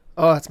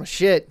 oh, that's my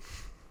shit.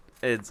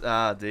 It's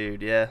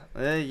dude, yeah,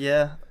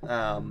 yeah.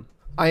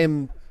 I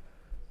am.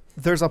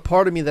 There's a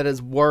part of me that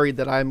is worried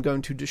that I'm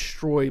going to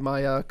destroy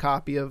my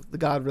copy of the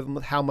God Rhythm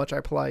with how much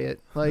I play it.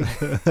 Like,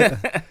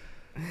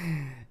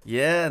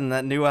 Yeah, and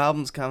that new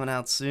album's coming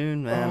out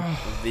soon, man.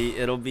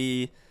 It'll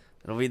be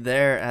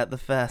there at the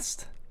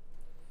fest.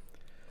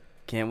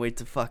 Can't wait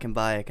to fucking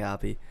buy a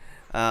copy.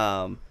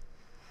 Yeah,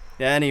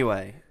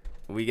 anyway,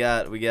 we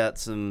got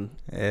some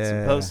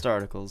Yeah. post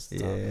articles. To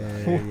talk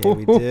about. Yeah,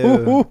 we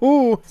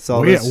do.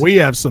 So We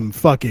have some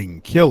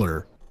fucking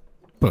killer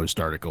post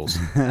articles.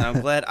 And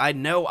I'm glad. I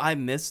know I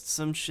missed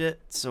some shit,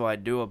 so I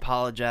do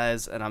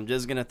apologize. And I'm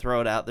just gonna throw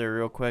it out there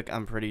real quick.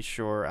 I'm pretty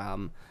sure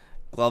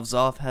Gloves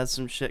Off has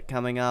some shit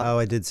coming up. Oh,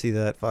 I did see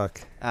that.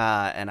 Fuck.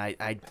 And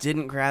I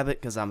didn't grab it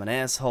because I'm an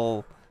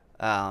asshole.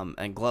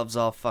 And Gloves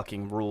Off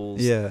fucking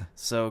rules. Yeah.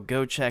 So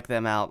go check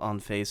them out on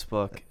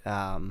Facebook.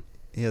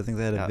 Yeah, I think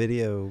they had a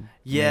video.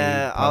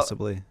 yeah, maybe,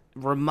 possibly.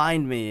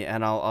 Remind me,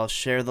 and I'll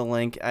share the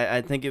link.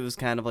 I think it was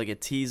kind of like a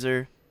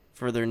teaser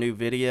for their new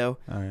video.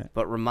 All right.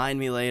 But remind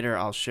me later.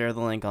 I'll share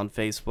the link on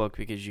Facebook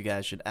because you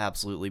guys should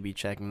absolutely be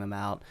checking them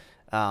out.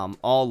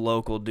 All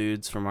local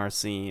dudes from our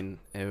scene.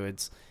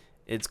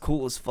 It's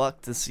cool as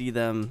fuck to see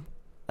them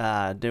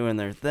doing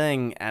their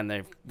thing, and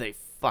they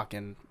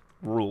fucking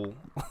rule.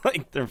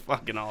 Like, they're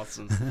fucking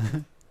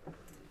awesome.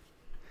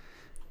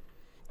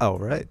 Oh,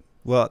 right.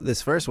 Well,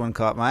 this first one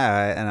caught my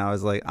eye, and I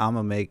was like, I'm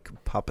going to make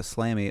Papa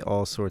Slammy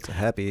all sorts of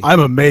happy. I'm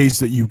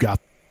amazed that you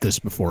got this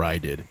before I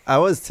did. I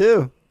was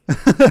too.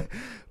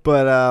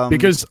 But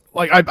Because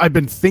like I've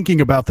been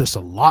thinking about this a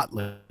lot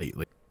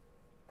lately.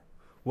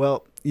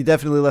 well, you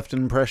definitely left an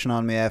impression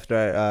on me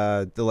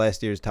after the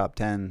last year's top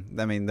 10.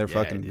 I mean, they're Yeah,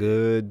 I fucking did.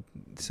 good.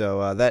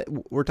 So that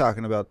we're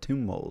talking about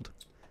Tomb Mold,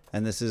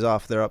 and this is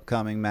off their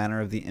upcoming Manor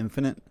of the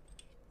Infinite.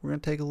 We're gonna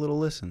take a little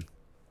listen.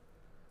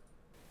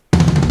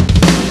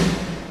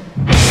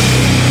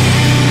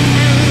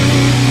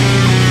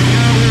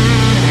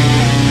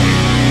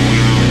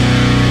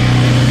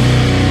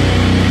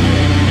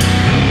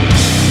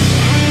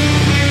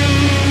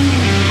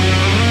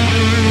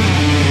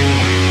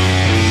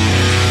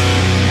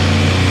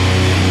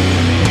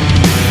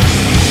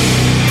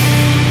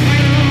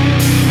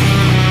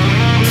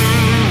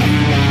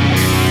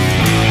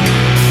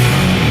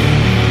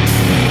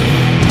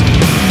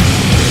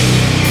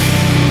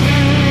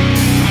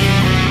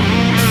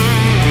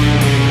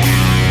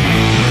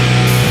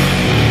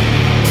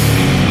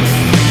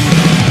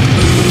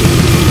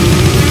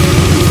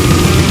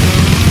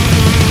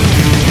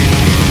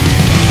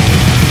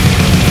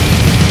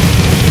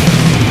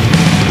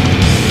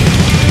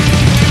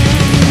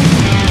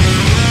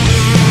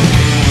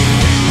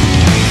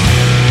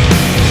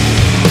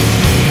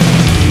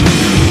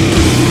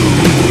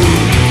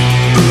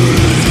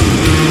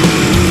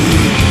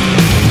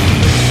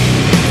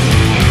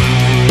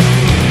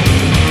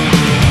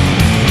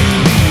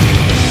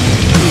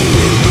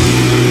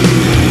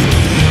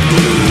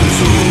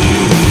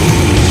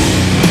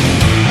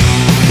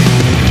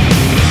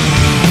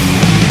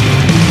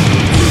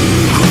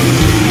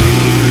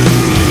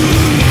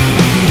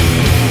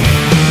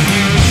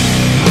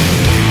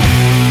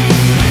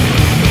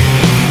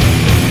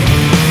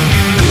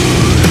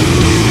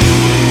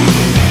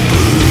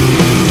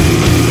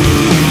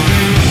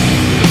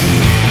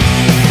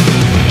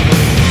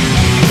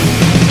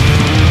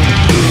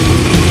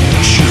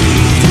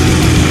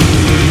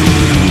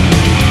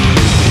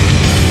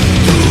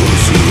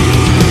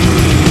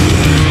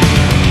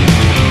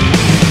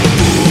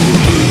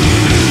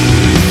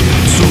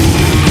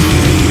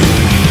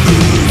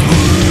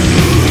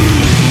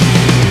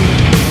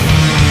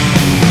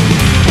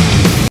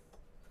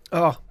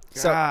 Oh,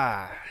 so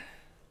Ah.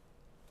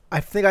 I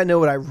think I know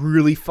what I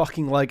really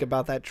fucking like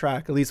about that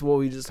track, at least what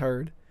we just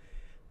heard.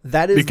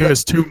 That is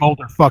Because Tomb Mold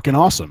are fucking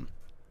awesome.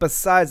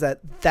 besides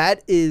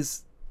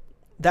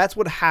that's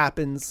what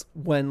happens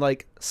when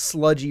like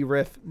sludgy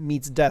riff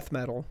meets death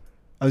metal.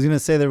 I was gonna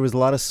say there was a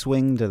lot of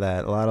swing to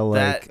that, a lot of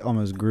like That-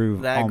 almost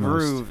groove. That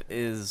almost. groove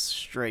is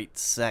straight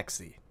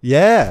sexy.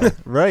 Yeah,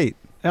 right.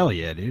 Hell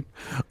yeah, dude.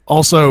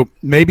 Also,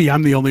 maybe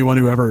I'm the only one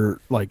who ever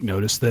like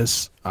noticed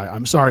this.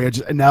 I'm sorry.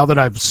 Now that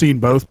I've seen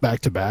both back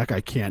to back, I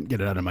can't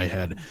get it out of my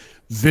head.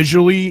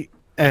 Visually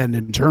and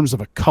in terms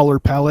of a color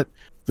palette,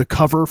 the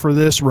cover for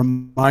this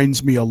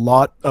reminds me a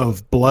lot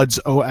of Blood's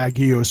O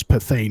Agios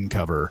Pathane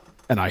cover.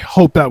 And I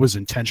hope that was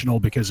intentional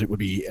because it would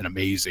be an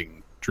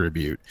amazing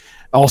tribute.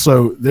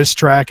 Also, this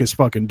track is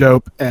fucking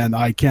dope, and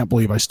I can't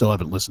believe I still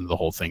haven't listened to the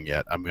whole thing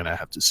yet. I'm going to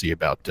have to see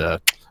about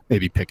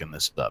maybe picking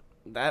this up.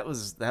 That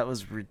was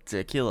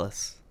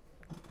ridiculous.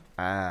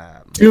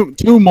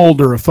 Tomb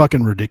Mold are a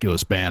fucking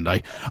ridiculous band.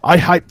 I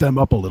hyped them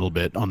up a little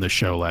bit on this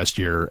show last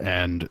year,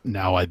 and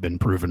now I've been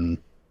proven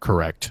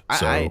correct.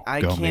 So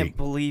I go can't me.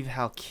 believe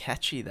how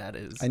catchy that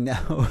is. I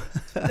know.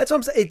 That's what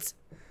I'm saying.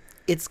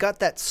 It's got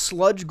that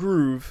sludge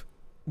groove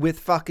with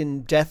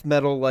fucking death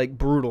metal like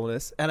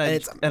brutalness, And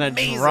it's a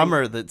amazing.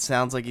 drummer that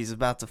sounds like he's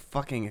about to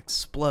fucking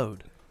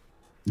explode.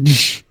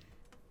 I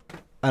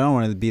don't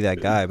want to be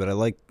that guy, but I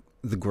like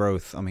the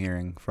growth I'm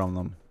hearing from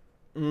them.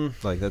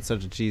 Mm. Like that's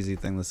such a cheesy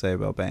thing to say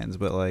about bands,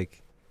 but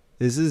like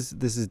this is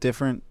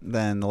different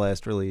than the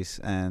last release,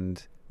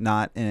 and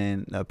not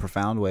in a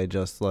profound way,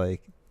 just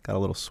like got a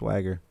little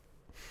swagger.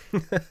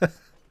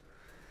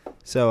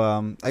 So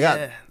I got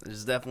Yeah,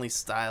 there's definitely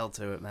style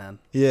to it, man.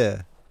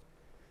 yeah.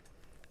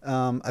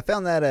 I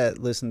found that at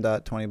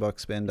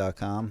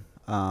listen.20buckspin.com.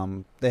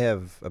 They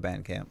have a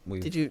Bandcamp.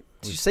 Did you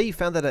say you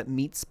found that at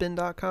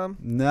meatspin.com?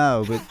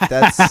 No, but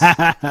that's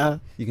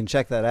you can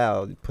check that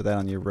out. Put that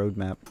on your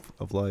roadmap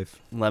of life.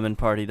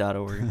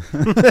 Lemonparty.org.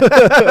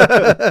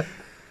 Mr.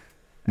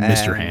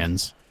 And-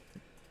 Hands.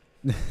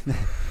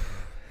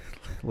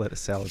 Let us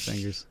salad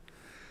fingers.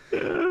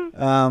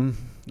 All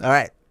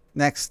right.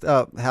 Next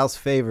up, house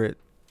favorite.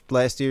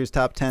 Last year's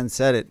top 10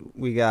 said it.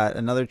 We got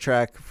another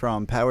track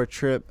from Power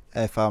Trip.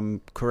 If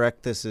I'm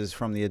correct, this is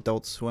from the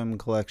Adult Swim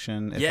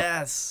collection.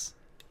 Yes.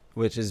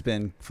 Which has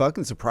been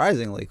fucking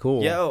surprisingly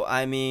cool. Yo,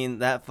 I mean,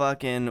 that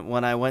fucking,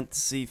 when I went to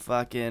see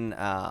fucking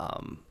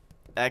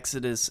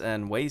Exodus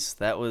and Waste,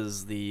 that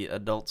was the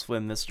Adult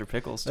Swim Mr.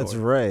 Pickle store. That's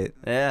right.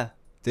 Yeah.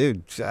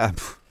 Dude,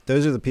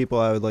 those are the people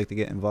I would like to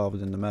get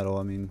involved in the metal.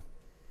 I mean,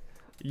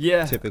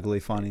 Yeah. typically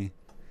funny.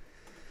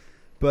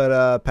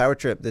 But Power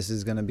Trip, this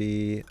is going to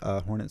be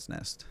Hornet's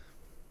Nest.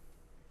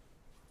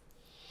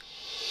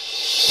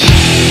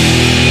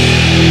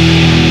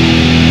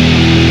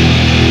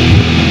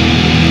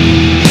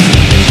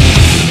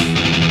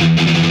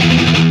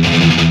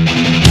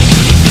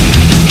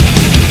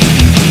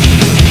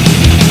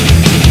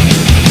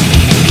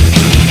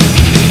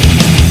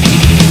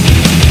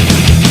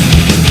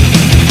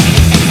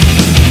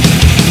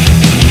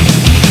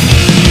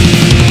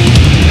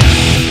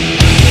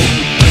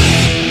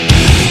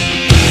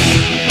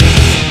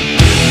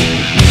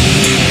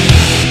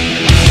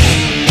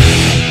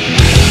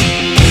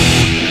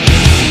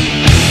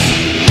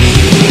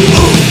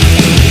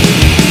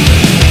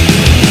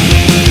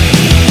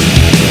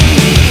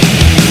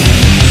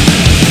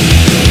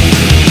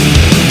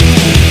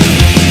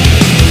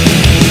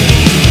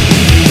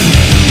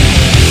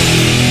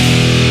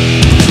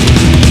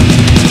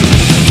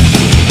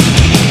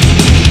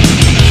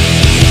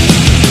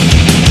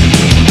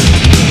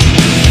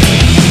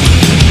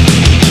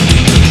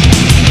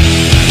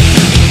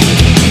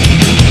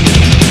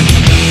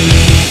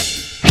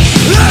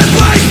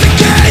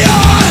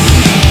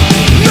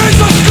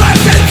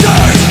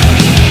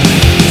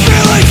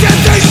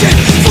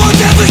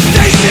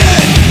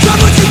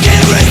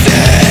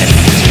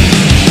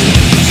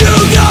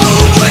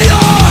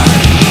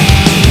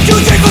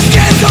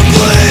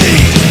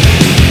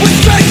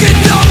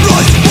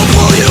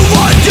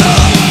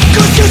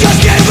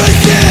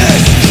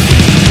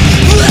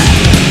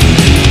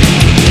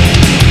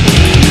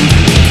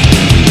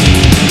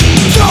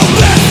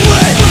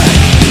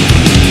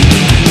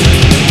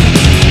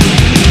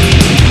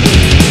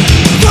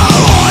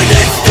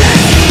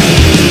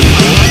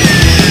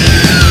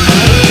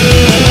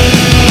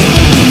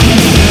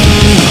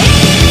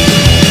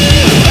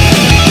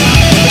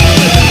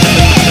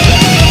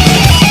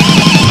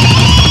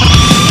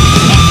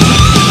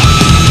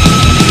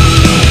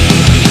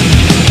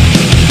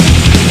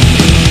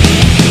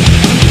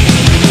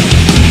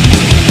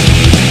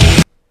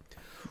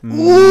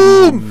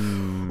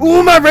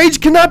 Ooh, my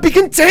rage cannot be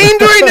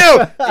contained right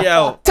now.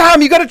 Yo,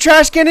 Tom, you got a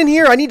trash can in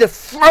here? I need to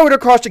throw it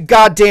across the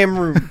goddamn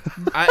room.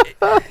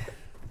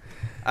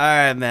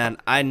 Alright, man.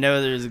 I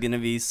know there's going to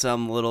be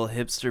some little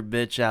hipster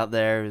bitch out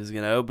there who's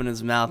going to open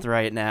his mouth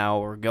right now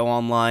or go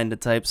online to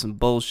type some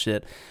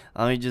bullshit.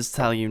 Let me just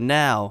tell you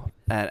now,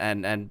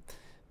 and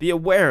be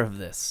aware of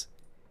this.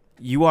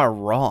 You are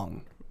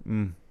wrong.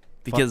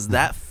 because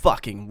that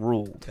fucking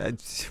ruled.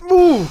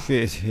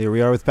 Here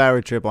we are with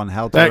Power Trip on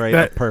how to write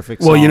a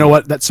perfect song. Well, you know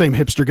what? That same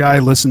hipster guy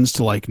listens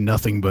to like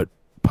nothing but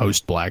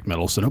post black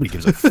metal, so nobody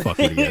gives a fuck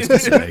what he has to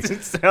say.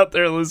 Just out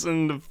there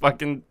listening to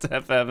fucking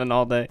Deaf Heaven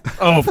all day.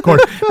 Oh, of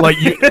course.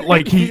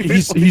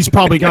 He's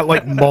probably got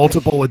like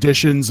multiple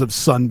editions of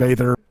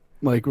Sunbather.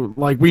 Like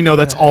we know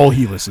that's all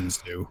he listens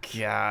to.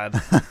 God,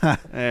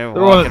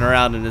 walking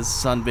around in his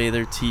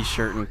Sunbather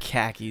t-shirt and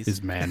khakis.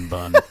 His man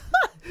bun.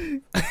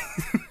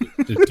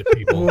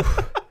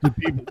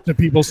 do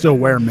people still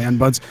wear man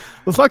buns?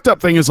 The fucked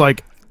up thing is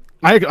like,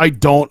 I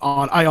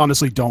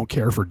honestly don't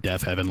care for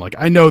Deaf Heaven. Like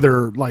I know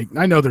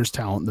there's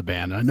talent in the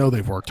band. And I know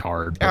they've worked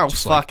hard. Oh,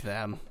 fuck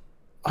them.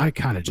 I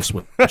kind of just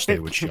wish they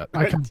would shut.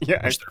 I kind of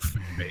wish their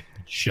fan base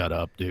would shut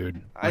up,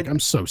 dude. Like I'm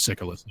so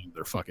sick of listening to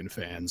their fucking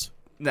fans.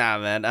 Nah,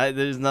 man.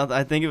 There's nothing.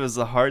 I think it was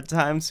the Hard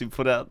Times who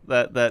put out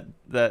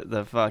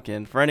the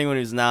fucking. For anyone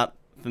who's not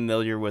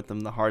familiar with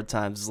them, the Hard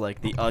Times is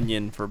like the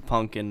Onion for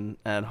punk and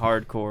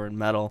hardcore and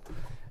metal,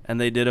 and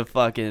they did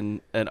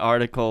an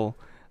article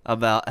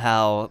about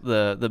how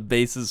the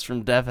bassist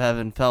from Deaf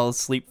Heaven fell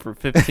asleep for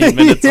 15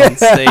 minutes on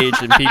stage,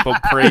 and people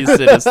praised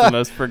it as the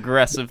most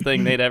progressive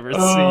thing they'd ever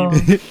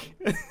seen.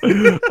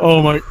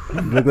 Oh my!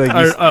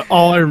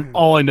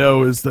 All I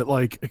know is that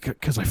like,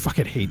 because I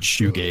fucking hate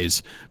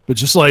shoegaze, but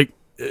just like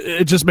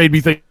it just made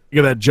me think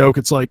of that joke.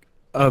 It's like,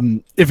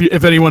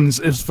 if anyone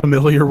is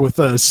familiar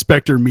with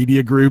Spectre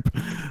Media Group,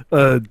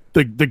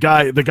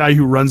 the guy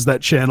who runs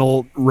that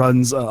channel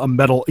runs a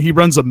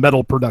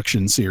metal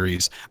production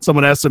series.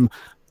 Someone asked him,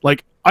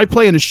 like, I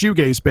play in a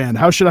shoegaze band.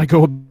 How should I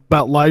go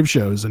about live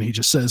shows? And he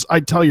just says,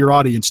 I'd tell your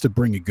audience to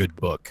bring a good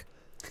book.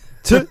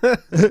 And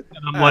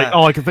I'm like,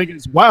 all I can think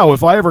is, wow,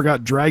 if I ever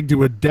got dragged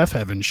to a Deaf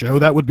Heaven show,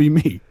 that would be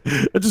me.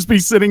 I'd just be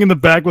sitting in the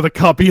back with a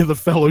copy of the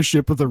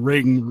Fellowship of the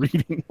Ring,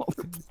 reading all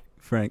the...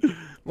 Frank,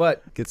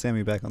 What? get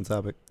Sammy back on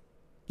topic.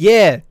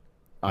 Yeah.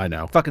 I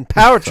know. Fucking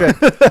Power Trip.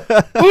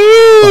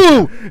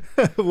 Woo!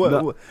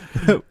 What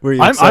were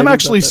you I'm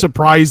actually excited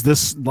surprised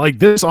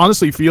this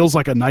honestly feels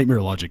like a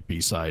Nightmare Logic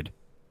B-side.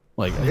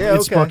 Like, Yeah,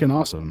 it's okay. fucking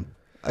awesome. about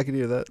that? I can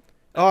hear that.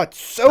 Oh, it's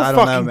so I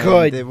don't know, fucking man.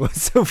 good. It was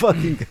so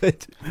fucking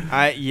good.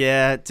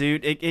 Yeah,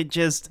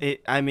 dude.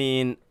 I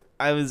mean,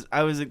 I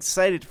was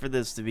excited for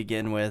this to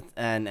begin with,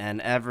 and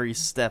every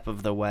step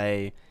of the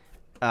way,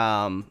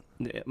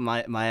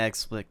 my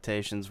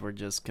expectations were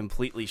just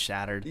completely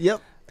shattered.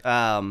 Yep.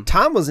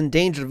 Tom was in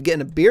danger of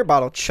getting a beer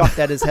bottle chucked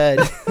at his head.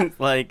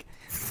 Like,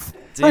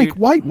 Frank, dude,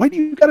 why do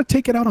you got to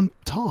take it out on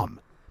Tom?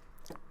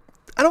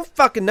 I don't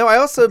fucking know. I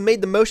also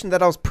made the motion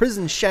that I was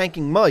prison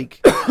shanking Mike.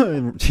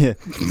 Yeah.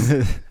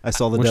 I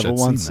saw the Wish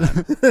devil I'd seen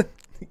once. that.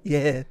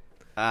 Yeah.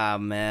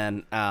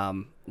 man,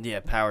 yeah,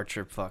 Power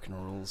Trip fucking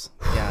rules.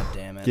 God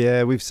damn it.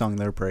 Yeah, we've sung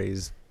their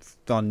praise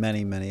on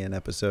many an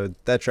episode.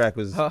 That track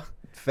was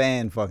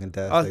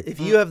fan-fucking-tastic. If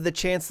you have the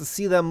chance to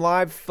see them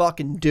live,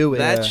 fucking do it.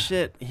 That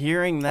shit,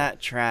 hearing that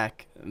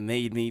track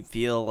made me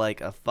feel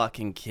like a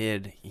fucking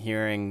kid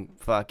hearing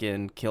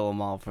fucking Kill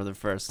 'Em All for the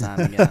first time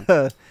again.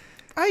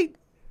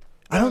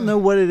 I don't know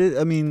what it is.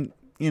 I mean,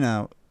 you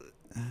know,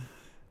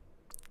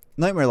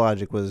 Nightmare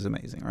Logic was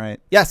amazing, right?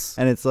 Yes.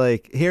 And it's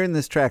like, hearing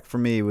this track for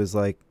me was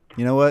like,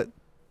 you know what?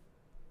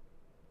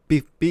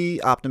 Be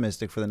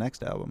optimistic for the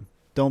next album.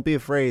 Don't be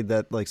afraid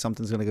that like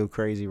something's going to go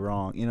crazy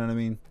wrong. You know what I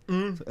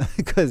mean?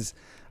 Because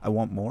I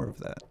want more of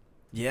that.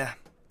 Yeah,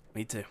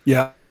 me too.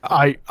 Yeah,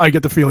 I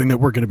get the feeling that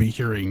we're going to be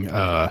hearing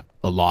a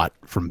lot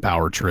from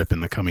Power Trip in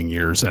the coming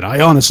years, and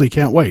I honestly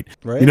can't wait.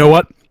 Right? You know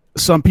what?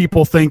 Some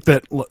people think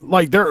that,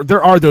 like,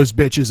 there are those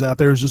bitches out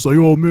there who's just like,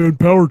 oh man,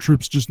 Power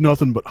Trip's just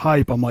nothing but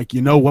hype. I'm like,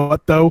 you know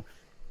what though?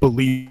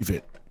 Believe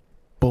it.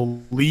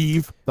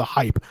 Believe the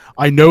hype.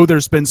 I know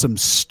there's been some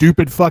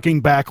stupid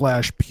fucking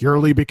backlash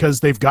purely because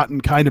they've gotten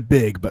kind of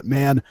big, but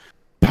man,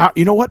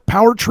 you know what?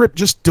 Power Trip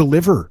just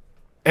deliver.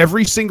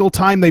 Every single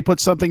time they put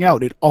something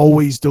out, it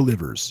always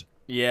delivers.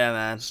 Yeah,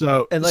 man.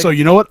 So, And, like- so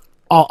you know what?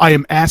 I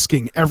am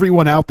asking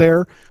everyone out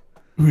there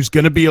who's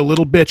going to be a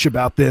little bitch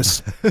about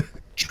this,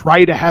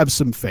 try to have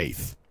some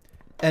faith.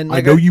 And I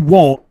like know you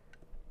won't,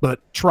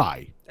 but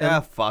try.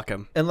 Fuck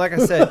him. And like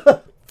I said,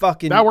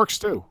 fucking That works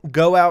too.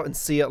 go out and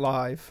see it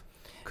live.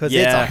 Because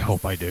Yeah. I it's a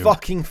hope I do.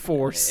 fucking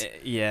force.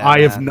 Yeah,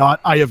 I have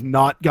man.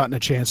 not gotten a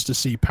chance to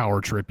see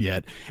Power Trip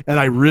yet, and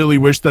I really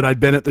wish that I'd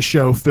been at the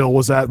show Phil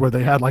was at, where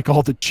they had like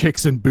all the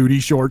chicks in booty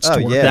shorts. Oh,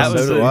 to work yeah, That on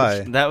was so do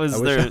stage. I. That was I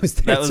wish their I was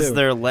there that was too.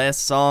 their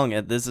last song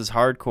at This Is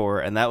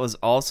Hardcore, and that was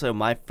also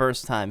my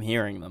first time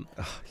hearing them.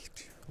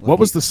 What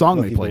was the song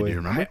they Lucky played? boy. Do you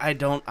remember? I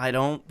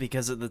don't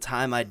because at the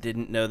time I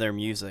didn't know their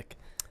music,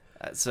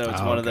 so it's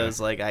Oh, one of okay.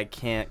 those like I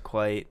can't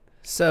quite.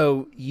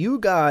 So you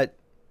got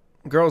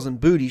girls in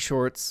booty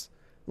shorts.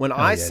 When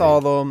I yeah, saw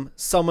them,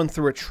 someone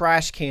threw a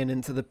trash can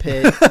into the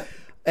pit,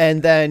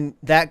 and then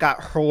that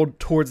got hurled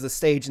towards the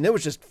stage, and it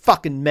was just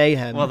fucking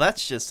mayhem. Well,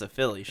 that's just a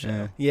Philly show.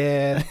 Yeah.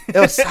 yeah, it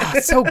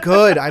was so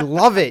good. I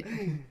love it.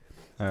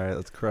 All right,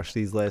 let's crush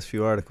these last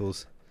few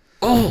articles.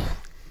 Oh,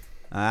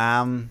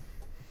 A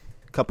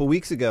couple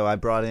weeks ago, I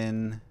brought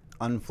in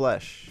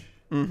Unflesh,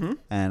 Mm-hmm.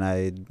 And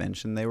I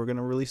mentioned they were going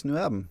to release a new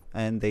album,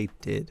 and they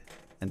did.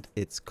 And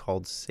it's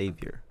called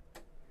Savior.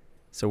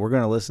 So we're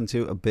going to listen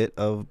to a bit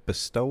of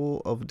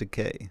Bestowal of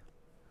Decay.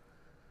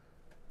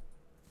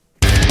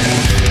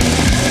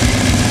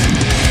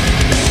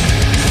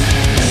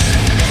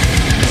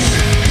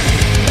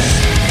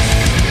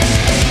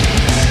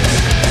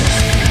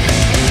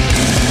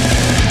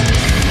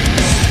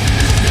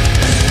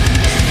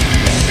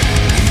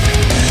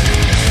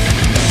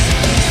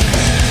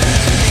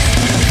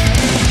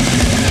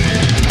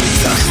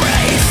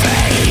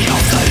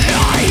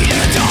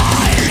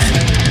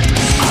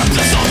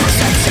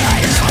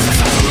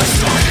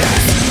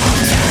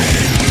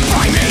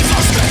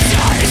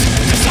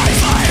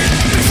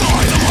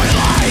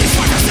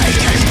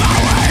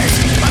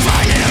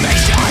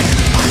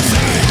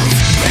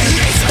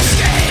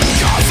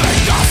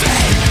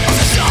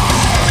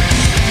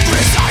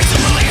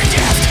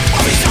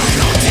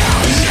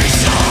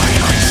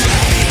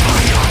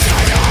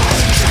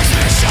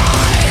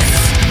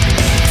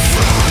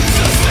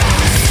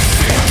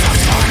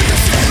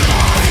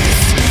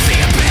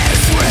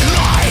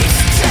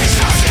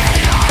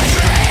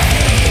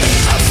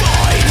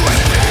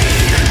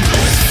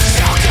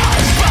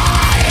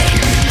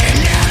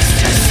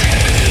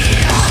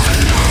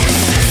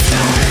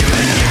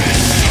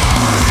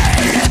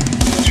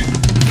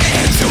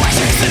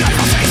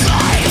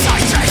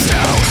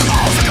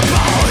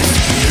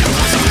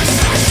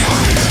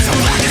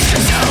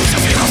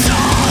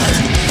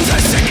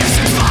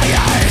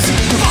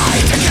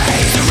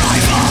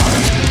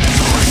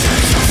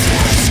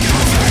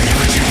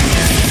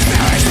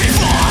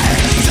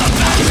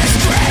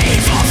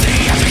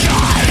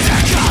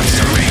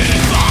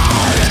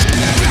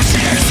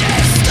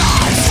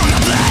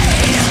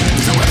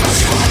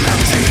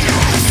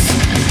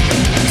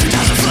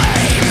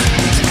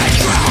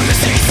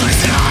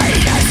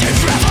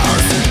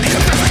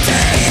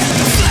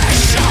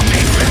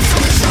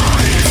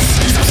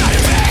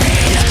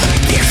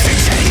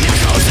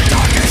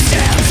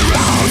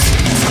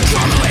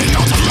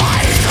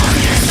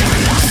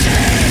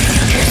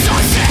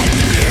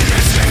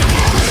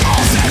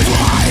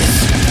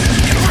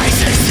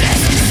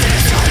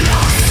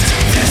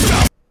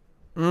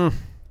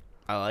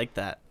 I like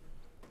that.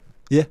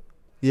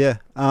 Yeah.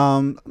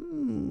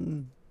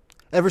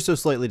 Ever so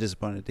slightly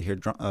disappointed to hear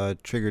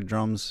triggered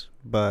drums,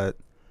 but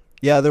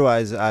yeah,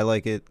 otherwise I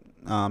like it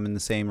in the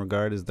same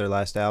regard as their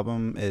last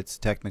album. It's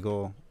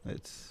technical.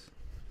 It's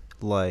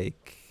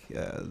like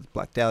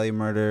Black Dahlia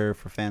Murder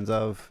for fans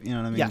of, you know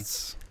what I mean?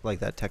 Yes. Like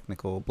that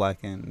technical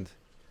blackened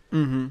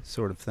Mm-hmm.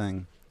 sort of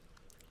thing.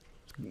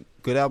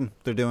 Good album.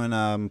 They're doing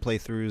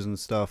playthroughs and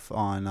stuff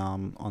on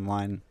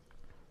online.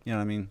 You know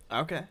what I mean?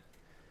 Okay.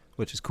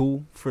 Which is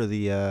cool for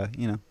the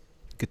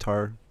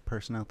guitar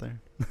person out there.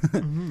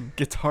 Mm-hmm.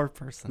 Guitar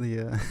person.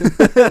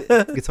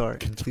 The guitar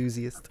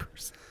enthusiast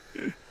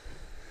person.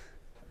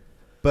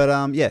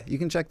 But yeah, you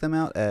can check them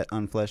out at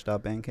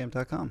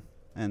unflesh.bandcamp.com.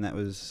 And that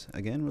was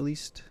again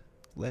released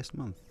last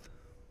month.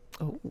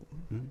 Oh.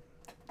 Mhm.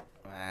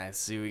 I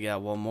see we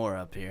got one more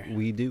up here.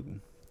 We do.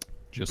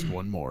 Just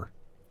one more.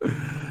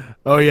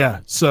 Oh yeah.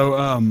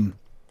 So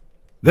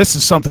this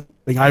is something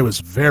I was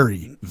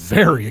very,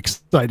 very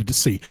excited to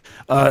see.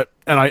 And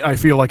I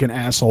feel like an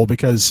asshole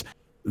because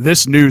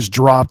this news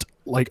dropped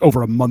like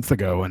over a month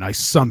ago and I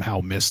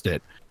somehow missed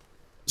it.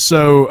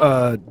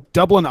 So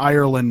Dublin,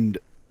 Ireland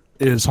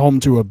is home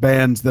to a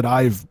band that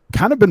I've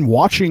kind of been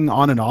watching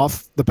on and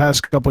off the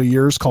past couple of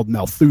years called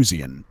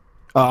Malthusian.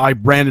 I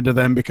ran into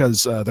them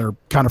because they're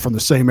kind of from the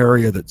same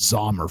area that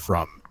Zom are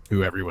from,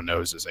 who everyone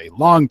knows is a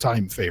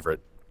longtime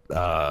favorite,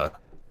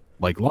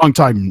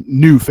 longtime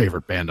new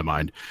favorite band of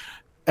mine.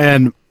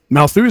 And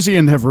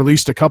Malthusian have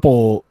released a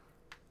couple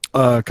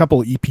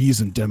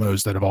EPs and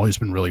demos that have always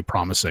been really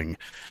promising,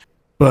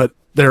 but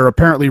they're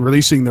apparently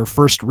releasing their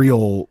first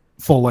real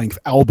full-length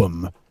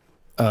album,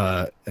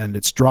 and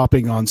it's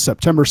dropping on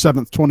September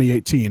 7th,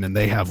 2018, and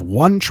they have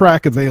one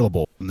track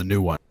available in the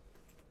new one,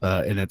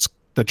 and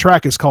the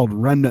track is called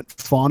Remnant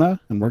Fauna,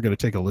 and we're going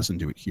to take a listen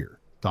to it here.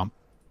 Tom?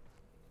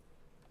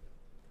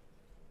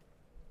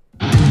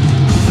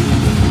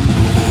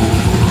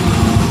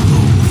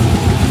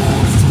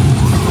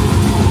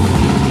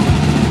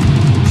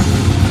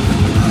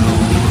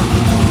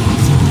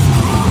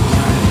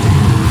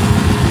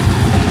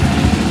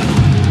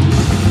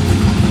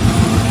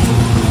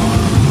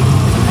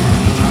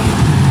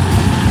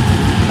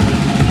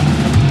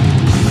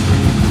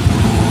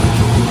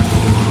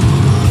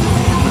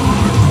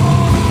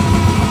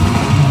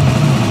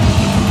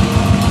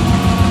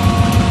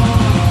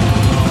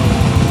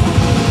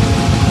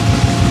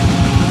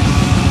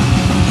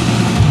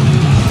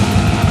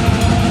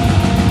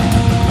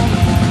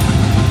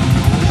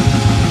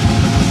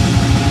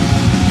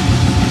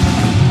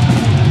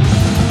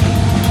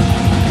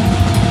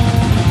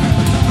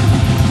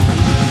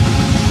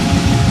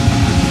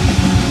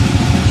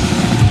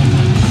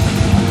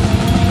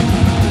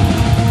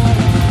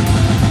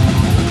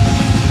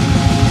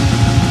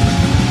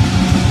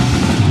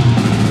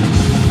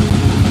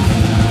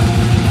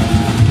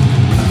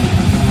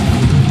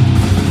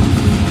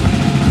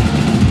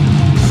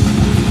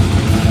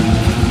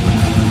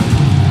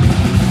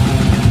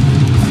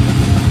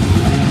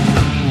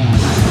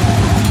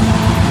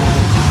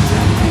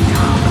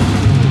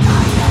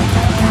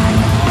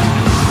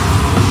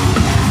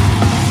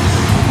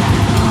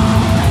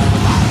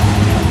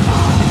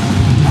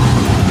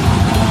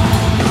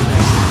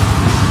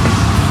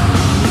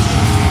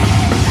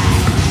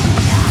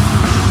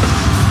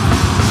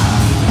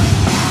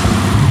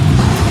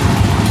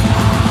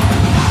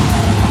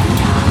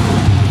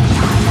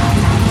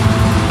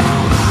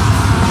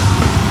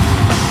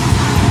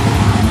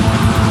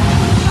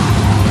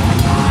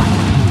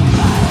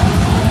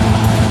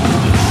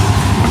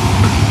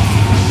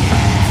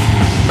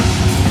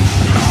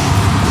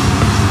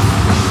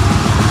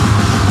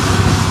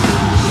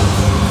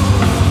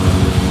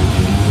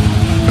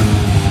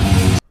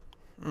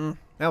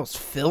 That was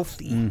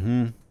filthy.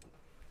 Mm-hmm.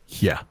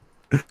 Yeah.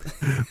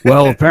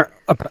 Well,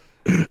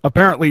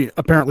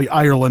 apparently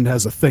Ireland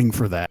has a thing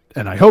for that,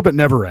 and I hope it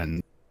never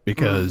ends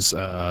because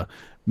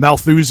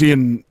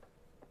Malthusian,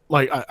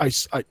 like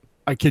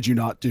I kid you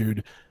not,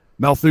 dude,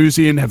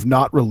 Malthusian have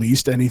not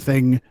released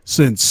anything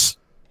since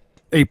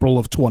April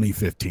of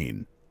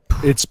 2015.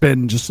 It's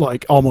been just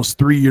like almost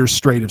 3 years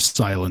straight of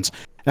silence.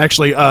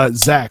 Actually,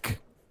 Zach,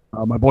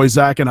 my boy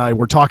Zach and I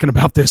were talking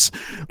about this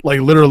like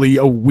literally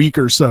a week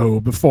or so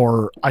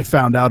before I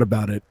found out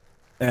about it.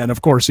 And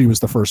of course, he was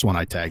the first one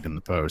I tagged in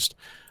the post.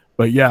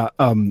 But yeah,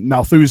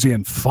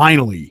 Malthusian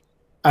finally,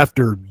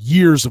 after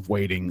years of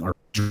waiting, are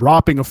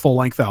dropping a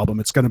full-length album.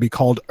 It's going to be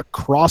called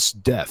Across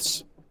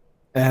Deaths.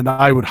 And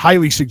I would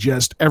highly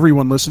suggest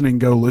everyone listening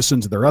go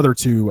listen to their other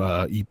two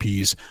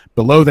EPs,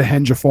 Below the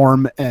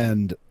Hengiform,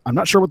 and I'm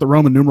not sure what the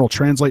Roman numeral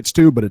translates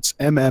to, but it's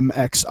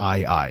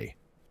MMXII.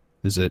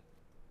 Is that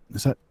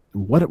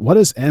what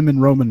is M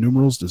in Roman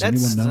numerals? Does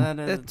anyone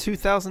know? That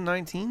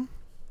 2019?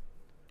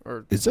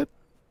 Or Is it?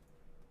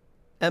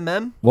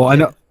 MM? Well, I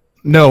know.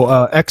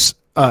 No, XII,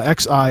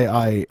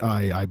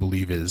 I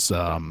believe is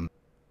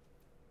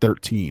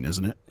 13,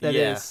 isn't it? That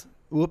Yeah. is.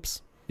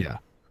 Whoops. Yeah.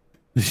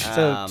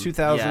 So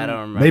 2000. Yeah, I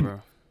don't Maybe-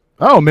 remember.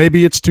 Oh,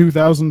 maybe it's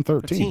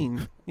 2013.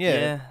 13. Yeah.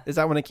 Yeah. Is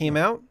that when it came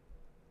out?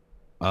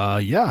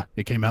 Yeah,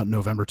 it came out in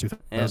November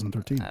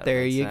 2013. That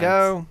There makes you sense.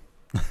 go.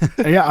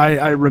 Yeah,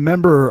 I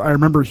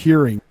remember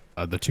hearing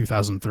the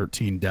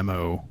 2013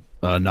 demo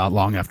not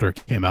long after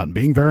it came out and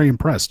being very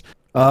impressed.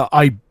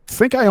 I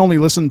think I only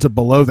listened to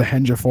Below the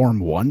Hengiform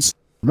once.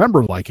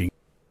 Remember liking it,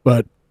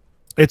 but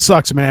it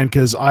sucks, man,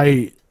 because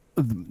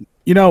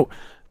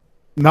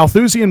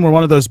Malthusian were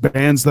one of those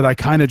bands that I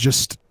kind of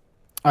just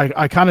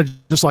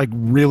like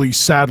really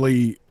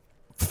sadly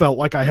felt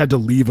like I had to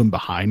leave them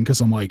behind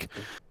because I'm like,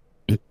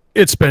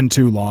 it's been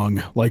too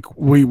long. Like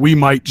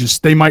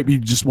they might be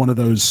just one of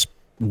those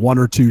one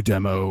or two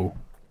demo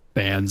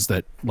bands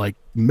that like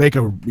make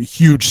a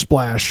huge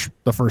splash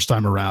the first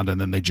time around and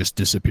then they just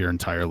disappear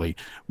entirely.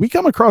 We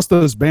come across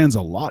those bands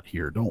a lot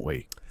here, don't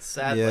we?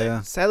 Sadly.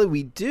 Yeah. Sadly,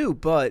 we do,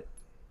 but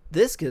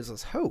this gives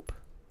us hope.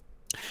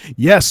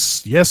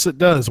 Yes, it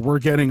does. We're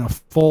getting a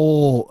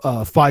full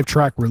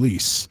 5-track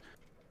release.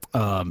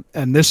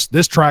 And this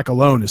track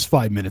alone is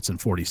 5 minutes and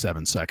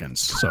 47 seconds.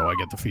 So I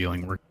get the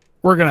feeling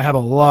we're going to have a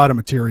lot of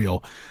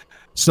material.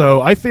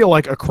 So I feel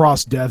like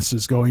Across Deaths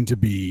is going to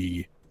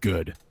be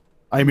good.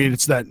 I mean,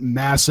 it's that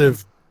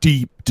massive,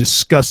 deep,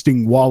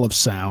 disgusting wall of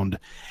sound.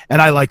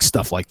 And I like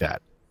stuff like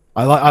that.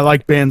 I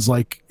like bands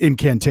like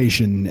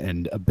Incantation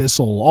and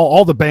Abyssal,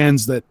 all the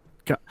bands that,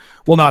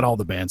 well, not all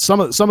the bands.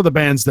 Some of the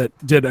bands that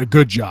did a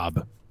good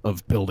job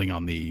of building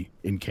on the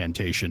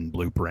Incantation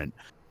blueprint.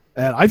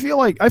 And I feel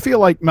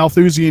like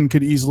Malthusian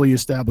could easily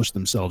establish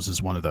themselves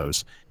as one of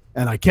those.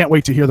 And I can't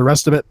wait to hear the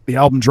rest of it. The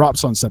album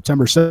drops on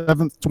September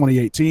 7th,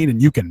 2018,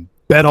 and you can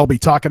bet I'll be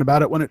talking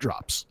about it when it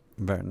drops.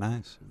 Very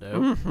nice. Dope.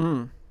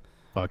 Mm-hmm.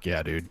 Fuck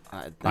yeah, dude.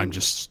 I think- I'm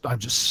just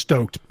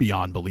stoked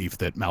beyond belief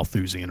that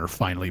Malthusian are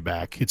finally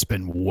back. It's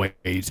been way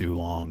too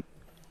long.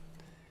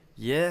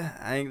 Yeah,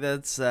 I think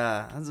that's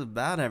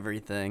about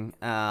everything.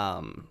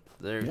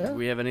 Do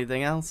we have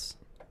anything else?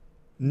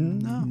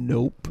 No.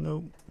 Nope.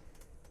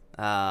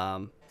 I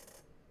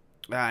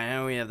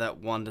know we have that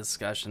one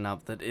discussion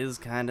up that is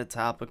kind of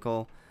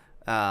topical,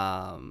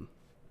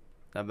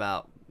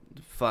 about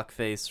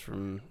fuckface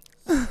from.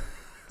 I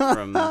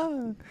don't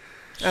know.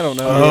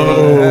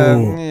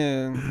 Oh.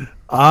 Yeah.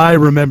 I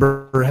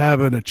remember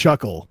having a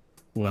chuckle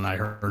when I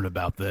heard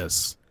about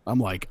this. I'm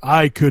like,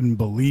 I couldn't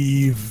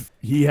believe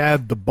he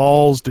had the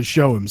balls to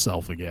show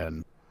himself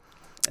again.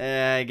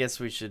 I guess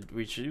we should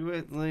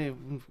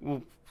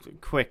we'll,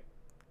 quick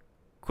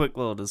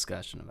little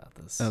discussion about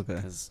this. Okay.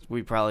 Because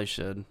we probably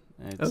should.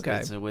 Okay.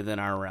 It's within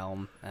our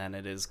realm, and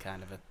it is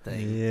kind of a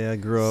thing. Yeah, I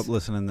grew up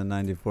listening to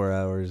 94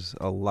 Hours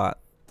a lot.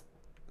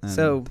 And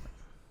So,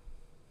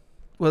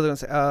 what was I going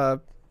to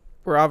say?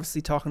 We're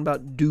obviously talking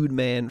about Dude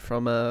Man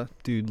from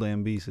Dude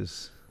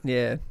Lambesis.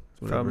 yeah,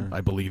 Whatever.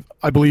 I believe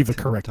the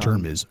correct Tom.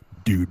 term is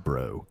dude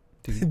bro.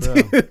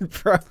 Dude,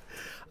 bro.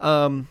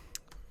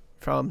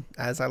 from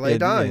As I Lay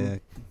Dying,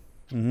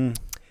 Yeah. Mm-hmm.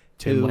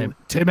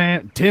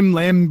 Tim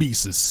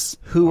Lambesis.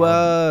 who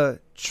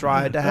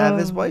tried to have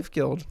his wife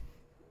killed.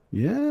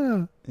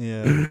 Yeah.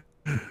 Yeah.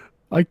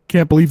 I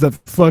can't believe that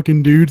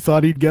fucking dude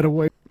thought he'd get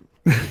away.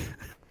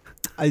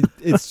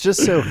 It's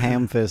just so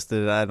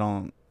ham-fisted. I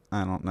don't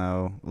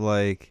know.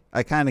 Like,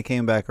 I kind of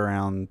came back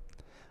around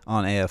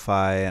on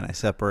AFI and I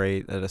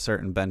separate at a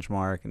certain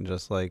benchmark and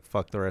just like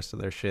fuck the rest of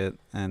their shit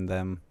and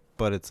them.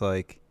 But it's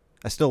like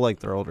I still like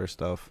their older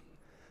stuff.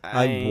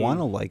 I want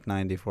to like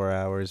 94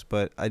 Hours,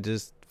 but I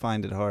just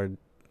find it hard.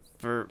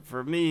 For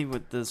me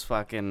with this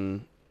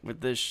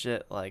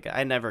shit, like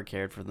I never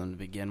cared for them to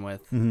begin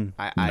with. Mm-hmm.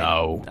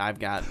 No.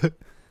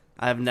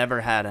 I've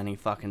never had any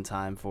fucking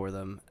time for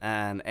them,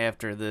 and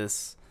after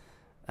this,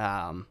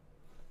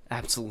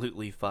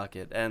 absolutely fuck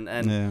it. And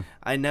Yeah.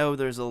 I know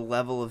there's a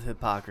level of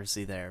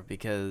hypocrisy there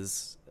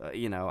because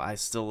I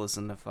still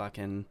listen to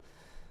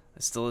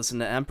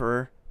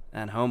Emperor,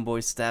 and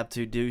homeboy stabbed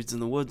 2 dudes in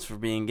the woods for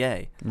being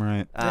gay.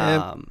 Right.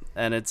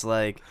 And it's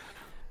like,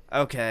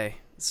 okay,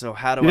 so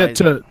how do Yeah,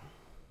 I...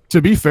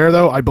 to be fair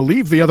though, I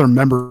believe the other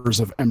members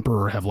of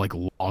Emperor have like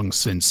long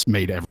since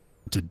made effort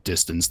to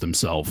distance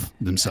themselves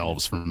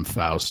from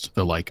Faust.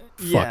 They're like,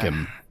 fuck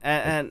him.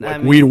 And Like, I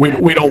mean,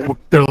 we don't.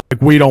 They're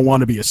like, we don't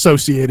want to be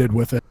associated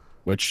with it,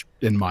 which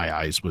in my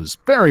eyes was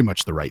very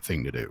much the right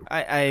thing to do.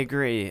 I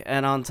agree.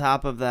 And on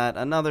top of that,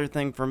 another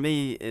thing for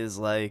me is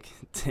like,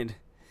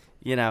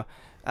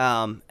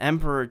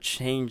 Emperor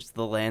changed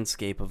the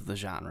landscape of the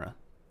genre.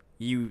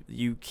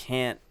 You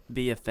can't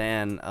be a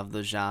fan of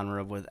the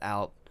genre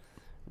without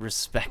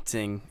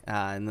respecting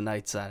In the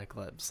Night Side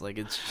Eclipse. Like,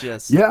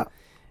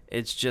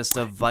 it's just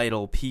a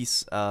vital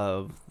piece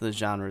of the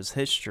genre's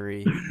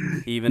history,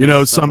 even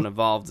if someone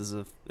involved is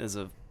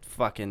a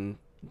fucking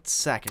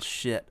sack of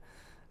shit.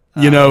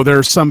 There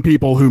are some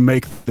people who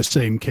make the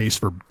same case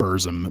for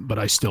Burzum, but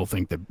I still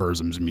think that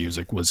Burzum's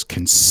music was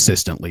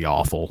consistently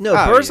awful. No,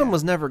 Burzum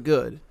was never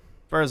good.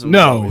 Burzum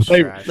was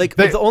trash.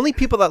 The only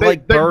people that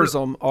like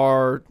Burzum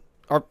are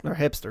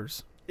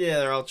hipsters. Yeah,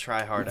 they're all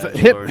try-hard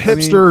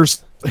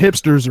hipsters.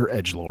 Hipsters are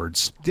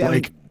edgelords.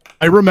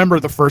 I remember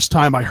the first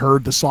time I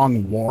heard the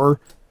song War.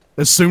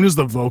 As soon as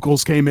the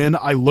vocals came in,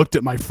 I looked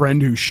at my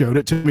friend who showed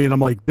it to me, and I'm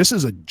like, "This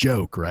is a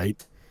joke,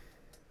 right?"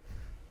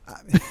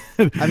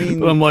 I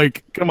mean, I'm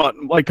like, "Come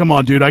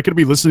on, dude! I could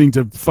be listening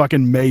to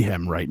fucking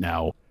Mayhem right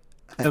now."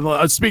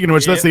 And speaking of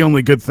which, that's the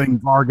only good thing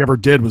Varg ever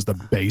did was the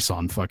bass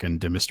on fucking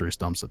De Mysteris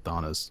Dumps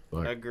Adonis.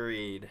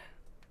 Agreed.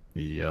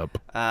 Yep.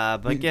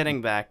 But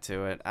getting back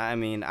to it, I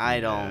mean,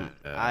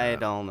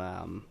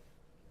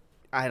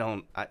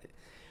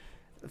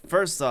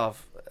 first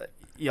off,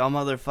 y'all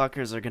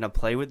motherfuckers are gonna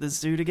play with this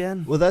dude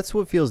again? Well, that's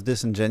what feels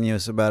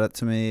disingenuous about it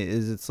to me,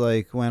 is it's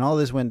like when all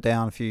this went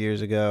down a few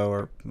years ago,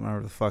 or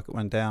whenever the fuck it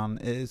went down,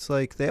 it's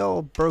like they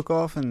all broke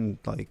off and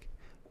like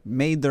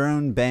made their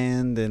own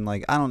band, and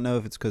like I don't know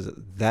if it's because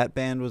that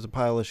band was a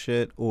pile of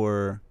shit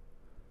or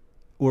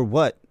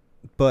what,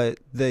 but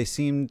they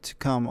seem to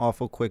come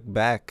awful quick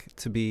back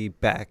to be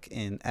back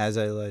in As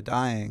I Lay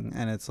Dying,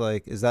 and it's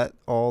like, is that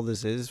all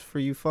this is for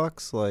you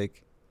fucks?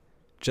 Like,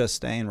 just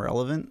staying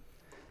relevant?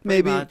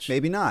 Maybe not,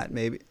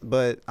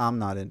 but I'm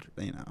not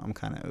I'm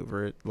kind of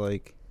over it.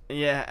 Like,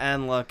 yeah,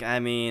 and look, I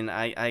mean,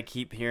 I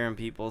keep hearing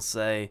people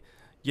say,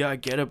 yeah, I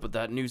get it, but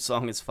that new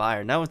song is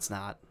fire. No, it's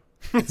not.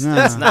 It's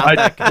not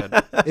that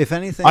good. If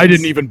anything, I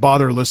didn't even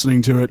bother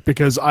listening to it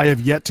because I have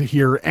yet to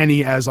hear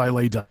any As I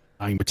Lay Dying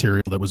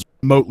material that was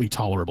remotely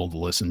tolerable to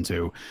listen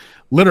to.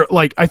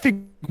 Like, I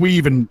think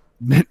even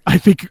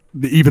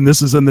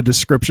this is in the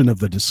description of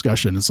the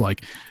discussion. It's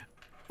like,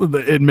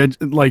 it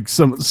mentioned, like,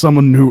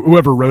 someone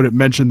whoever wrote it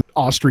mentioned that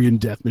Austrian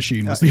Death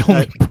Machine was the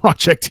only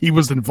project he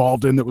was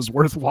involved in that was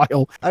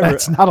worthwhile.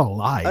 That's not a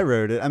lie. I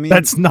wrote it. I mean,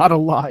 that's not a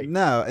lie.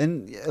 No,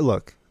 and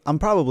look, I'm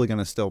probably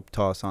gonna still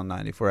toss on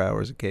 94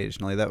 Hours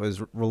occasionally. That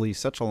was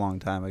released such a long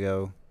time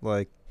ago.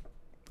 Like,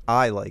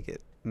 I like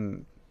it.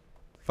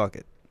 Fuck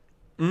it.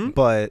 Mm-hmm.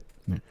 But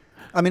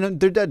I mean,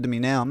 they're dead to me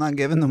now. I'm not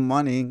giving them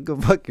money. Go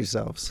fuck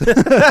yourselves.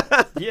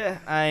 Yeah,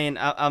 I mean,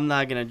 I'm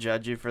not gonna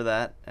judge you for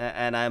that,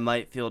 and I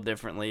might feel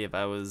differently if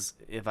I was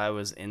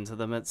into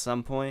them at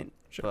some point.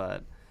 Sure.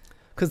 But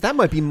because that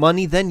might be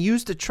money then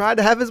used to try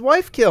to have his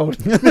wife killed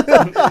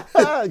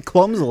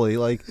clumsily,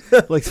 like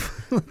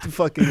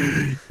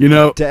fucking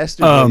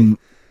dastardly.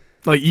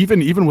 Like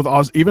even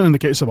in the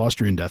case of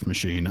Austrian Death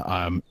Machine,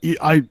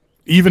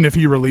 even if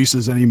he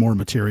releases any more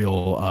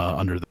material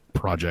under the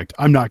project,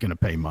 I'm not going to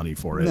pay money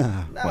for it.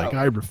 No. Like,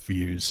 I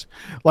refuse.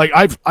 Like,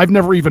 I've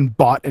never even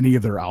bought any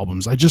of their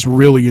albums. I just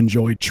really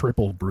enjoyed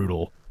Triple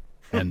Brutal,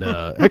 and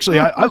actually,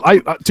 I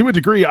to a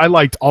degree, I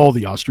liked all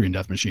the Austrian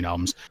Death Machine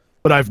albums,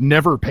 but I've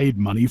never paid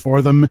money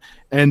for them.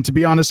 And to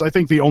be honest, I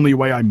think the only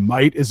way I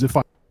might is if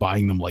I'm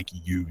buying them like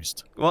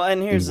used. Well,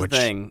 and here's the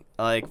thing.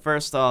 Like,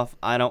 first off,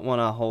 I don't want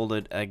to hold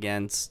it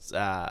against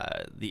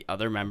the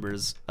other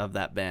members of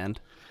that band.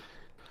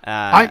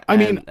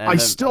 I'm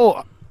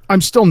still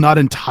not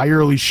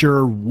entirely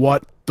sure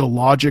what the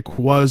logic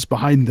was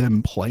behind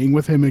them playing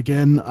with him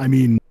again. I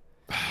mean,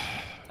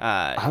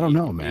 I don't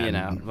know,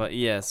 man. But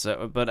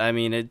but I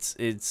mean,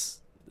 it's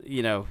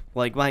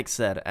like Mike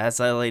said, As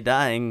I Lay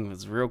Dying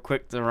was real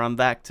quick to run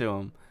back to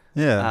him.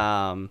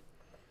 Yeah.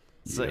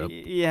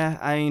 Yeah,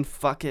 I mean,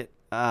 fuck it.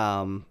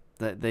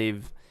 That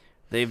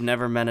they've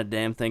never meant a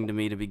damn thing to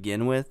me to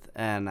begin with,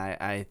 and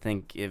I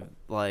think if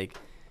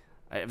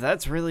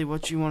that's really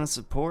what you want to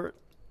support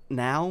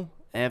now,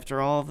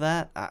 after all of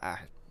that,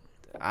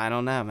 I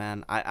don't know,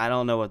 man. I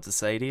don't know what to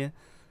say to you.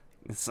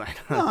 It's like,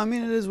 no, I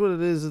mean, it is what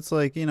it is. It's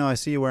like, I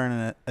see you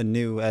wearing a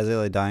new As I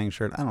Lay Dying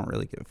shirt. I don't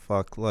really give a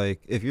fuck.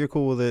 Like, if you're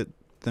cool with it,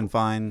 then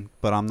fine,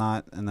 but I'm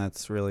not, and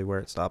that's really where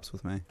it stops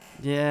with me.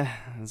 Yeah,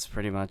 that's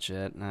pretty much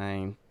it. I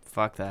mean,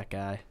 fuck that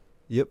guy.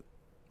 Yep.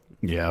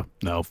 Yeah,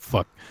 no,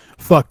 fuck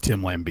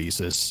Tim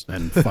Lambesis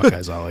and fuck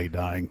As I Lay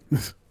Dying.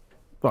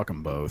 Fuck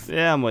them both.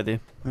 Yeah, I'm with you.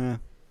 Yeah.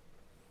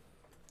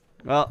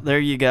 Well, there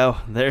you go.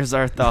 There's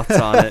our thoughts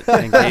on it.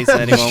 In case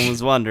anyone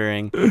was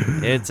wondering,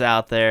 it's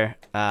out there.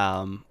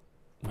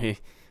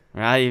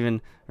 We're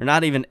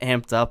not even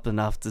amped up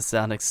enough to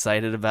sound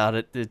excited about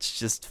it. It's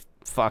just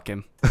fuck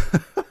him.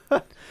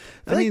 I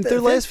mean,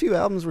 their last few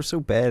albums were so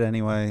bad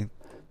anyway.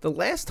 The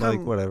last time,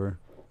 Like, whatever.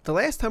 the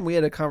last time we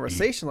had a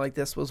conversation like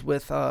this was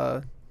with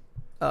Phil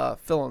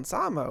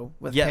Anselmo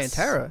with Yes.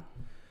 Pantera,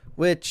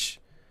 which,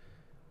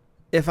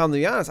 if I'm to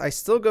be honest, I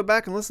still go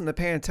back and listen to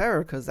Pantera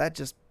because that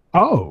just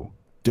Oh,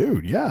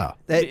 dude, yeah.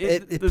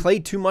 it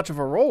played too much of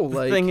a role. The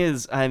Like thing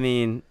is, I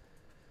mean,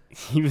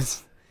 he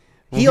was.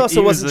 he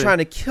also was wasn't trying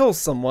to kill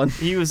someone.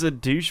 He was a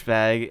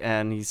douchebag,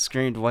 and he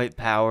screamed white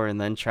power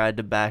and then tried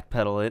to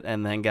backpedal it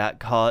and then got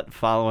caught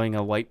following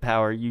a white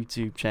power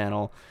YouTube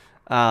channel.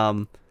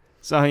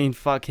 So, I mean,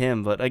 fuck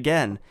him. But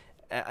again,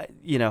 I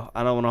don't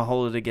want to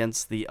hold it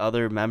against the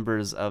other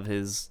members of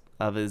his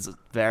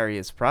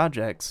various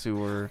projects who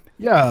were...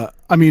 Yeah,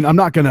 I mean, I'm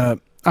not gonna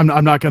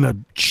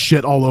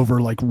shit all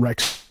over like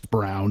Rex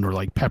Brown or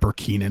like Pepper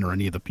Keenan or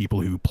any of the people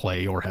who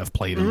play or have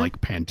played in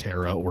like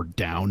Pantera or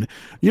Down.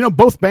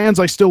 Both bands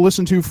I still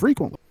listen to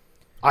frequently.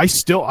 I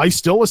still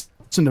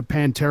listen to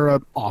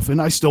Pantera often.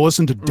 I still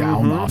listen to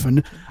Down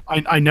often.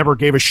 I never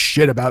gave a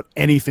shit about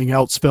anything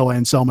else Phil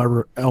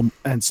Anselmo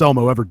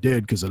ever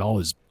did because it all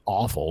is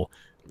awful.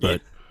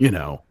 But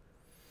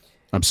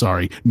I'm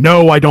sorry.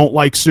 No, I don't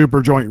like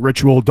Superjoint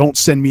Ritual. Don't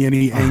send me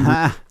any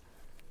anger.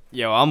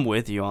 Yo, I'm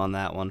with you on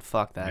that one.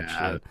 Fuck that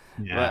shit.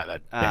 Yeah, But,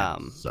 that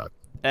band sucked.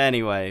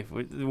 Anyway,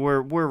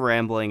 we're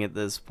rambling at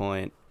this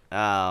point.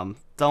 Don't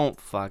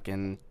try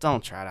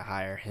to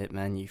hire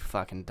hitmen, you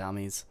fucking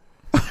dummies.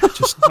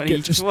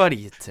 What are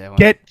you doing?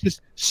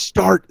 Just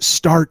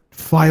start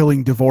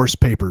filing divorce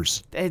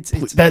papers. It's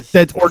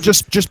Or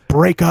just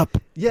break up.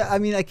 Yeah, I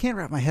mean, I can't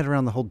wrap my head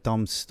around the whole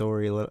dumb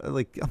story.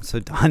 Like, I'm so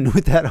done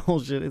with that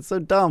whole shit. It's so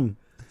dumb.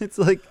 It's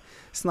like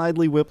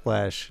Snidely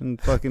Whiplash and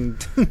fucking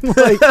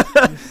like.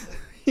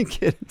 You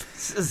kidding?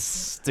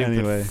 stupid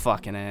Anyway.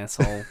 fucking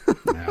asshole.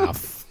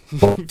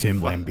 Fuck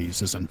Tim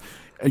Lambesis. And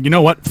you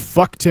know what?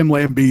 Fuck Tim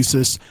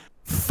Lambesis.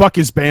 Fuck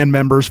his band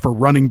members for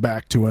running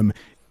back to him.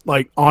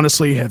 Like,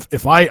 honestly,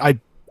 if I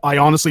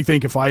honestly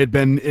think if I had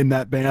been in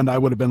that band, I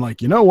would have been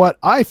like, you know what?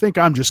 I think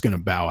I'm just gonna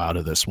bow out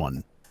of this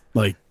one.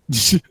 Like,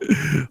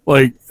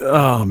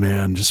 oh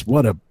man, just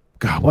what a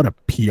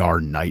PR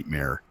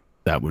nightmare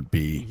that would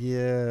be.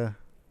 Yeah.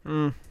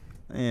 Yeah,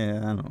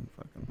 I don't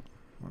fucking.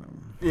 Whatever.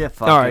 Yeah,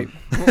 fuck All right,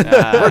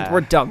 him.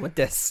 we're done with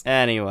this.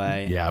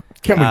 Anyway. Yeah,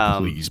 can we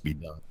please be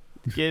done?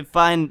 Yeah,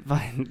 fine.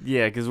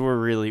 Yeah, because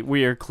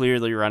we are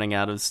clearly running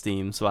out of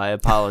steam, so I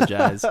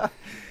apologize if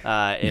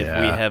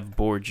we have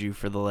bored you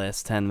for the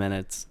last 10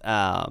 minutes.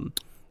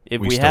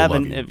 If we still love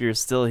haven't, you. if you're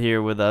still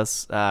here with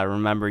us,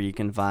 remember you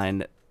can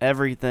find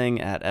everything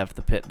at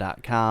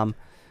fthepit.com.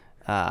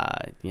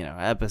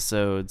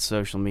 Episodes,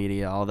 social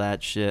media, all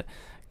that shit.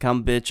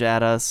 Come bitch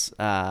at us.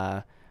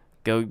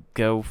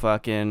 Go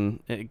fucking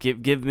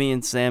give me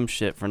and Sam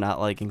shit for not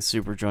liking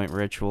Superjoint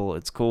Ritual.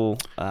 It's cool.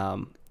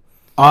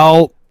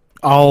 I'll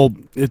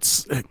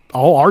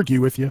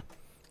argue with you.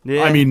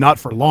 Yeah. I mean, not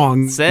for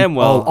long. Sam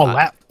will.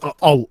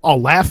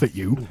 I'll laugh at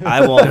you.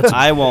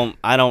 I won't.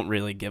 I don't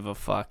really give a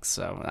fuck.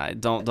 So I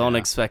don't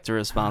expect a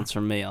response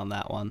from me on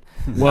that one.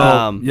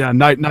 Well, yeah,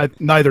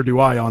 neither do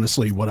I.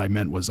 Honestly, what I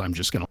meant was I'm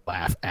just gonna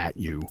laugh at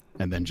you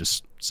and then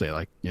just say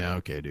like, yeah,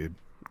 okay, dude.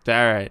 All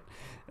right.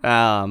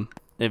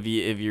 If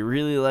you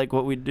really like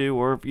what we do,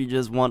 or if you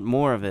just want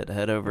more of it,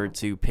 head over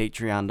to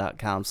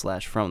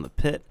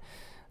patreon.com/fromthepit.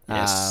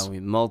 Yes. We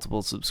have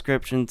multiple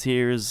subscription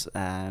tiers,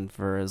 and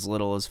for as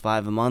little as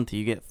 $5 a month,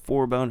 you get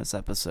 4 bonus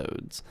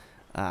episodes,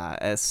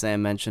 as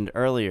Sam mentioned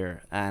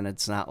earlier. And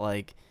it's not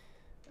like,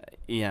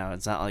 you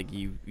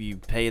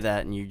pay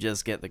that and you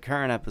just get the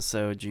current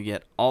episodes. You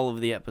get all of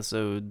the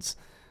episodes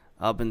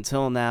up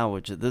until now,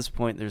 which at this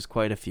point there's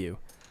quite a few.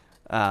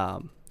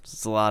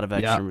 It's a lot of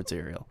extra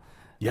material.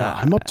 Yeah,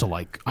 I'm up to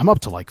like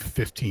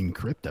 15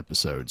 Crypt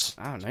episodes.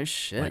 Oh, no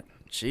shit. Like,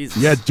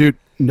 Jesus. Yeah, dude.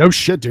 No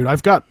shit, dude.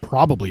 I've got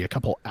probably a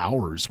couple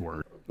hours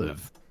worth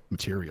of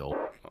material.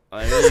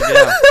 There you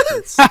go.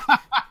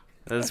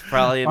 That's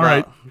probably All about...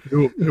 right.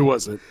 Who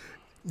was it?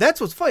 That's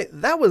what's funny.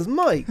 That was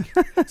Mike.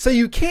 So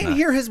you can't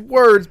hear his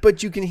words,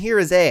 but you can hear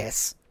his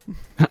ass.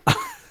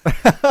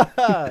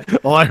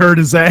 Well, I heard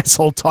his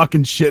asshole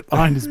talking shit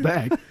behind his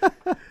back.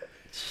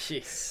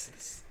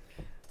 Jesus.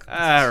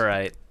 All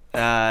right.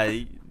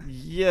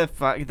 Yeah,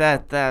 fuck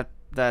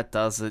that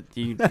does it.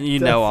 You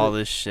know all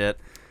this shit.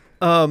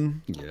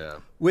 Yeah.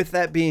 With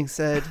that being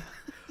said,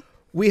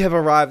 we have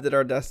arrived at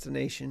our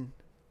destination.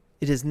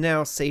 It is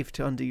now safe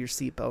to undo your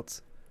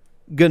seatbelts.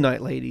 Good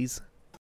night, ladies.